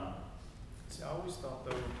 See, I always thought,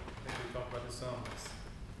 though, I think we talked about this some,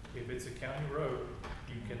 if it's a county road,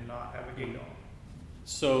 you cannot have a gate on it.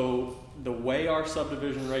 So the way our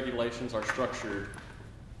subdivision regulations are structured,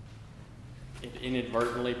 it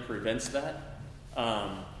inadvertently prevents that.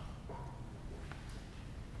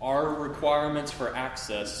 Our requirements for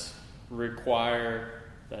access require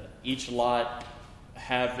that each lot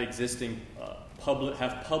have existing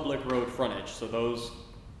public road frontage. So those,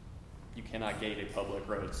 you cannot gate a public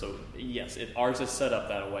road. So yes, ours is set up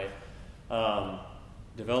that way.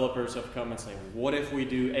 Developers have come and say, what if we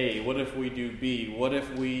do A? What if we do B? What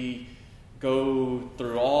if we go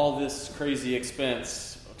through all this crazy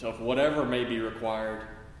expense of whatever may be required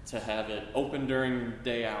to have it open during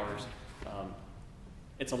day hours?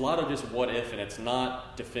 It's a lot of just what if, and it's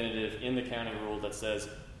not definitive in the county rule that says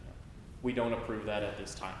we don't approve that at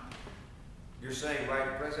this time. You're saying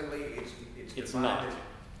right presently it's defined not.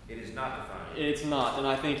 It is not defined. It's not, and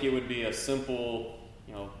I think it would be a simple,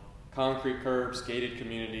 you know, concrete curbs, gated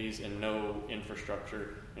communities, and no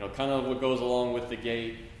infrastructure. You know, kind of what goes along with the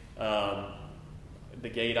gate. The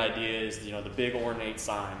gate idea is, you know, the big ornate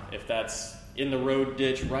sign. If that's in the road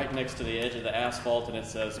ditch right next to the edge of the asphalt and it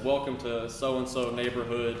says, welcome to so-and-so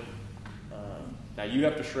neighborhood, now you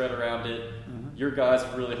have to shred around it. Mm-hmm. Your guys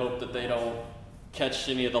really hope that they don't catch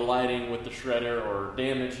any of the lighting with the shredder or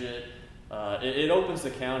damage it. It opens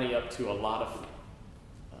the county up to a lot of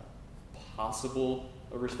possible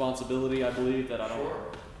responsibility, I believe, that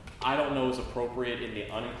I don't know is appropriate in the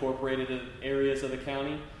unincorporated areas of the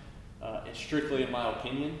county. It's strictly in my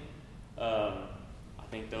opinion. I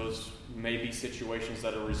think those may be situations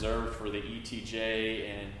that are reserved for the ETJ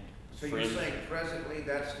and so you're saying presently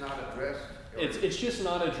that's not addressed? It's just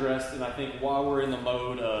not addressed, and I think while we're in the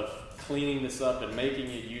mode of cleaning this up and making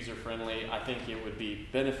it user-friendly, I think it would be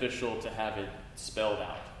beneficial to have it spelled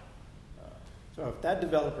out. So if that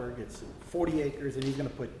developer gets 40 acres and he's going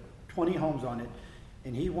to put 20 homes on it,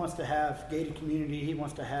 and he wants to have gated community, he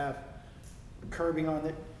wants to have curbing on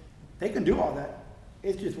it, they can do all that.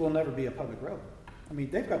 It just will never be a public road. I mean,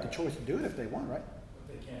 they've got the choice to do it if they want, right?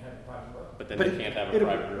 But they can't have a private road. But then they can't have a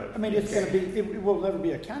private road. I mean, it's going to be, it will never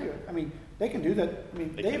be a county road. I mean, they can do that. I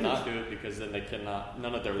mean, they cannot do it because then they cannot,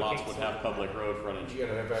 none of their lots would have public road frontage. You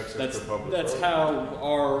gotta have access to public road. That's how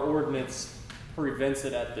our ordinance prevents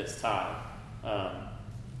it at this time.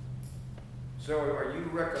 So are you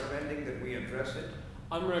recommending that we address it?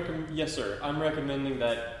 Yes, sir. I'm recommending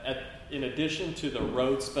that in addition to the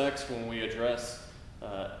road specs, when we address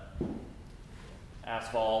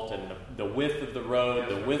asphalt and the width of the road,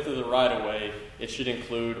 the width of the right-of-way, it should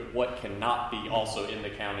include what cannot be also in the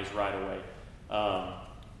county's right-of-way.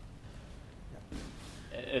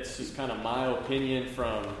 It's just kind of my opinion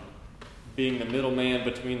from being the middleman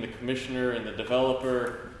between the commissioner and the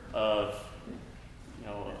developer of, you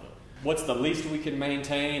know, what's the least we can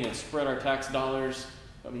maintain and spread our tax dollars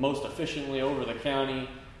most efficiently over the county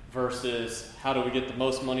versus how do we get the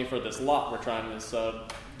most money for this lot we're trying to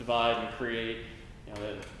subdivide and create. You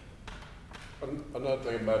know, another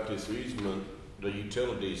thing about this easement, the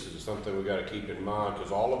utilities is something we got to keep in mind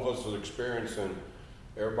because all of us are experiencing.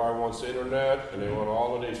 Everybody wants internet and they want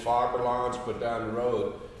all of these fiber lines put down the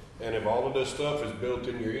road. And if all of this stuff is built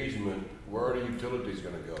in your easement, where are the utilities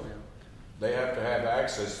going to go? Yeah. They have to have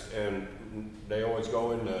access, and they always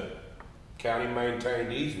go in the county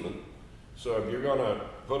maintained easement. So if you're going to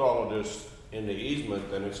put all of this in the easement,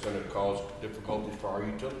 then it's going to cause difficulties for our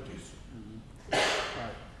utilities.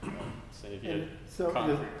 So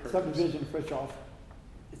the subdivision, fresh off,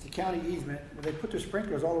 it's a county easement, where they put their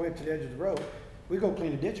sprinklers all the way up to the edge of the road. We go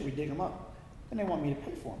clean a ditch and we dig them up. Then they want me to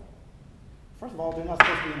pay for them. First of all, they're not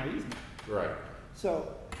supposed to be in our easement. Right.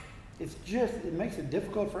 So it's just, it makes it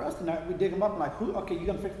difficult for us to not, we dig them up and like, okay, you're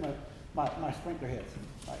going to fix my sprinkler heads.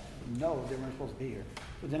 Like, no, they weren't supposed to be here.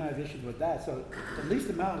 But then I have issues with that. So the least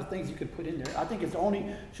amount of things you could put in there, I think it's only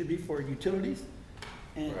should be for utilities.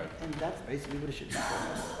 And, right. And that's basically what it should be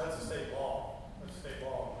for. That's a state law. That's a state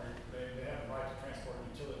law. They have the right to transport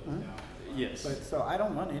utilities now. Yes. But so I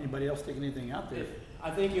don't want anybody else sticking anything out there.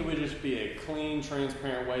 I think it would just be a clean,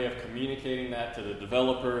 transparent way of communicating that to the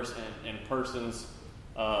developers and persons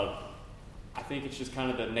I think it's just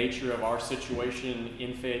kind of the nature of our situation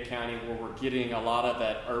in Fayette County where we're getting a lot of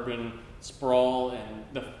that urban sprawl, and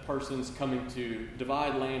the persons coming to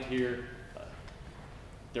divide land here,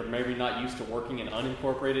 they're maybe not used to working in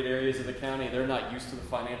unincorporated areas of the county. They're not used to the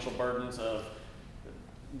financial burdens of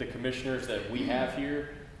the commissioners that we have here,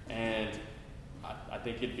 and I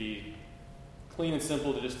think it'd be clean and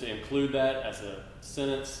simple to include that as a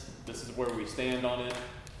sentence. This is where we stand on it,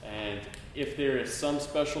 and if there is some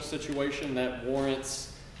special situation that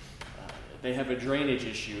warrants, they have a drainage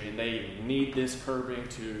issue and they need this curbing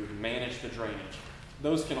to manage the drainage,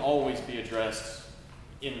 those can always be addressed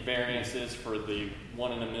in variances for the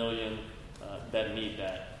 1 in a million that need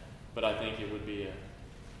that. But I think it would be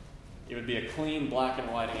a clean black and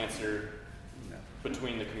white answer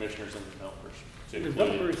between the commissioners and the developers. The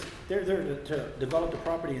developers, they're there to develop the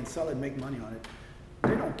property and sell it and make money on it.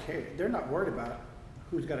 They don't care. They're not worried about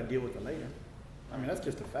who's got to deal with it later. I mean, that's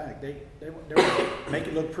just a fact. They make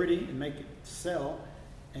it look pretty and make it sell,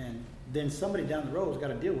 and then somebody down the road has got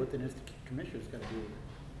to deal with it, and it's the commissioner's got to deal with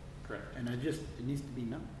it. Correct. And it needs to be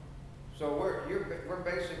known. So we're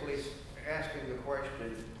basically asking the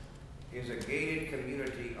question, is a gated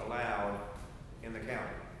community allowed in the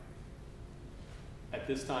county? At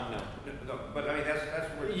this time, no. No, but I mean, that's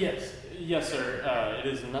what. Yes, sir. It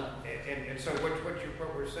is not. And so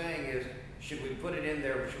what we're saying is, should we put it in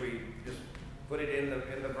there? Or should we just put it in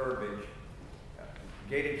the verbiage?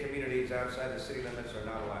 Gated communities outside the city limits are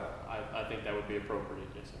not allowed. I think that would be appropriate.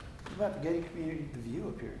 Yes, sir. What about the gated community, the view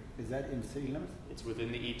up here? Is that in city limits? It's within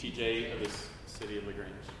the ETJ of the city of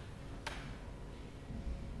LaGrange.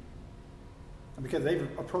 Because they've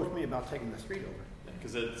approached me about taking the street over.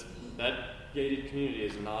 Because that gated community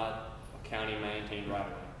is not a county maintained right of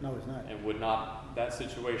way. No, it's not. And that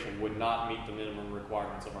situation would not meet the minimum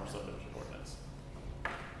requirements of our subdivision ordinance.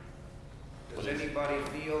 Does anybody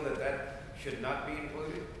feel that should not be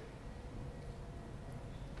included?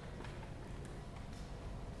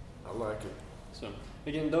 I like it. So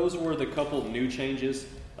again, those were the couple new changes.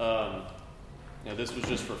 This was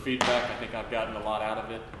just for feedback. I think I've gotten a lot out of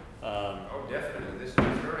it. Oh, definitely. This is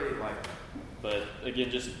very likely. But again,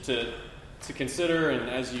 just to consider, and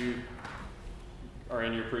as you are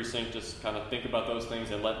in your precinct, just kind of think about those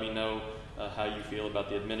things and let me know how you feel about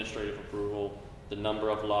the administrative approval, the number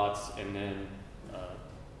of lots, and then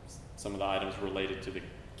some of the items related to the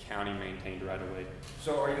county maintained right of way.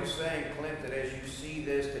 So are you saying, Clint, that as you see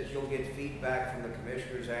this, that you'll get feedback from the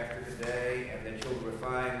commissioners after today, and that you'll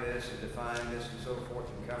refine this and define this and so forth,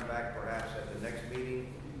 and come back perhaps at the next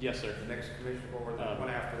meeting? Yes, sir. The next commissioner, or the one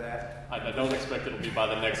after that? I don't expect it'll be by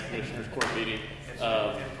the next commissioners court meeting.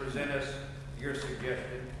 And present us your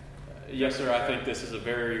suggestion. Yes, sir. I think this is a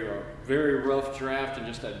very, very rough draft and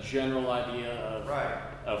just a general idea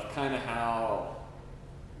of kind of how,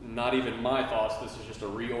 not even my thoughts, this is just a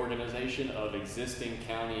reorganization of existing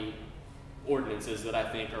county ordinances that I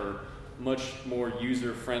think are much more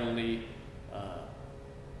user-friendly,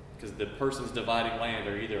 because the persons dividing land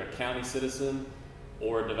are either a county citizen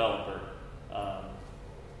or a developer.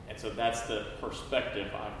 And so that's the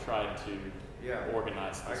perspective I've tried to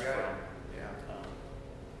organize this from.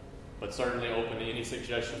 But certainly open to any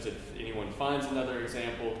suggestions if anyone finds another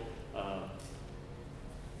example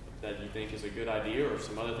that you think is a good idea, or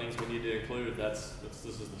some other things we need to include. This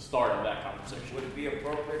is the start of that conversation. Would it be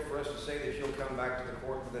appropriate for us to say that you'll come back to the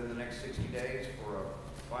court within the next 60 days for a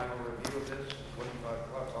final review of this? What are your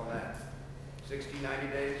thoughts on that? 60, 90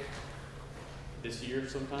 days? This year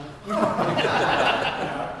sometime? I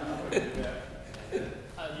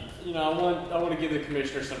want to give the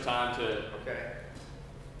commissioner some time to. Okay.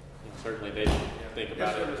 Certainly they should think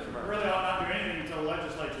about it. Really ought not do anything until the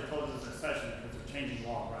legislature closes its session, because they're changing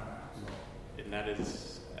law right now. So. And that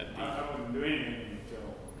is I wouldn't do anything until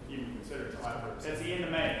even consider it. It's the end of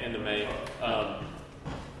May. End of May.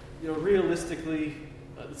 Realistically,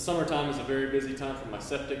 summertime is a very busy time for my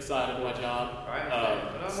septic side of my job.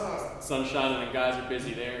 Sun's shining and guys are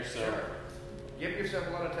busy there, so. Sure. Give yourself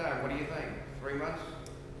a lot of time. What do you think? 3 months?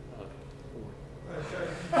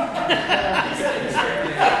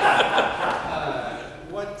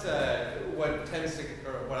 What tends to,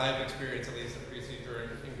 or what I've experienced at least, the procedure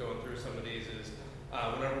in going through some of these is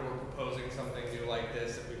whenever we're proposing something new like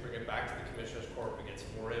this, if we bring it back to the commissioner's court, we get some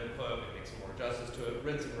more input, we make some more adjustments to it,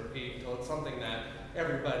 rinse and repeat until it's something that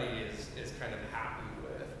everybody is kind of happy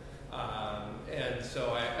with. And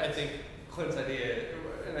so I think Clint's idea,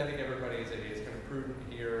 and I think everybody's idea, is kind of prudent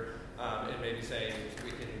here, and maybe saying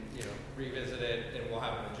we can revisit it, and we'll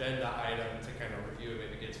have an agenda item to kind of review it,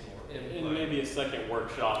 maybe get some more input. And maybe a second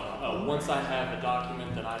workshop. Once I have a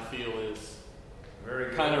document that I feel is Very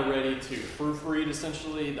good. kind of ready to proofread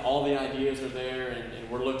essentially. All the ideas are there, and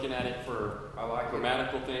we're looking at it for I like it.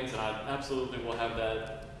 grammatical things, and I absolutely will have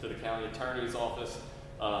that to the county attorney's office.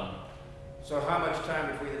 So how much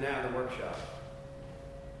time between now and the workshop?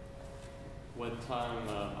 What time,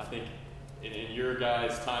 I think in your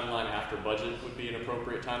guys' timeline after budget would be an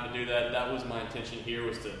appropriate time to do that. That was my intention here,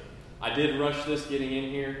 was to, I did rush this getting in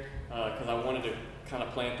here, because I wanted to kind of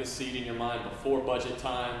plant this seed in your mind before budget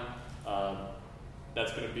time.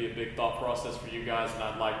 That's going to be a big thought process for you guys, and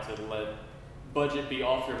I'd like to let budget be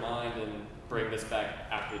off your mind and bring this back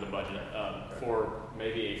after the budget for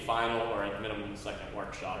maybe a final or at minimum second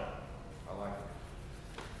workshop. I like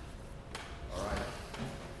it. All right.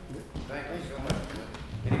 Thank you so much.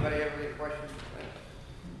 Anybody have any questions?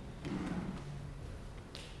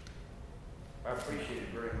 I appreciate it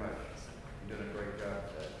very much. You've done a great job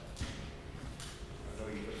today. I know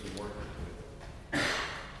you put some work into it.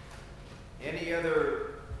 Any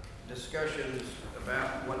other discussions about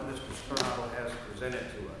what Mr. Sternadel has presented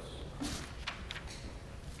to us?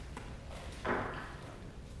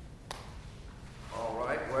 All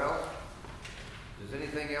right, well, does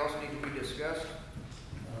anything else need to be discussed?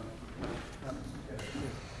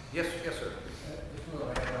 Yes, sir. Just a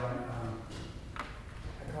little add on. I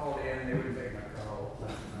called in, they wouldn't take my call. I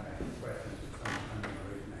had questions for some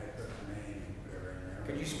reason. I had put my name and whatever in there.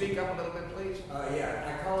 Could you speak up a little bit, please? Yeah,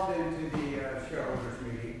 I called into the shareholders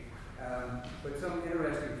meeting, but some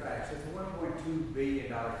interesting facts. It's a $1.2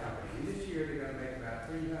 billion company, and this year they're going to make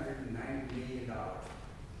about $390 million.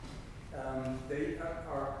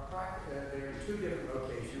 They're in two different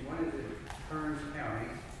locations. One is in Kearns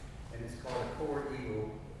County, and it's called a Ford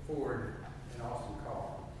in Austin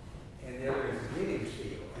Call. And the other is Giddings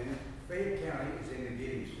Field, and Fayette County is in the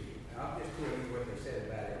Giddings Field. And I'll just tell you what they said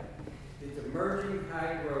about it. It's an emerging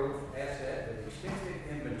high-growth asset with extensive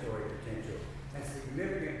inventory potential and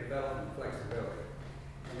significant development flexibility.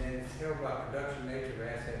 And then it's held by production nature of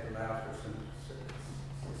assets allows for some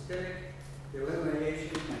systemic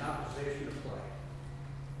elimination and opposition of play.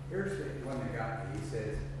 Here's the one that got me. He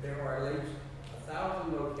says, there are at least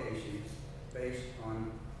 1,000 locations based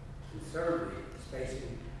on conservative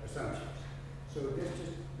spacing assumptions. So this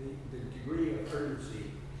just the degree of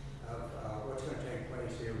urgency of what's going to take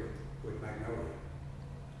place here with Magnolia.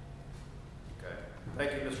 Okay.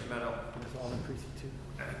 Thank you, Mr. Meadow. It's all in precinct 2.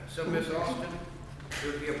 So, Ms. Austin, it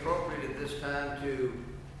would be appropriate at this time to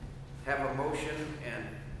have a motion, and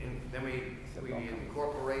then we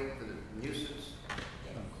incorporate the nuisance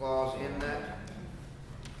clause in that.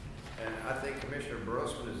 And I think Commissioner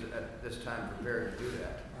Brosman is at this time prepared to do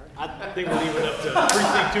that. I think we'll leave it up to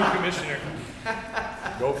precinct 2 commissioner.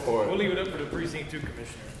 Go for We'll it. leave it up for the precinct 2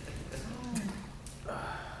 commissioner.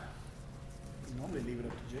 Normally leave it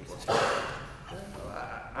up to Jason.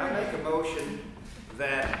 I make a motion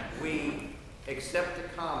that we accept the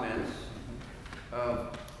comments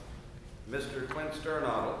of Mr. Clint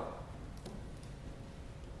Sternadel,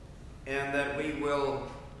 and that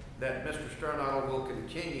Mr. Sternadel will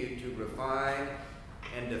continue to refine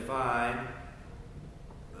and define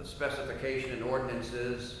the specification and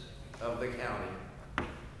ordinances of the county.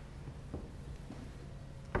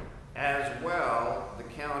 As well, the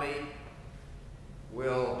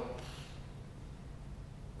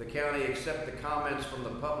county accept the comments from the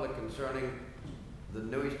public concerning the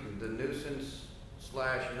nuisance /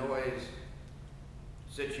 noise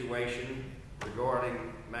situation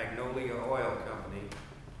regarding Magnolia Oil Company,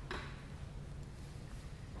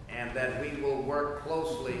 and that we will work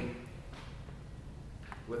closely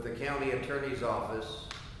with the county attorney's office,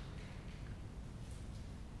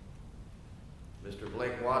 Mr.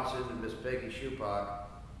 Blake Watson and Ms. Peggy Schupak,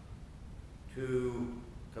 to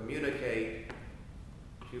communicate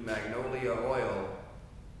to Magnolia Oil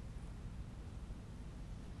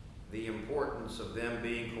the importance of them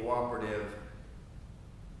being cooperative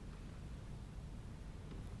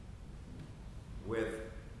with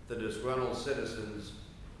the disgruntled citizens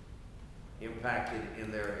impacted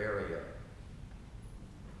in their area.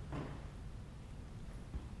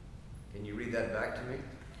 Can you read that back to me?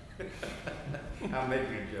 I'm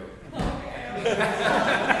making a joke.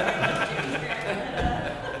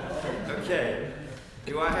 Okay.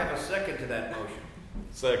 Do I have a second to that motion?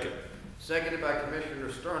 Second. Seconded by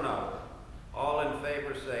Commissioner Sternadel. All in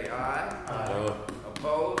favor say aye. Aye.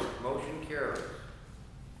 Opposed? Motion carries.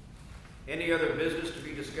 Any other business to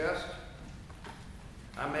be discussed?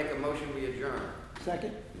 I make a motion we adjourn.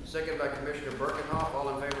 Second? Seconded by Commissioner Birkenhoff. All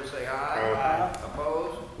in favor say aye. Aye.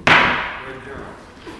 Opposed? We adjourn.